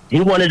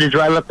wanted to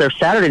drive up there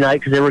Saturday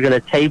night because they were going to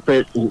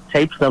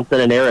tape something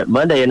and air it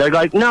Monday. And they're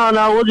like, no,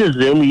 we'll just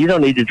Zoom. You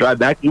don't need to drive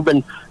back. You've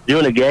been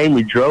doing a game.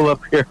 We drove up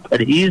here.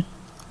 But he's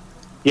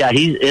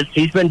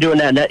been doing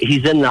that.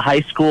 He's in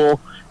the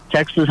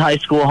Texas High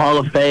School Hall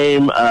of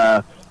Fame.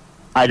 They're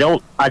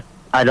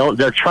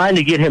trying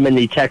to get him in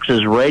the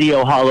Texas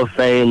Radio Hall of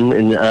Fame.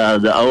 And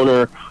the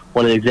owner,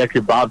 one of the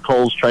executives, Bob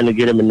Cole's trying to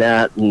get him in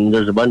that. And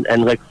there's a bunch.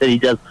 And like I said, he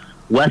does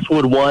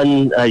Westwood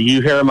One.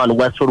 You hear him on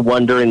Westwood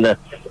One during the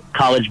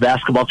college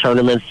basketball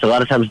tournaments, a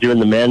lot of times doing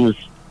the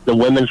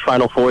women's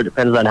Final Four. It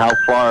depends on how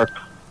far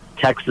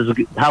Texas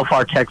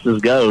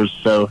goes.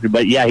 So,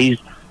 but yeah, he's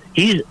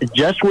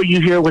just what you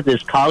hear with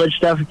his college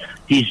stuff.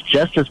 He's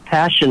just as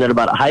passionate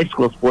about high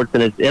school sports,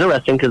 and it's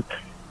interesting because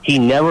he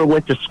never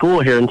went to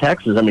school here in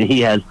Texas. I mean,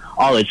 he has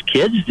all his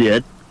kids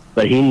did,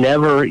 but he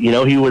never.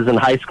 He was in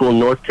high school in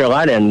North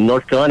Carolina, and in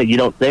North Carolina, you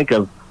don't think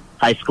of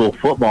high school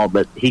football,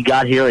 but he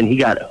got here and he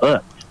got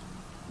hooked.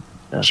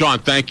 Sean,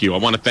 thank you. I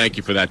want to thank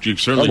you for that.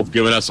 You've certainly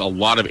given us a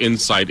lot of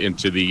insight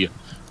into the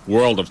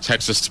world of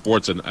Texas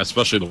sports, and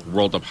especially the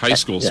world of high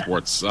school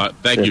sports.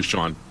 Thank you,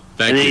 Sean.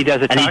 Thank you. He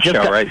does a talk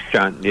show, right,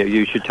 Sean?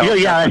 You should tell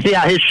him.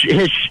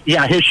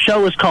 His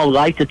show is called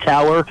Light the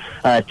Tower,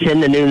 10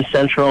 to noon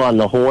Central on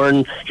the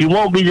Horn. He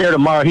won't be there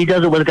tomorrow. He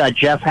does it with a guy,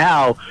 Jeff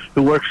Howe,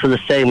 who works for the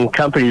same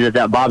company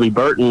that Bobby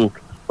Burton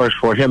works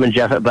for, him and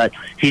Jeff. But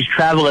he's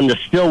traveling to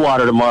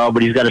Stillwater tomorrow,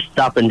 but he's got to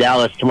stop in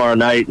Dallas tomorrow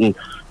night and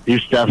do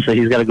stuff, so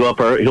he's got to go up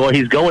early. Well,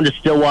 he's going to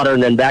Stillwater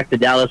and then back to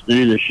Dallas to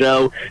do the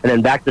show, and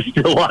then back to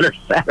Stillwater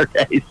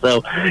Saturday.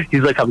 So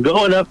he's like, I'm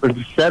going up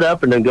and set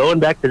up and then going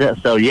back to that.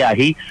 So yeah,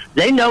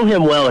 they know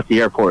him well at the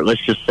airport,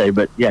 let's just say.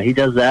 But yeah, he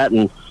does that,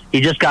 and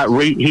he just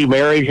he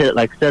married,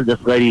 like I said, this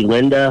lady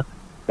Linda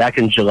back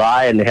in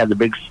July, and they had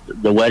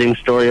the wedding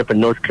story up in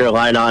North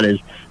Carolina on his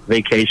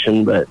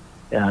vacation. But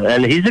yeah,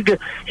 and he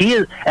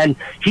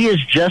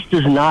is just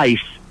as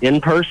nice in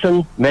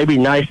person, maybe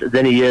nicer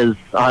than he is.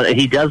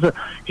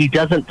 He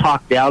doesn't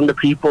talk down to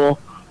people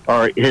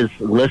or his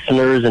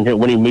listeners, and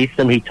when he meets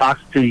them, he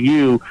talks to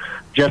you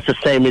just the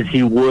same as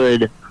he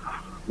would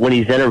when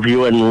he's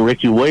interviewing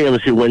Ricky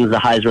Williams, who wins the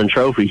Heisman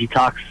Trophy.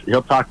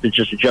 He'll talk to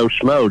just Joe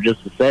Schmo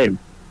just the same.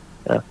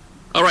 Yeah.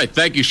 All right,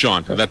 thank you,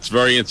 Sean. That's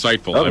very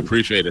insightful. I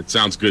appreciate it.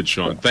 Sounds good,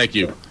 Sean. Thank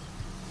you.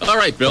 All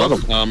right, Bill.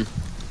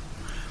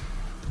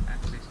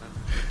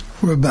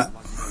 We're about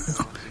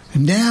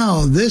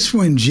now. This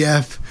one,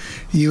 Jeff,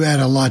 you had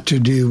a lot to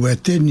do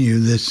with, didn't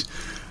you?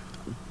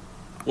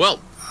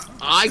 Well,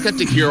 I got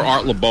to hear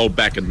Art LeBeau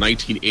back in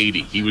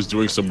 1980. He was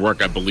doing some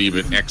work, I believe,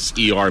 at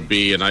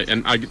XERB, and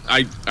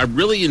I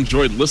really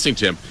enjoyed listening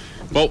to him.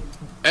 But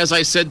as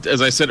I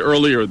said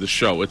earlier in the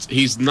show,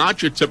 he's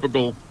not your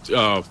typical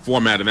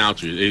format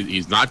announcer.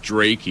 He's not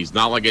Drake. He's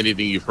not like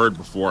anything you've heard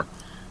before.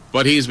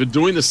 But he's been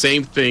doing the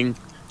same thing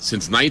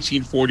since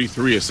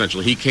 1943,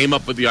 essentially. He came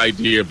up with the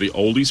idea of the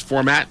oldies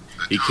format.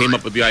 He came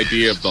up with the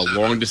idea of the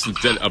long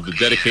distance of the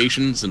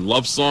dedications and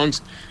love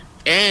songs.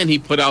 And he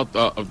put out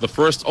the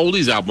first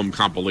oldies album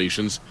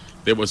compilations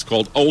that was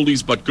called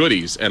Oldies But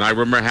Goodies. And I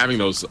remember having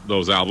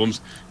those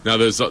albums. Now,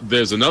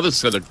 there's another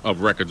set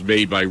of records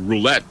made by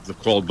Roulette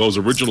called Those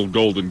Original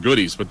Golden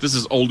Goodies. But this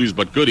is Oldies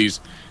But Goodies.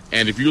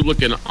 And if you look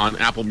on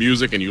Apple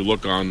Music and you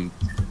look on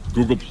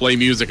Google Play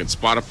Music and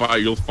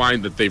Spotify, you'll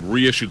find that they've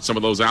reissued some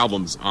of those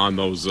albums on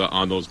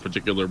those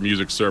particular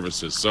music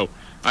services. So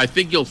I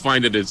think you'll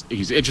find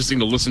he's interesting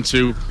to listen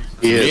to.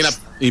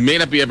 He may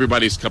not be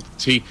everybody's cup of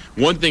tea.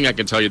 One thing I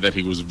can tell you that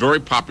he was very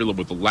popular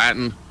with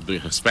the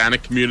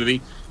Hispanic community,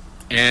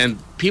 and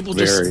people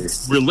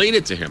just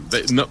related to him.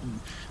 There's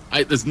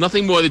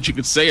nothing more that you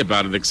could say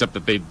about it except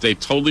that they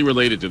totally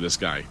related to this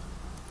guy.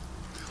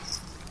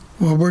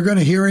 Well, we're going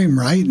to hear him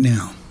right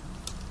now.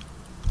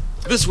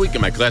 This week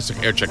in my Classic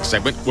Air Check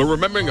segment, we're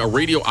remembering a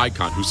radio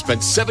icon who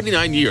spent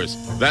 79 years,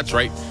 that's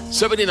right,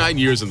 79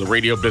 years in the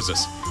radio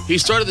business. He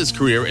started his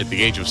career at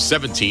the age of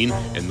 17 in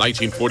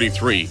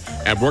 1943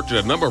 and worked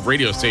at a number of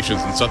radio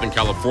stations in Southern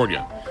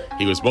California.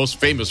 He was most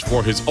famous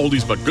for his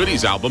Oldies But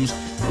Goodies albums.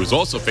 He was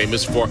also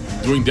famous for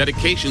doing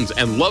dedications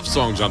and love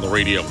songs on the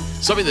radio,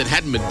 something that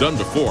hadn't been done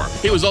before.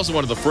 He was also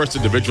one of the first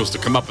individuals to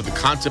come up with the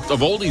concept of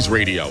oldies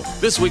radio.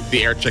 This week,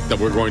 the air check that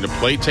we're going to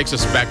play takes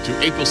us back to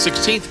April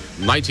 16th,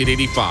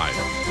 1985.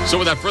 So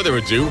without further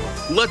ado,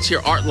 let's hear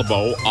Art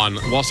LeBeau on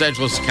Los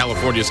Angeles,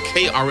 California's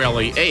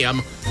KRLA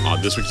AM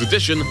on this week's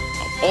edition of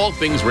All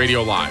Things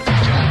Radio Live.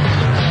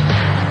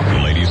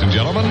 Ladies and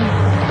gentlemen,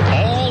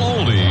 all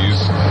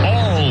oldies,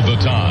 all the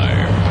time.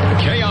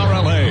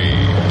 KRLA,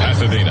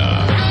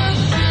 Pasadena.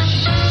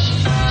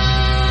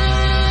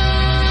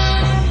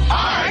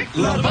 Art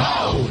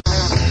LeBeau.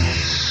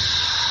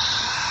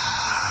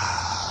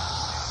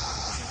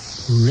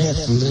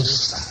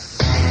 Restless.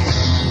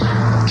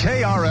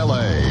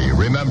 KRLA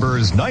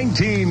remembers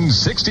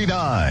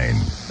 1969.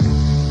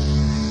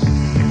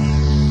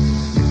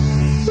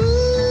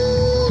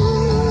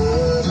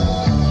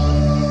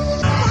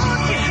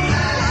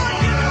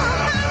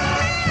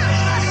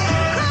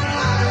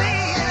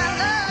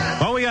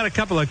 A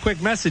couple of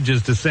quick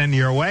messages to send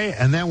your way,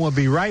 and then we'll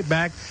be right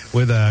back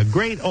with a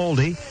great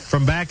oldie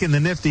from back in the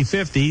nifty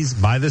 50s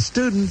by the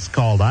Students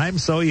called I'm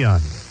So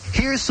Young.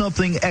 Here's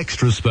something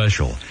extra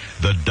special.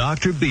 The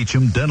Dr.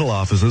 Beecham dental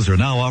offices are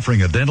now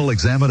offering a dental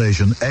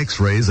examination,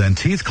 x-rays, and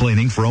teeth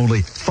cleaning for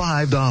only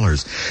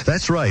 $5.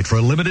 That's right. For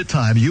a limited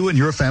time, you and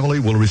your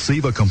family will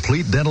receive a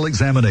complete dental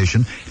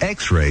examination,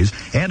 x-rays,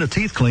 and a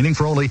teeth cleaning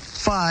for only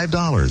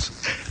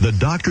 $5. The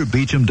Dr.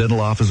 Beecham dental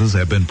offices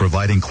have been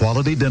providing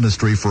quality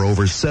dentistry for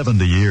over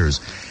 70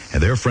 years,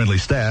 and their friendly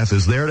staff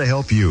is there to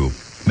help you.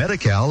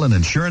 Medi-Cal and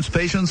insurance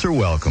patients are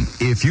welcome.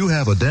 If you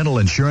have a dental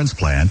insurance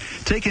plan,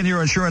 take in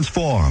your insurance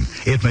form.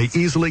 It may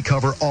easily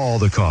cover all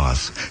the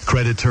costs.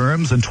 Credit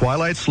terms and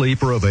twilight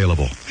sleep are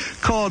available.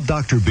 Call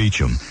Dr.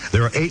 Beecham.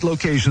 There are 8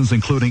 locations,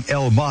 including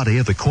El Monte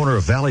at the corner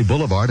of Valley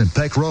Boulevard and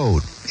Peck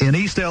Road, in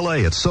East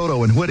L.A. at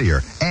Soto and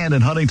Whittier, and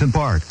in Huntington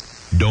Park.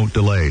 Don't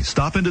delay.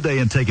 Stop in today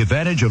and take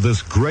advantage of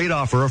this great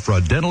offer for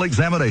a dental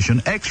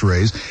examination,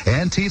 x-rays,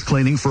 and teeth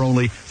cleaning for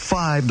only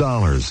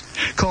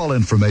 $5. Call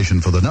information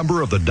for the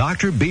number of the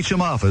Dr.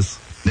 Beecham office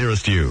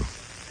nearest you.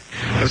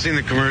 I've seen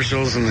the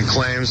commercials and the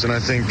claims, and I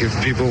think if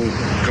people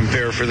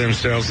compare for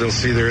themselves, they'll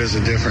see there is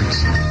a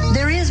difference.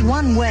 There is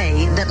one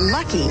way that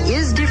Lucky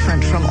is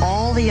different from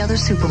all the other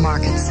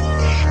supermarkets.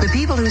 The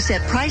people who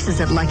set prices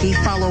at Lucky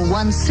follow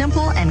one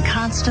simple and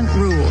constant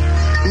rule.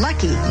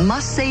 Lucky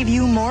must save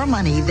you more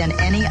money than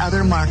any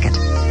other market.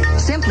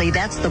 Simply,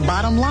 that's the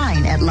bottom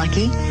line at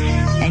Lucky,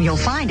 and you'll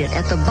find it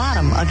at the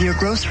bottom of your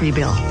grocery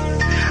bill.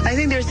 I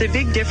think there's a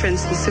big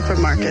difference in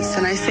supermarkets,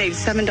 and I saved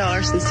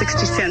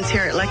 $7.60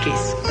 here at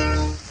Lucky's.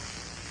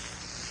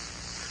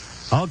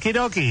 Okie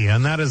dokie,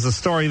 and that is the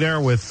story there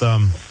with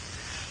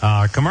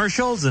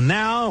commercials, and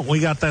now we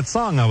got that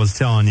song I was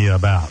telling you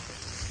about.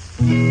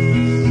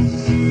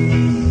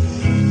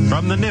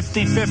 From the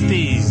nifty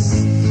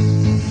 50s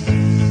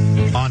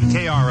on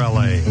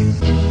KRLA.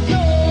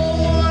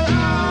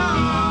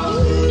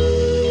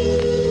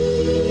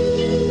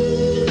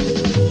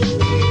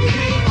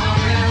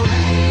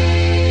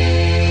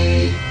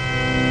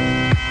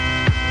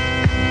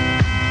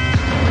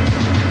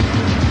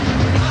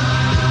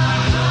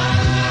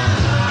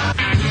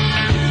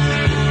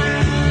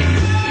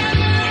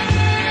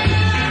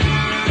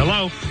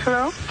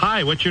 Hello?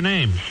 Hi, what's your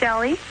name?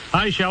 Shelley.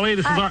 Hi, Shelley.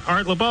 This is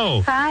Art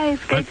LeBeau. Hi,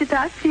 it's great to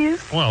talk to you.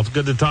 Well, it's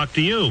good to talk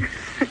to you.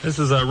 This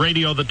is a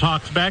radio that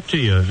talks back to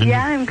you. And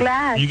yeah, I'm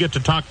glad. You get to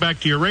talk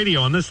back to your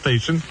radio on this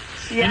station.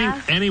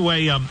 Yeah.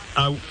 Anyway,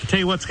 I'll tell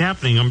you what's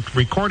happening. I'm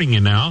recording you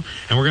now,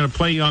 and we're going to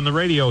play you on the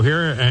radio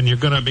here, and you're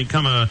going to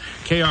become a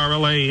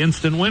KRLA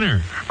instant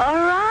winner. All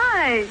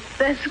right.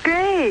 That's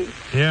great.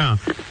 Yeah.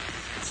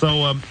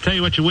 So tell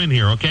you what you win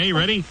here, okay?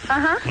 Ready?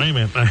 Wait a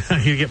minute.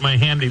 You get my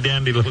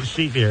handy-dandy little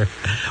sheet here.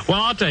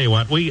 Well, I'll tell you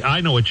what.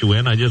 I know what you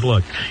win. I just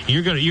looked.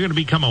 You're gonna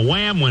become a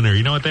Wham winner.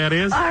 You know what that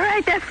is? All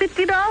right, that's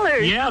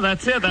 $50. Yeah,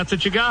 that's it. That's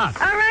what you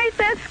got. All right,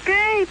 that's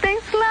great.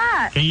 Thanks a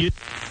lot. Can you...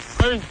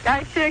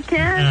 I sure can.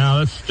 Yeah,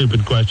 that's a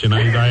stupid question.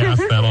 I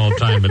ask that all the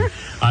time, but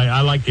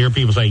I like to hear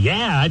people say,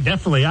 yeah, I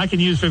can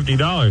use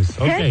 $50.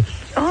 Okay.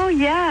 Oh,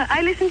 yeah.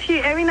 I listen to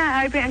you every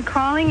night. I've been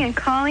calling and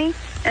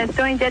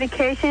throwing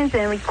dedications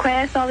and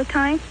requests all the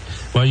time.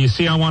 Well, you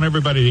see, I want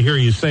everybody to hear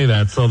you say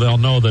that so they'll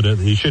know that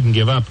you shouldn't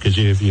give up, because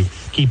if you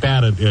keep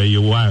at it,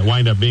 you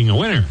wind up being a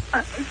winner.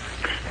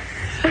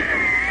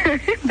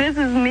 This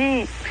is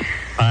me.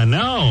 I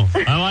know.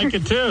 I like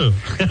it too.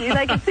 You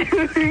like it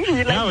too?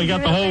 Yeah, we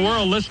got the whole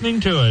world listening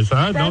to us.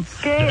 Huh?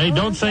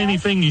 Don't say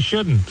anything you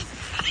shouldn't.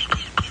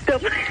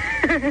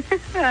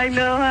 I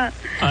know, huh?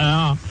 I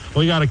know.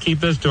 We got to keep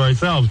this to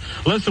ourselves.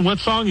 Listen, what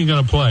song are you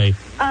going to play?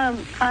 I'm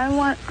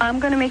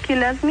going to Make You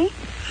Love Me.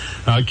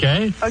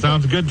 Okay.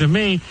 Sounds good to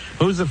me.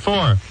 Who's it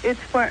for? It's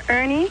for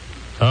Ernie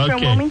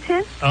from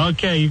Wilmington.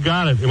 Okay, you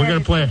got it. We're going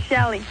to play it.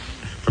 Shelly.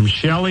 From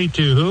Shelly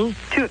to who?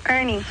 To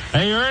Ernie.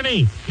 Hey,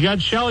 Ernie, you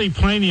got Shelly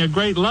playing you a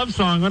great love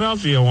song. What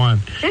else do you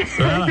want?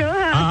 So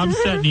I'm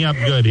setting you up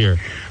good here.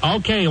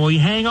 Okay, well, you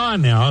hang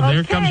on now. Okay.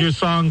 There comes your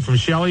song from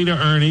Shelly to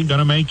Ernie,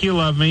 Gonna Make You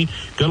Love Me.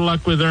 Good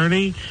luck with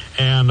Ernie,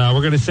 and we're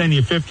going to send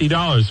you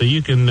 $50 so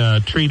you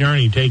can treat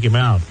Ernie, take him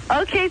out.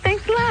 Okay,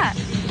 thanks a lot.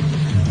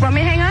 Want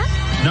me to hang on?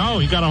 No,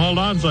 you got to hold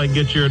on so I can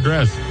get your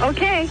address.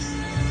 Okay.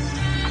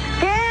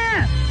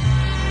 Yeah.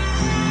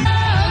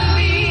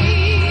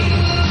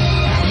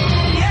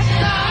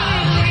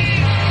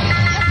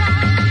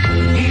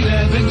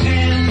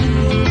 1110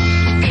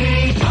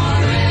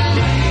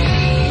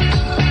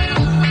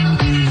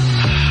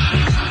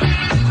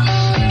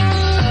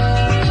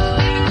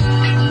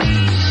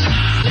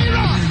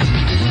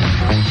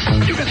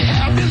 You can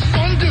have this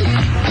fun too.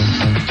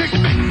 Take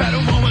big better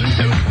woman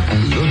too.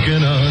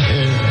 Looking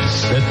ahead,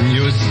 setting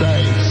your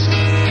sights,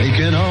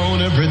 taking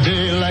on every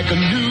day like a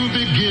new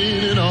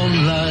beginning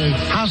on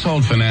life.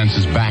 Household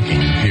Finance's backing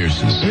the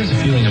Pearsons. There's a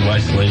feeling of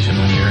isolation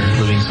when you're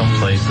living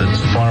someplace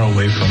that's far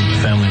away from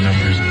family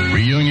members.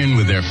 Reunion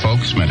with their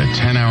folks meant a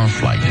 10-hour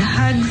flight. The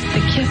hugs,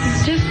 the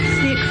kisses, just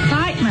the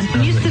excitement.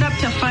 When you sit up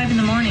till 5 in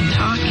the morning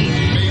talking.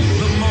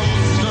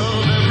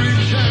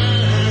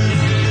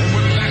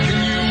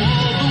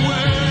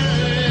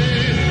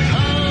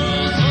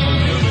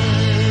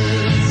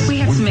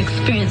 Some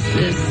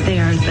experiences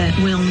there that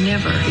we'll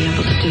never be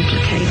able to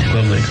duplicate.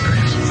 Lovely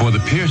experience. For the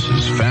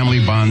Pearsons,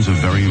 family bonds are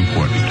very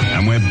important,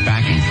 and we're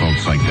backing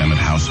folks like them at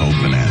Household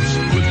Finance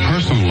with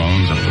personal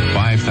loans up to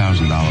 $5,000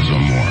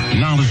 or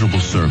more, knowledgeable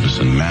service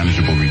and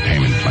manageable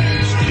repayment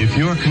plans. If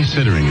you're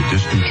considering a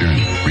distant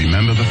journey,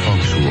 remember the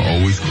folks who are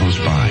always close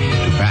by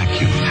to back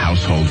you.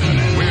 Household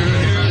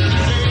Finance.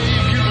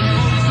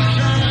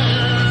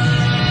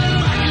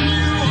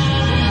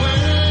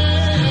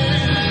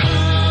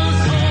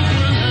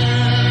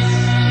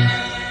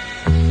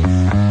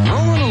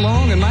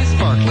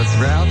 Sparkletts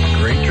route.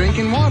 Great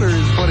drinking water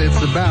is what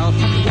it's about.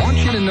 We want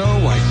you to know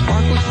why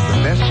Sparkletts is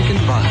the best you can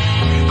buy.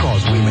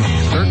 Cause we make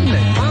certain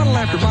that bottle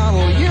after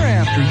bottle, year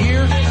after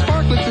year,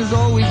 Sparkletts is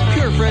always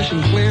pure, fresh,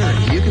 and clear.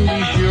 And you can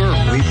be sure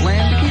we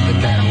plan to keep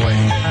it that way.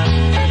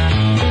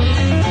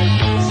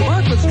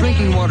 Sparkletts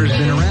drinking water's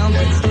been around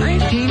since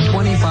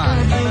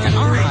 1925. And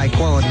our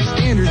high-quality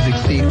standards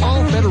exceed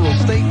all federal,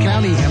 state,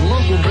 county, and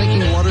local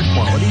drinking water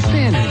quality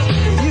standards.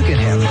 You can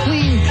have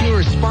clean,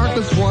 pure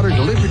Sparkletts water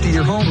delivered to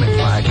your home in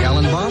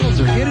 5-gallon bottles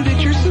or get it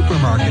at your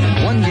supermarket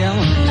in 1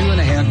 gallon or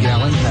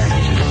 2.5-gallon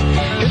packages.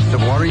 It's the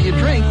water you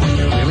drink when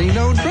you really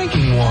know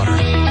drinking water.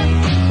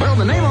 Well,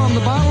 the name on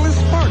the bottle is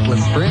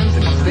Sparkletts, friends,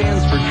 and it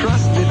stands for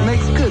trust that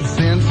makes good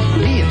sense.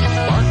 Me and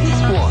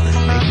Sparkletts water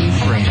making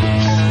friends.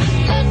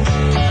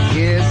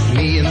 Yes,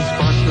 me and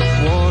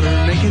Sparkletts water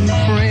making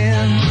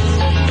friends.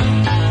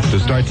 To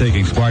start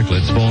taking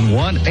Sparkletts, phone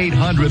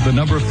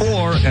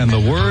 1-800-4 and the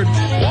word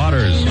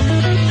waters.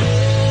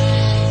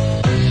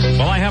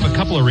 Well, I have a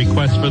couple of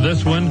requests for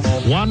this one.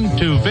 One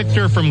to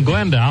Victor from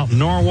Glenda out in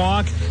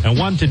Norwalk, and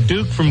one to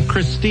Duke from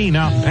Christine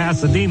out in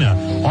Pasadena.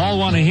 All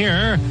want to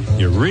hear,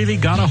 You Really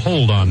Got a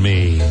Hold on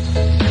Me.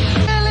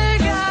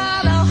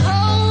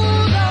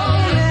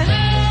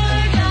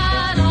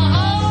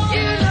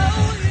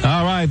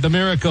 The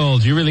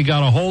Miracles, You Really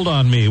Got a Hold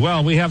on Me.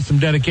 Well, we have some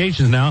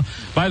dedications now.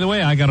 By the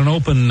way, I got an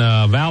open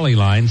Valley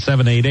line,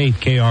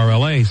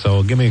 788-KRLA,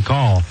 so give me a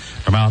call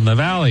from out in the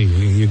Valley.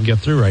 You can get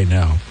through right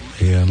now.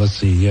 Yeah, let's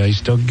see. Yeah, you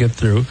still can get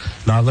through.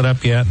 Not lit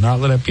up yet,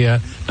 not lit up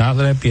yet, not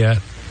lit up yet,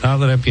 not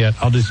lit up yet.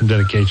 I'll do some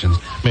dedications.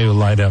 Maybe it'll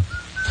light up.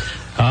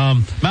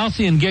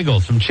 Mousy and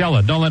Giggles from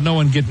Cella. Don't let no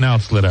one get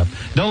Nouts lit up.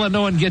 Don't let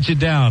no one get you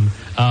down.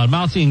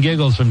 Mousy and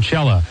Giggles from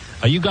Cella.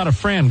 You got a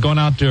friend going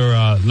out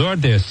to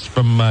Lourdes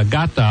from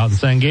Gata out in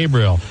San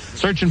Gabriel.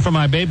 Searching for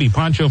my baby,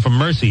 Pancho from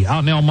Mercy,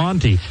 out in El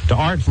Monte. To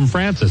Art from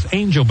Francis,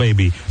 Angel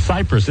Baby,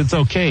 Cypress, It's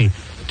Okay.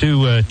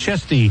 To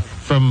Chesty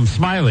from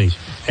Smiley.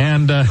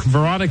 And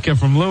Veronica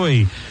from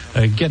Louie.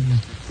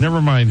 Never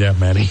mind that,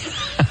 Maddie.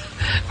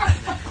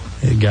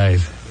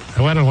 guys.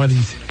 I wonder what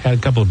he's had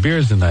a couple of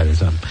beers tonight or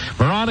something.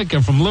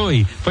 Veronica from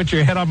Louis, put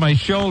your head on my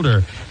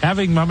shoulder. I'm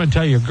going to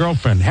tell your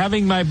girlfriend.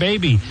 Having my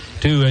baby.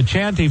 To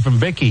Chanty from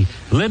Vicky.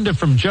 Linda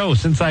from Joe,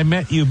 since I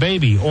met you,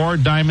 baby. Or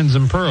Diamonds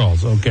and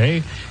Pearls,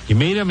 okay? You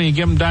meet them and you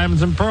give them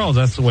Diamonds and Pearls.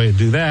 That's the way to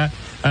do that.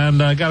 And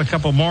I got a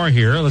couple more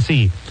here. Let's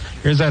see.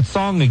 Here's that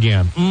song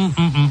again.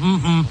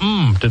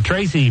 To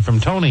Tracy from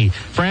Tony.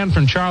 Fran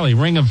from Charlie.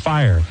 Ring of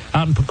Fire.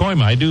 Out in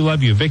Pacoima. I do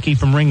love you. Vicky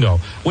from Ringo.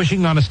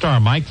 Wishing on a Star.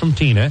 Mike from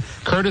Tina.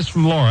 Curtis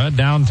from Laura.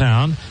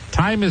 Downtown.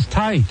 Time is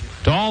tight.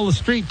 To all the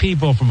street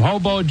people from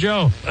Hobo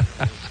Joe.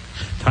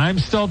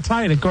 Time's still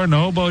tight according to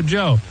Hobo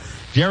Joe.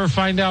 Did you ever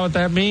find out what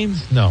that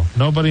means? No.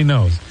 Nobody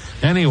knows.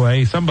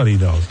 Anyway, somebody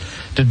knows.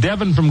 To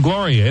Devin from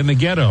Gloria in the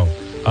ghetto.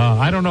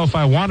 I don't know if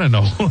I want to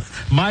know.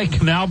 Mike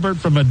and Albert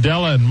from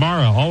Adela and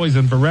Mara, always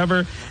and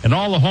forever. And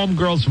all the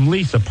homegirls from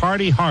Lisa,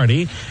 Party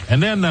Hardy.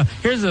 And then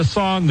here's a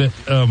song that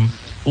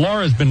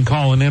Laura's been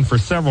calling in for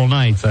several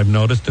nights, I've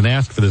noticed, and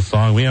asked for this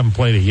song. We haven't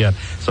played it yet.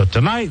 So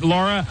tonight,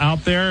 Laura,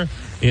 out there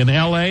in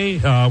L.A.,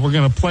 we're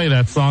going to play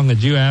that song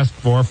that you asked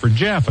for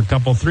Jeff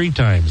 3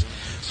 times.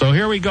 So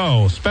here we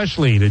go,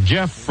 especially to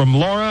Jeff from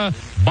Laura,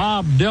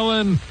 Bob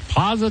Dylan,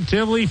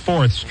 Positively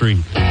 4th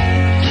Street.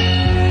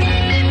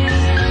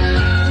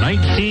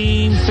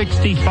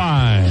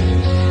 1965.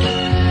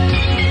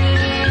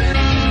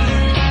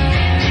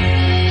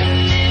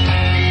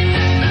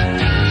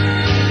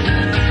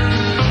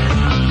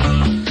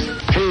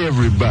 Hey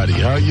everybody,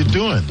 how you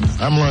doing?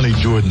 I'm Lonnie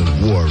Jordan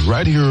of War,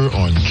 right here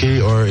on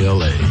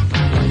KRLA.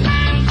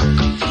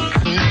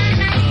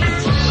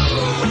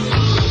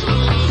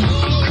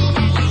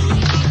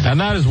 And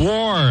that is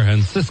War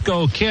and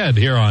Cisco Kid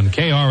here on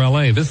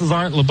KRLA. This is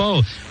Art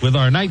LeBeau with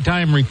our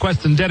nighttime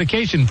request and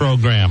dedication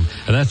program.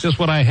 And that's just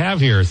what I have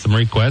here, some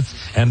requests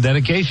and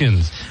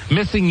dedications.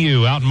 Missing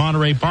You out in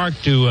Monterey Park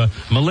to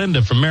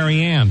Melinda from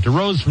Marianne. To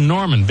Rose from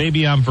Norman,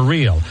 Baby I'm For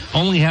Real.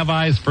 Only Have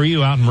Eyes For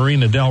You out in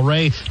Marina Del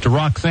Rey. To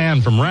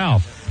Roxanne from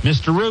Ralph.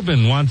 Mr.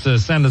 Rubin wants to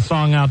send a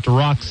song out to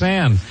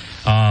Roxanne.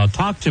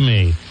 Talk to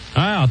Me.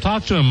 I'll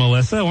talk to him,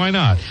 Melissa. Why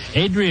not?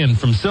 Adrian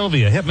from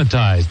Sylvia,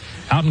 Hypnotized.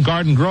 Out in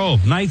Garden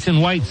Grove, Nights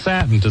in White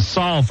Satin to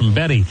Saul from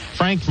Betty.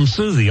 Frank from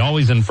Susie,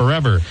 Always and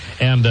Forever.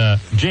 And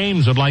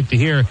James would like to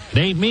hear It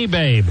Ain't Me,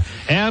 Babe.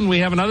 And we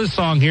have another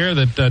song here,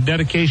 that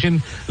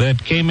dedication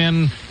that came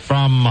in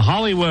from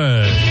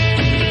Hollywood.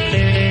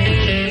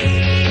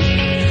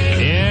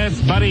 It's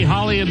Buddy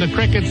Holly and the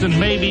Crickets and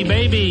Maybe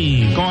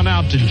Baby. Going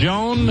out to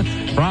Joan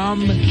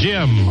from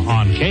Jim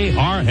on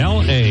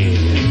KRLA.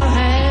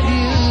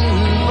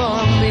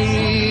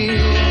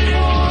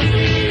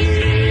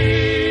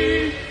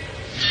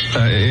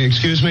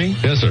 Excuse me?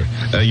 Yes, sir.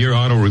 Your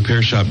auto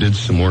repair shop did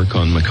some work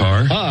on my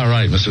car. All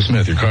right, Mr.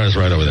 Smith, your car is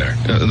right over there.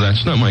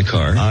 That's not my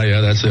car. Oh,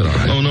 yeah, that's it, all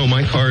right. Oh, no,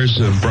 my car is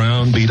a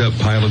brown, beat-up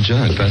pile of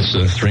junk. That's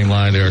a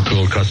streamlined,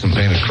 air-cooled,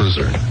 custom-painted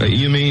cruiser.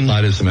 You mean?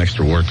 I did some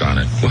extra work on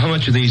it. Well, how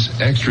much are these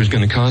extras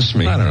going to cost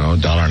me? I don't know,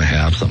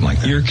 $1.50, something like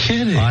that. You're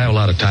kidding. I have a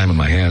lot of time in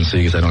my hands, see,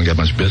 because I don't get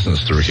much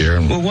business through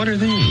here. Well, what are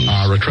these?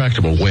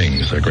 Retractable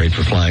wings. They're great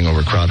for flying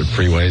over crowded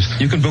freeways.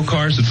 You can build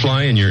cars that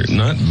fly and you're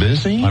not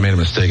busy? I made a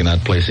mistake in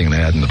not placing an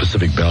ad in the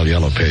Pacific Bell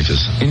Yellow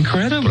Pages.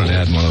 Incredible. Put an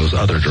ad in one of those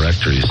other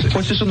directories.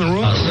 What's this on the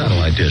road? A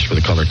satellite dish for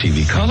the color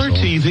TV console. Color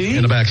TV?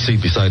 In the back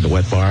seat beside the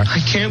wet bar. I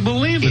can't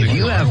believe it. If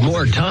you have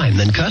more time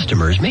than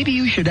customers, maybe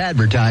you should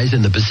advertise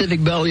in the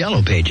Pacific Bell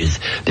Yellow Pages.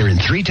 They're in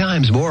 3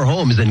 times more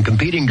homes than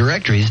competing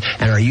directories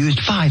and are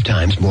used 5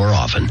 times more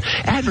often.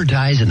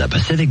 Advertise in the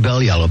Pacific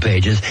Bell Yellow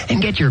Pages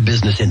and get your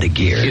business into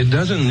gear. It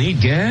doesn't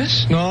need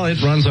gas? No, it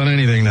runs on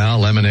anything now.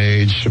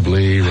 Lemonade,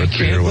 Chablis, root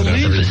beer, whatever.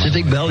 The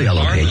Pacific Bell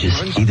Yellow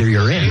Pages. Either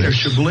you're in or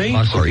Chablis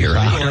or you're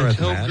out.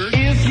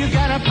 If you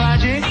got a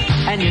project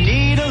and you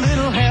need a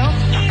little help,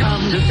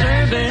 come to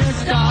Service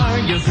Star.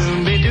 You'll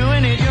soon be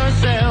doing it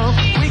yourself.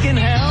 We can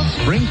help.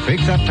 Spring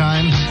fix-up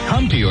time?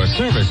 Come to your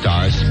Service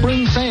Star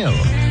spring sale.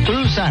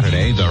 Through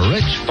Saturday, the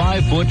rich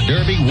 5-foot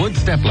Derby wood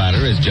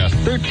stepladder is just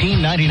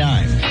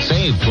 $13.99.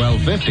 Save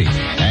 $12.50.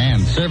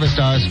 And Service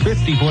Star's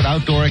 50-foot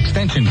outdoor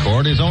extension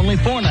cord is only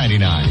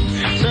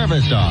 $4.99.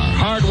 Service Star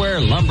Hardware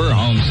Lumber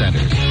Home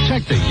Centers.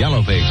 Check the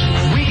Yellow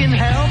Pages. We can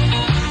help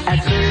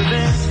at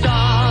Service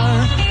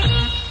Star.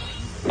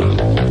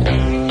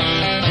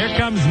 Here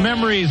comes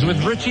Memories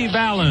with Richie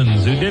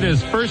Valens, who did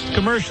his first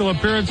commercial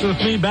appearance with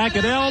me back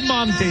at El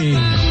Monte.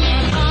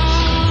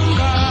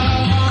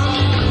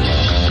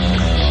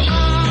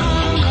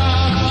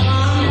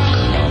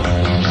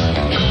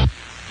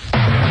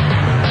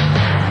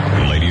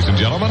 Ladies and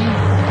gentlemen,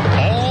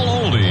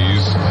 all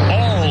oldies,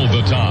 all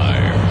the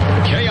time.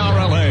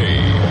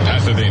 KRLA,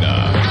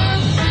 Pasadena.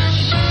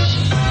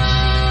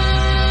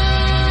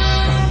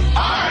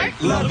 Art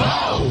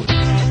LeBeau.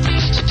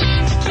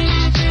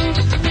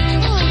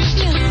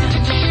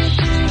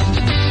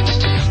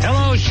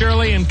 Hello,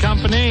 Shirley and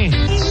company.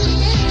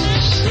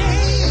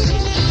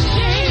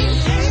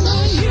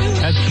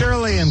 That's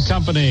Shirley and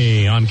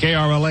Company on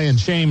KRLA and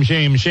Shame,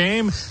 Shame,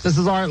 Shame. This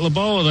is Art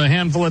LeBeau with a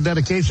handful of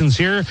dedications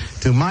here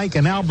to Mike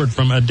and Albert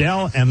from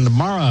Adele and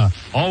Mara.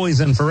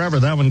 Always and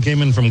Forever. That one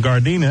came in from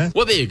Gardena.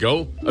 Well, there you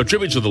go. A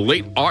tribute to the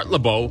late Art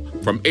LeBeau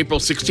from April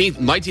 16th,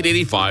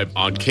 1985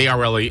 on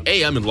KRLA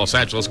AM in Los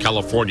Angeles,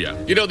 California.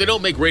 You know, they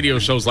don't make radio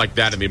shows like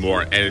that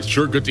anymore, and it's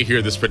sure good to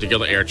hear this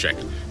particular air check.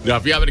 Now,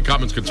 if you have any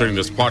comments concerning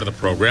this part of the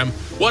program,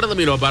 why don't let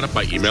me know about it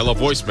by email or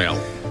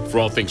voicemail. For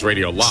All Things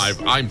Radio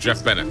Live, I'm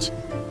Jeff Bennett.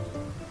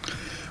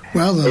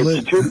 Well,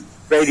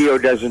 radio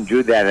doesn't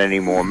do that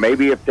anymore.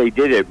 Maybe if they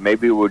did it,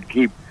 maybe it would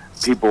keep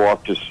people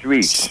off the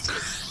streets.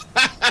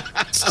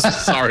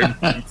 Sorry.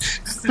 They're going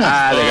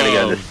to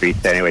get on the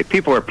streets anyway.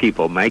 People are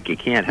people, Mike. You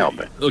can't help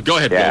it. Go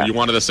ahead, Bill. You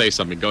wanted to say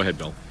something. Go ahead,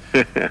 Bill.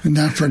 And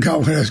I forgot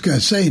what I was going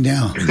to say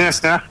now.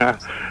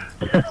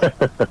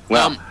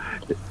 Well,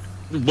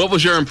 what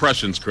was your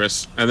impressions,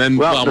 Chris? And then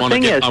I want to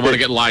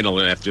get Lionel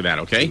after that,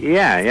 okay?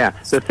 Yeah.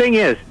 The thing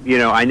is, you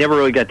know, I never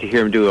really got to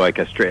hear him do like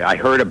a straight. I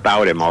heard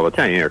about him all the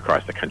time. You know,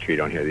 across the country, you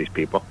don't hear these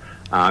people.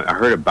 I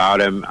heard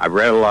about him. I've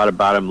read a lot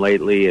about him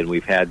lately, and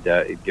we've had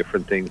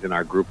different things in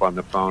our group on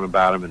the phone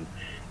about him. And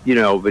you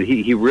know, but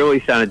he really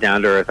sounded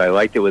down to earth. I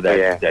liked it with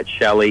that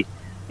Shelley.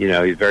 You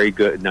know, he's very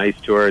good,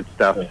 nice to her and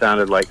stuff.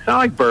 Sounded like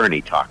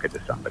Bernie talking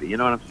to somebody. You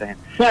know what I'm saying?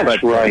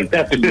 That's right.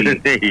 That's me.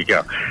 There you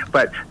go.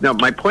 But no,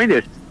 my point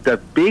is, the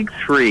big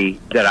three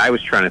that I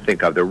was trying to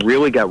think of that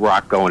really got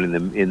rock going in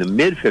the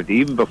mid '50s,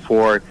 even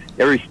before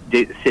every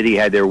city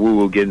had their Woo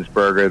Woo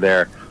Ginsberger,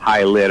 their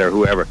High Lit, or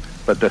whoever.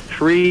 But the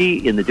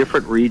three in the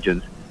different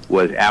regions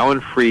was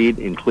Alan Freed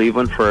in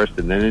Cleveland first,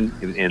 and then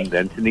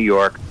then to New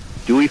York.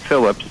 Dewey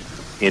Phillips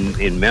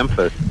in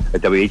Memphis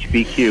at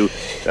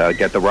WHBQ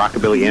got the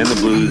rockabilly and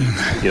the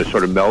blues, you know,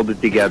 sort of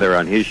melded together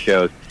on his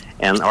shows,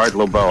 and Art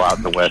LeBeau out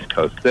in the West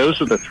Coast. Those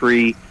are the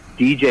three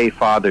DJ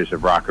fathers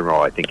of rock and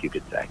roll, I think you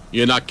could say.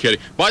 You're not kidding.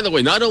 By the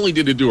way, not only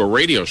did he do a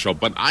radio show,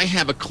 but I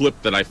have a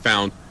clip that I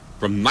found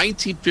from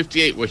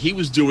 1958 where he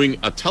was doing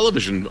a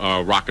television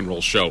rock and roll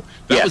show.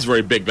 That was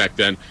very big back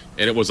then,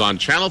 and it was on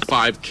Channel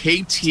 5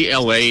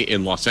 KTLA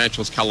in Los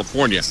Angeles,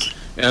 California.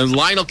 And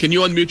Lionel, can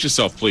you unmute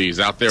yourself, please,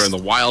 out there in the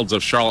wilds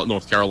of Charlotte,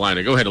 North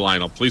Carolina? Go ahead,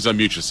 Lionel. Please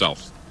unmute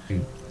yourself.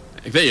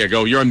 There you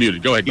go. You're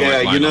unmuted. Go ahead. Go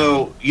ahead,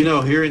 Lionel. you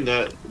know, hearing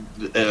that,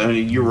 I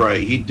mean, you're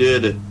right. He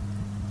did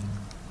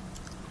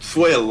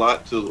sway a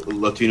lot to the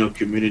Latino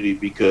community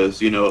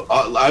because, you know,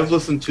 I've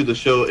listened to the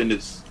show in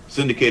its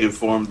syndicated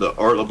form, the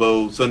Art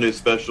LeBeau Sunday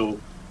Special,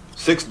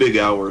 6 big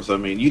hours. I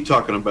mean, you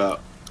talking about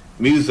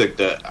music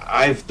that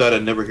I thought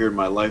I'd never hear in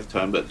my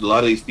lifetime, but a lot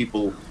of these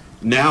people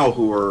now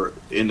who are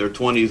in their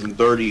 20s and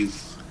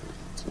 30s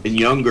and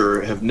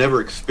younger have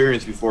never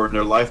experienced before in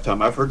their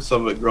lifetime. I've heard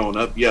some of it growing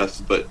up, yes,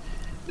 but,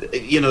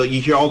 you know,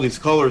 you hear all these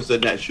colors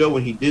in that show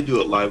when he did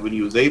do it live, when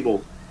he was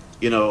able.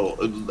 You know,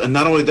 and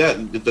not only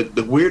that,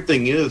 the weird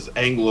thing is,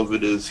 angle of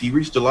it is, he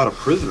reached a lot of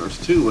prisoners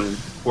too, and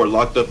who are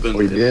locked up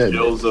in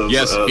jails of.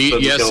 Yes,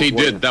 he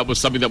did. That was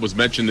something that was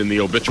mentioned in the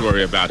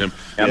obituary about him.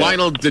 Yeah.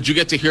 Lionel, did you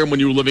get to hear him when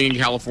you were living in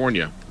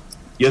California?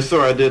 Yes, sir,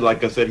 I did.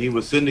 Like I said, he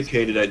was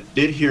syndicated. I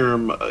did hear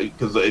him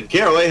because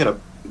KRLA had a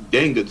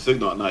dang good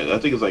signal at night. I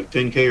think it was like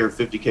 10K or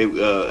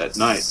 50K at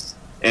night,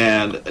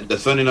 and the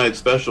Sunday night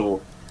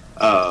special.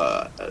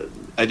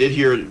 I did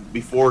hear it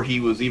before he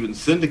was even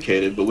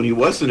syndicated, but when he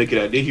was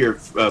syndicated, I did hear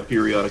it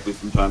periodically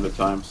from time to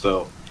time.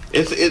 So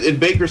it's in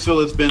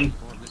Bakersfield, it's been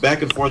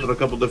back and forth on a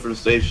couple different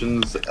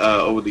stations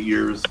over the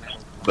years.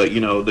 But,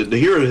 you know, to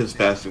hear his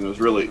passing was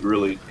really,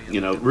 really,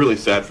 you know, really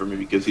sad for me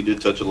because he did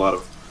touch a lot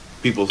of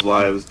people's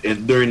lives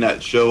and during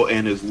that show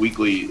and his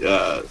weekly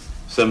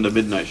 7 to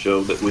midnight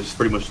show, which is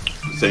pretty much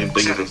the same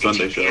thing as a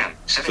Sunday show.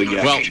 So,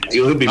 yeah, well,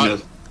 he'll be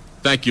missed.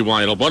 Thank you,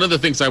 Lionel. One of the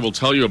things I will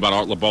tell you about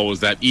Art LeBeau is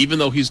that even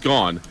though he's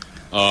gone,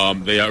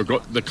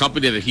 the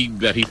company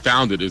that he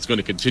founded is going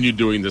to continue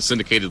doing the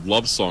syndicated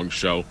love song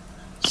show.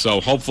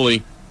 So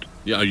hopefully,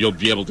 you'll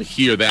be able to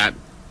hear that.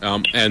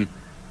 And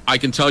I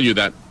can tell you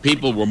that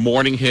people were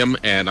mourning him,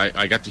 and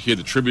I got to hear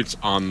the tributes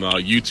on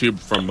YouTube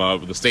from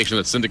the station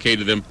that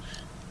syndicated him.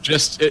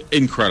 Just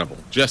incredible,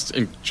 just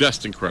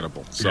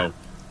incredible. So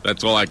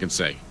that's all I can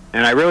say.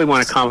 And I really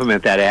want to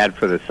compliment that ad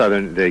for the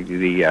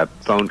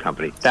phone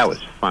company. That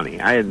was funny.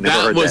 I had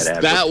never heard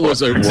that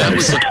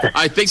ad.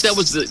 I think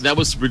that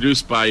was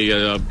produced by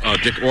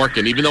Dick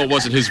Orkin, even though it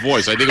wasn't his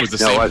voice. I think it was the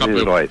same company.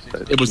 His voice,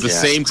 it was the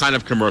same kind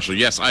of commercial.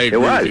 Yes, I agree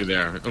with you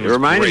there. It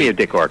reminded me of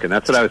Dick Orkin.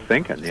 That's what I was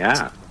thinking.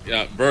 Yeah.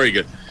 Yeah, very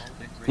good.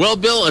 Well,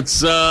 Bill,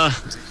 it's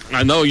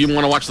I know you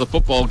want to watch the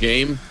football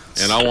game.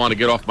 And I want to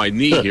get off my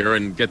knee here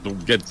and get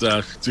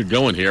to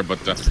going here, but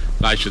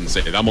I shouldn't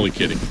say it. I'm only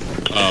kidding.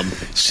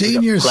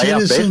 Senior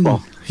citizen.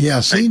 Yeah,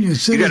 senior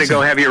citizen. You got to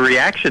go have your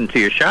reaction to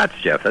your shots,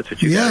 Jeff. That's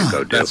what you got to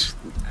go do.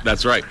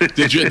 That's right.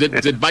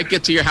 Did Mike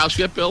get to your house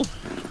yet, Bill?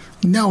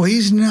 No,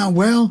 he's not.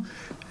 Well,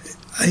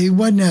 he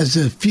wasn't as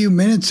a few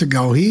minutes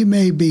ago. He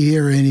may be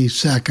here any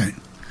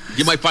second.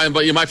 You might find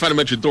him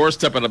at your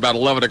doorstep at about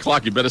 11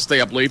 o'clock. You better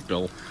stay up late,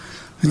 Bill.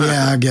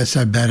 Yeah, I guess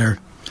I better.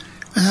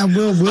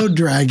 We'll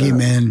drag him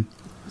in.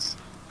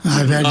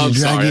 I've had to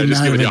drag him out. I'm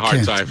just giving you a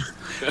hard time.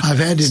 I've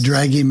had to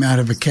drag him out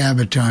of a cab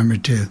a time or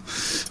two.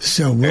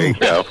 So we'll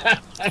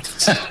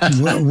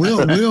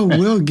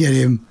get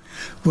him.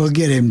 We'll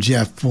get him,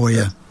 Jeff, for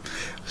you.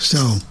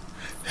 So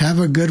have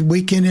a good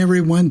weekend,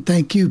 everyone.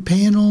 Thank you,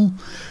 panel.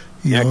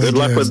 Good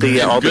luck with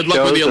the all the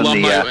shows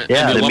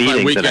and the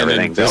meetings weekend and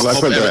everything. Good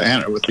luck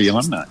with the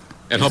alumni.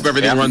 And hope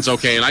everything runs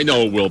okay. And I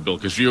know it will, Bill,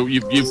 because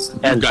you've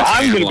and got.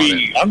 I'm going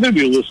to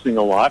be listening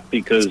a lot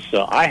because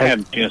I had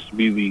a chance to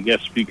be the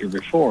guest speaker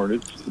before,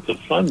 and it's a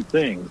fun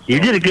thing. So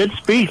you did a good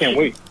speech. I can't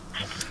wait.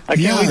 I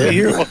can't wait to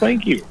hear it. Well,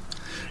 thank you.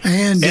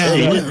 And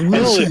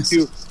Bill,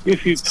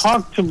 if you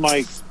talk to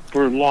Mike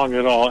for long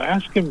at all,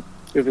 ask him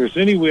if there's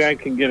any way I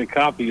can get a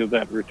copy of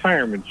that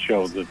retirement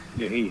show that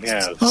he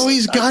has. Oh,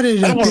 he's got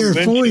it up there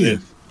for you.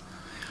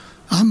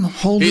 I'm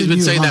holding. He's been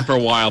saying that for a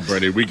while,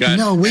 Brady. By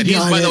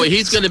the way,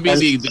 he's going to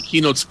be the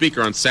keynote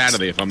speaker on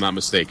Saturday, if I'm not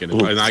mistaken.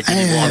 And I could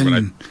be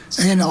wrong,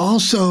 and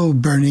also,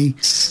 Bernie,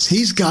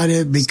 he's got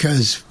it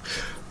because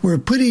we're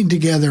putting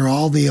together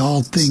all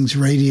things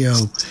radio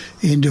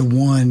into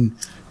one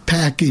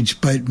package.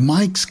 But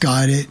Mike's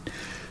got it,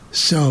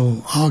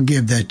 so I'll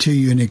give that to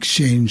you in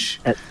exchange.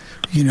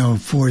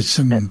 For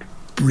some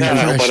refreshment. I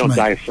hope I don't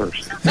die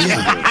first.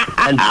 Yeah.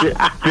 And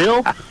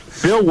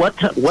Bill,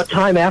 what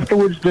time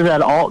afterwards does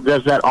that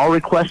all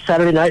request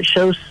Saturday night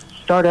shows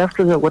start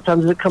after that? What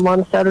time does it come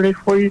on Saturday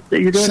for you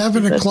that you're doing?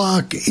 7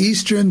 o'clock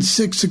Eastern,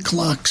 6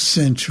 o'clock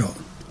Central.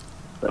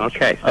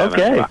 Okay.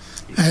 Okay.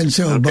 And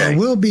so, but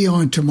we'll be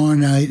on tomorrow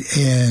night,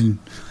 and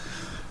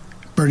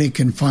Bernie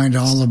can find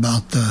all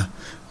about the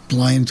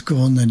blind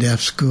school and the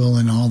deaf school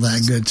and all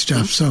that good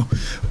stuff. So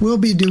we'll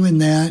be doing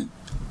that,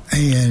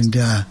 and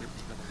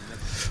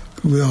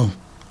we'll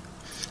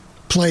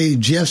play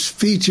Jeff's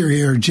feature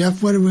here.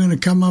 Jeff, what are we going to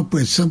come up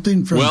with?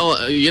 Something from... Well,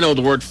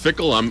 the word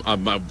fickle, I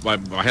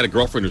had a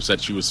girlfriend who said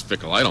she was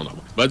fickle. I don't know.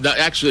 But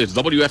actually, it's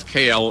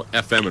WFKL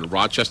FM in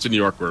Rochester, New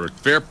York. We're at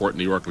Fairport,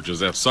 New York, which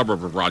is a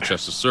suburb of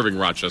Rochester, serving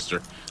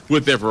Rochester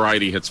with their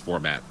variety hits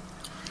format.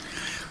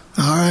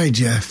 All right,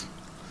 Jeff.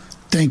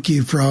 Thank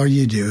you for all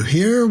you do.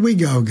 Here we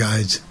go,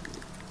 guys.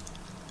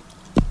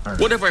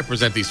 Whenever I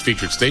present these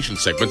featured station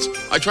segments,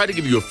 I try to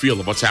give you a feel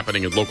of what's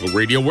happening in local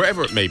radio,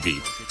 wherever it may be.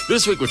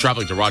 This week, we're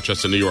traveling to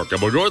Rochester, New York,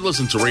 and we're going to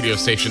listen to radio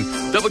station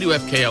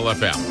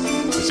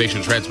WFKL-FM. The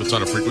station transmits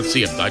on a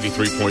frequency of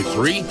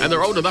 93.3, and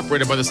they're owned and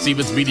operated by the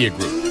Stevens Media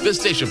Group. This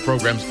station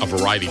programs a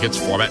variety hits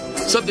format,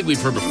 something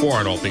we've heard before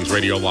on All Things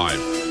Radio Live.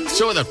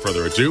 So without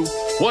further ado,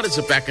 why don't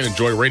sit back and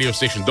enjoy radio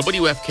station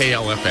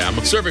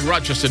WFKL-FM, serving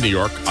Rochester, New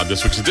York, on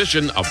this week's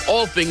edition of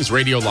All Things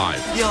Radio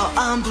Live. You're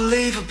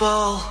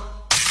unbelievable.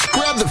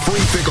 Grab the free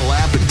Fickle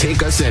app and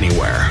take us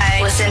anywhere. I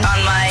listen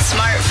on my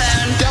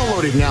smartphone.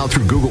 Download it now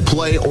through Google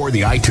Play or the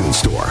iTunes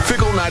Store.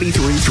 Fickle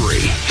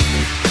 93.3.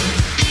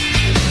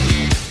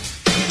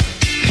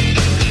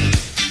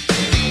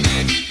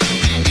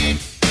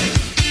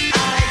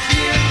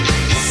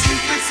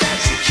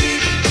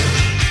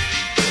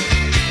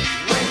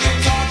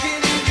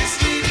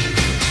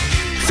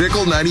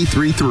 Fickle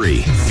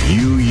 93.3.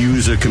 You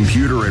use a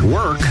computer at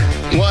work?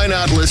 Why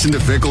not listen to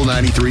Fickle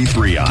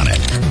 93.3 on it?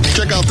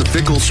 Check out the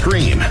Fickle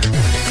stream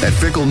at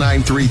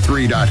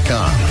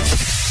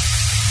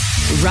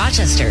fickle933.com.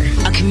 Rochester,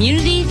 a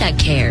community that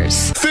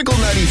cares. Fickle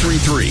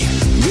 93.3.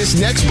 This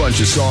next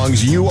bunch of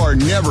songs you are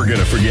never going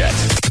to forget.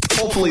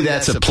 Hopefully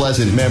that's a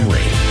pleasant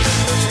memory.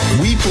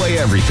 We play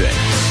everything.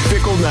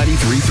 Fickle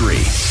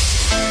 93.3.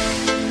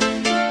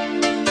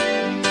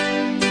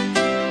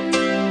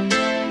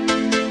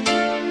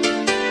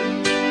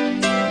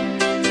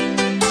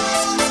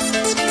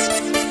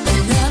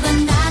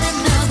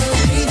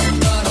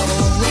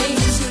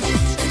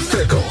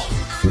 Fickle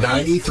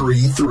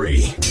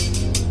 93.3.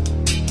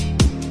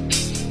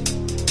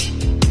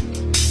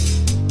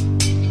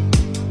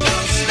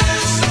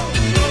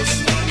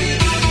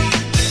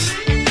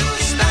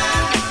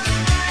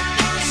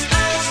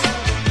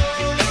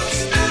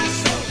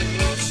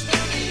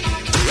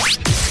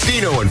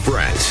 Dino and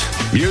Friends.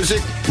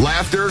 Music,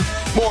 laughter,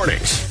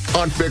 mornings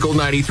on Fickle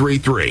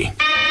 93.3.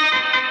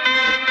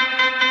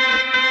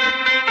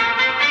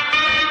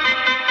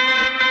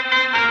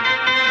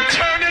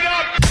 Turn it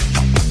up!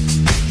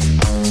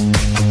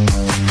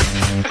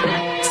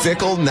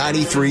 Fickle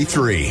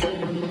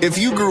 93.3. If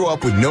you grew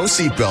up with no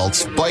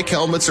seatbelts, bike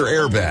helmets, or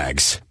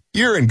airbags,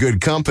 you're in good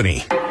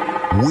company.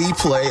 We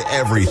play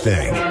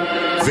everything.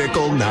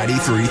 Fickle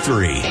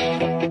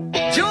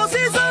 93.3.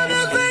 Josie's on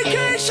a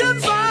vacation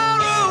far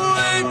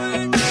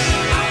away.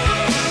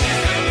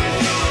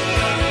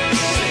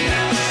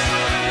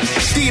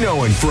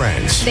 Dino and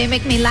Friends. They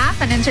make me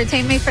laugh and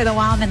entertain me for the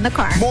while I'm in the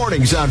car.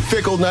 Mornings on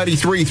Fickle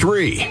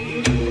 93.3.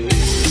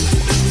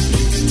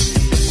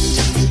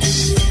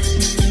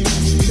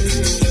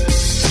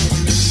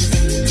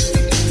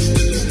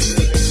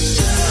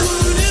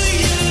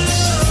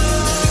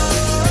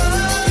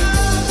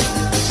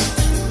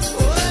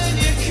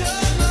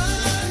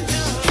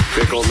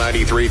 Fickle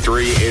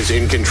 93.3 is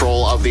in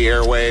control of the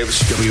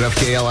airwaves.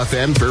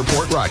 WFKL-FM,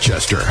 Fairport,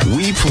 Rochester.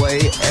 We play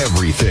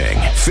everything.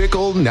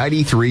 Fickle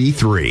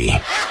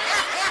 93.3.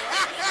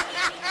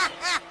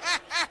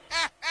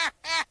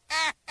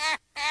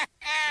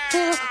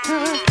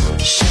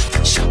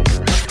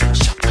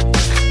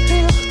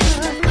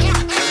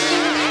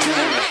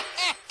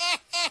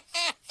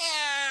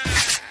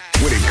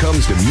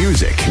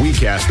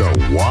 cast a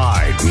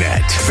wide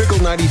net. Fickle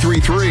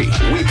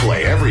 93.3. We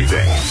play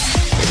everything.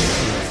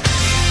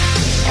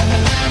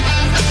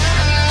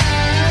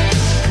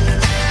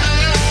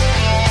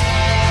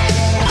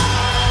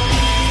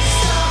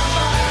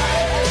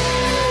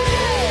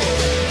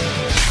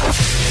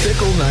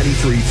 Fickle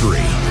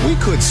 93.3. We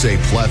could say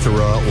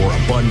plethora or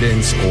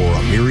abundance or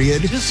a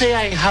myriad. You say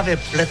I have a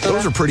plethora?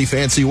 Those are pretty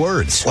fancy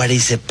words. What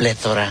is a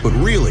plethora? But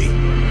really,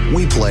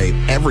 we play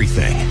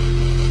everything.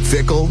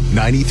 Fickle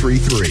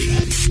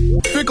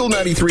 93.3. Fickle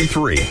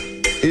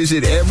 93.3. Is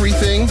it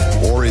everything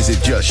or is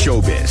it just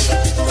showbiz?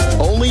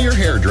 Only your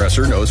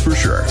hairdresser knows for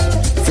sure.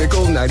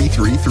 Fickle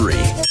 93.3.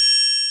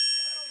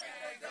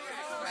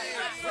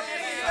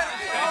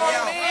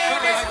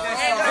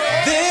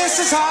 This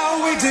is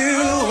how we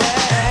do it.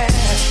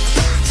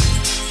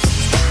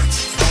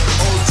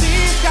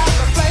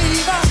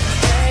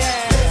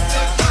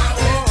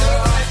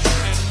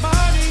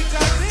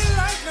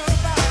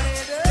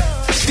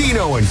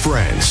 Dino and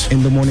Friends.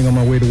 In the morning on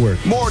my way to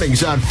work.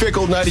 Mornings on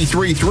Fickle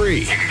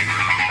 93.3.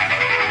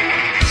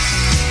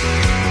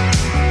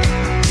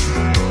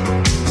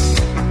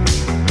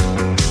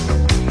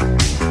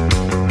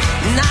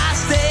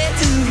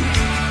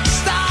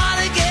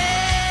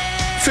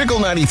 Fickle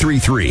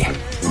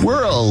 93.3.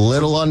 We're a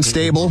little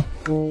unstable.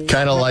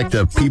 Kind of like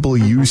the people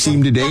you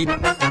seem to date.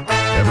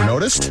 Ever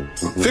noticed?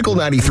 Fickle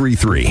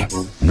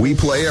 93.3. We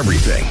play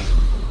everything.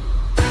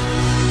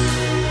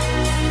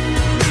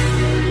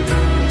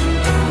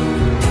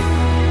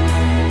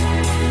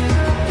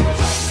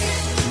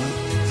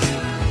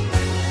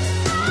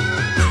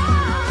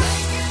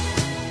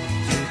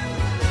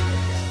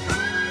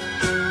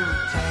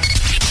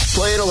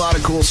 Playing a lot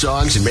of cool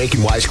songs and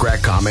making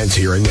wisecrack comments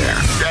here and there.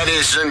 That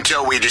is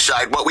until we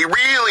decide what we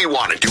really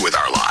want to do with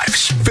our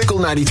lives. Fickle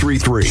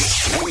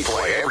 93.3. We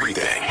play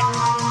everything.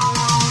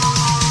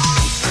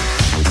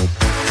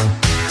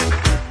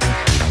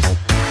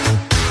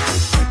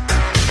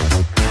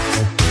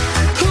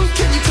 Who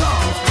can you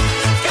call?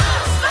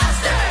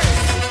 Ghostbusters!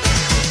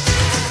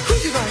 Who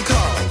you gonna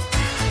call?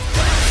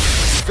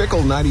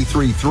 Fickle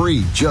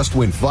 93.3 just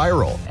went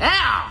viral.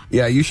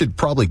 Yeah, you should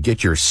probably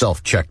get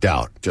yourself checked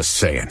out. Just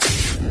saying.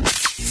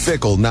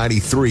 Fickle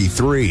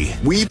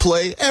 93.3. We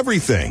play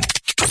everything.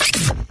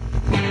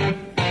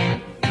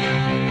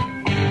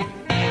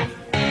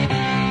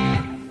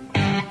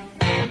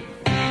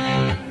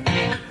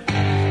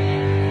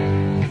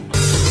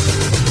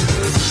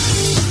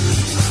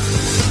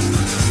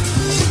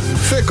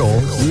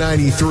 Fickle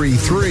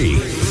 93.3.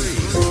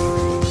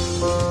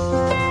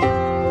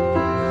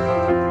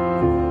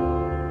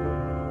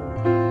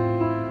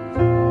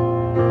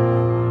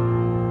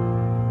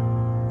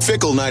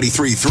 Fickle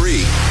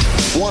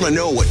 93.3. Want to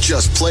know what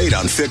just played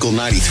on Fickle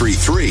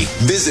 93.3?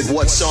 Visit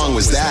What Song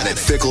Was That at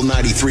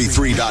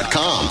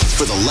Fickle933.com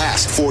for the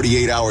last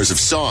 48 hours of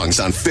songs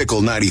on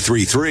Fickle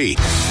 93.3.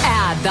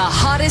 Add the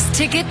hottest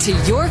ticket to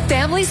your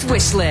family's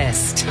wish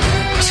list.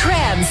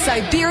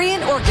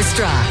 Trans-Siberian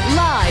Orchestra,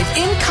 live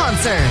in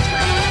concert.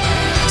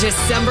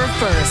 December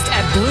 1st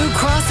at Blue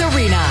Cross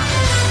Arena.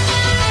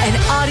 An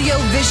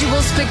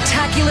audio-visual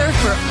spectacular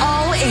for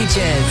all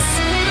ages.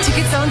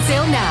 Tickets on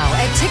sale now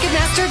at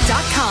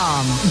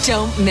Ticketmaster.com.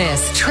 Don't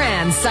miss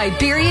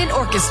Trans-Siberian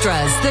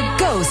Orchestra's The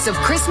Ghosts of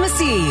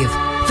Christmas Eve.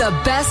 The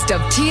best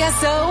of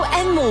TSO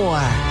and more.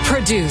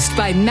 Produced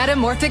by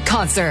Metamorphic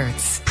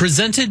Concerts.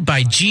 Presented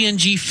by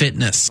G&G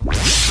Fitness.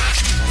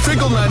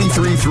 Fickle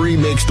 93.3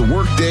 makes the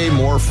workday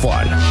more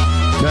fun.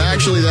 Now,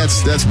 actually,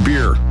 that's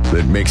beer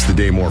that makes the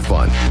day more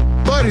fun.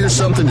 But here's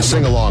something to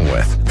sing along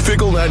with.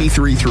 Fickle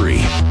 93.3.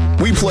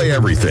 We play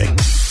everything.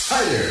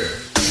 Hi there.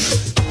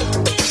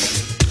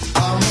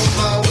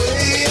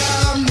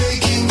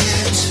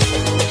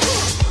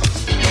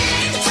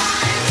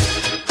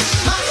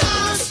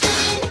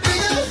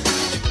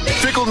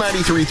 Fickle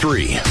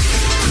 93.3.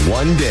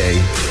 One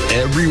day,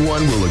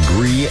 everyone will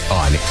agree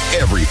on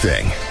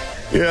everything.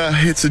 Yeah,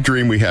 it's a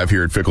dream we have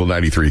here at Fickle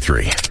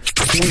 93.3.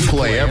 We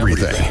play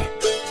everything.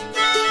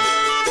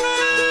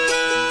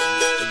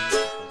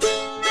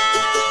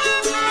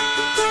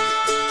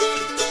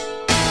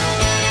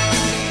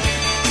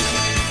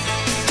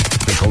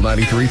 Fickle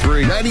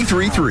 93.3.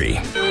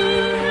 93.3.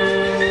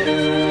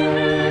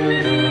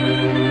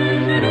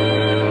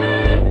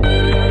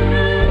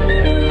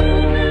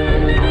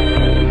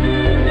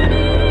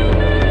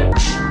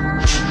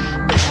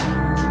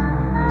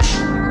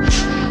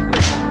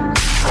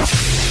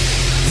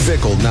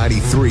 Fickle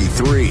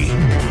 93.3.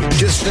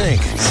 Just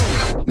think,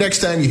 next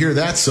time you hear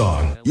that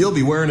song, you'll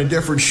be wearing a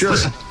different shirt.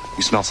 Listen,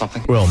 you smell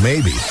something? Well,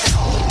 maybe.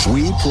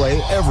 We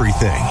play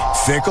everything.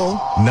 Fickle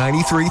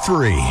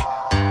 93.3.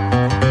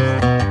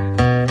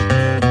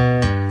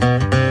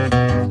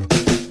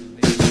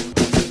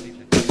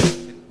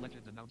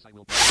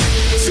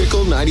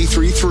 Fickle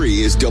 93.3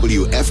 is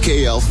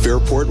WFKL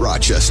Fairport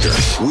Rochester.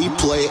 We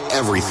play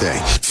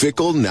everything.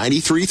 Fickle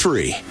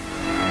 93.3.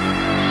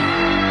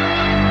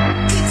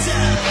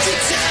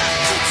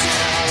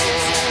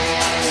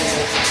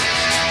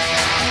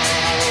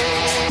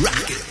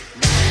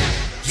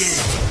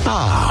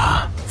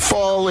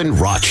 Fall in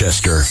Rochester.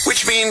 Rochester.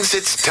 Which means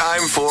it's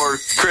time for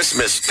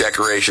Christmas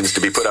decorations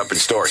to be put up in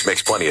stores.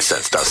 Makes plenty of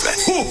sense, doesn't it?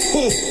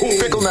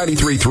 Fickle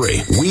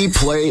 93.3. We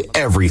play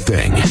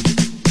everything.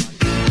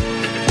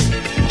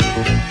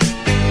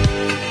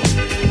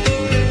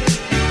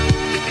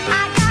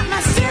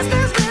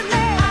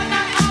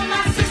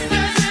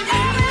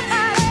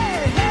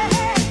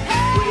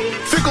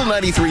 Fickle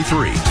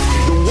 93.3,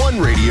 the one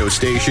radio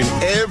station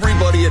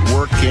everybody at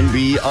work can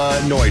be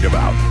annoyed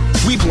about.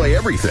 We play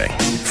everything.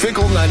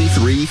 Fickle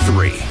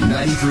 93.3.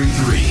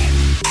 93.3.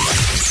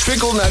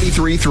 Fickle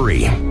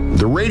 93.3,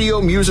 the radio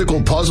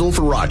musical puzzle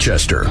for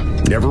Rochester.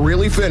 Never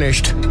really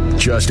finished,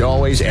 just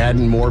always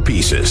adding more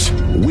pieces.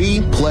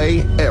 We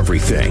play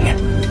everything.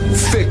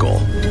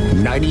 Fickle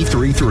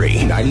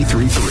 93.3.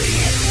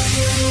 93.3.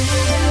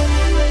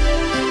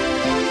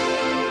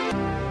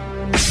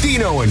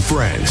 Dino and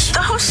Friends.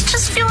 The hosts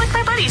just feel like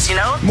my buddies, you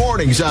know?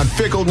 Mornings on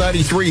Fickle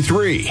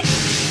 93.3.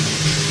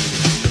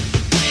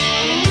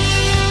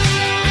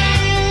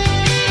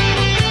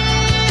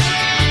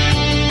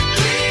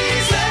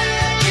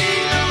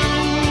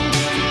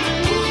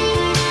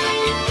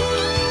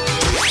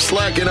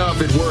 Slacking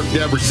off at work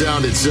never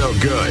sounded so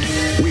good.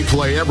 We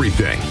play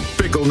everything.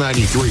 Fickle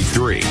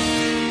 93.3.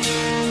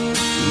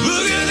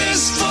 Look at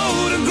this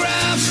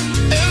photograph.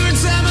 Every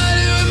time I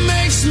do, it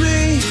makes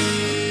me.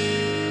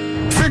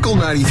 Fickle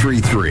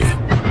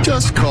 93.3.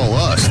 Just call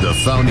us the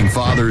founding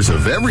fathers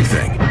of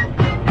everything.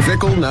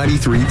 Fickle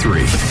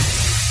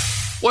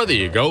 93.3. Well, there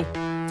you go.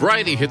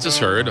 Variety Hits is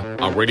heard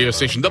on radio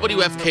station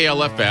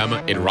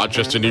WFKL-FM in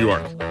Rochester, New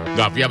York.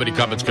 Now, if you have any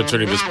comments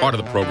concerning this part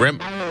of the program,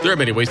 there are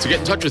many ways to get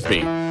in touch with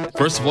me.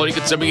 First of all, you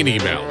can send me an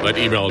email. That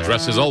email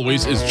address, as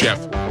always, is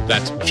Jeff.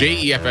 That's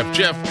Jeff,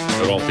 Jeff,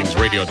 at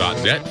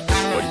allthingsradio.net.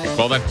 Or you can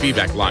call that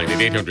feedback line at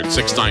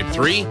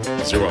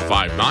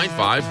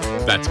 800-693-0595.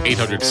 That's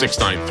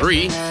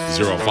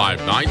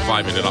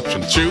 800-693-0595 in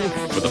option 2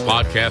 for the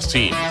podcast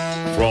team.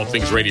 For All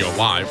Things Radio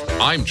Live,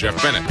 I'm Jeff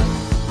Bennett.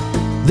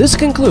 This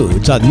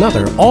concludes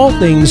another All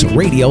Things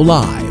Radio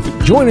Live.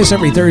 Join us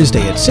every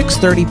Thursday at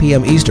 6:30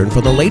 p.m. Eastern for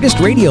the latest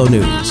radio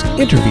news,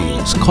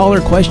 interviews, caller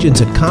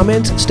questions and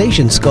comments,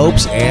 station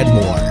scopes, and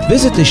more.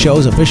 Visit the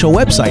show's official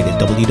website at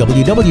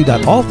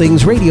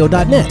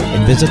www.allthingsradio.net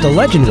and visit the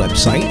Legend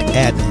website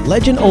at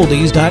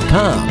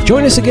legendoldies.com.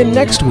 Join us again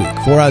next week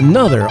for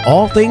another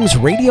All Things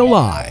Radio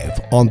Live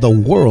on the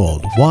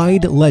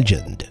Worldwide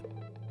Legend.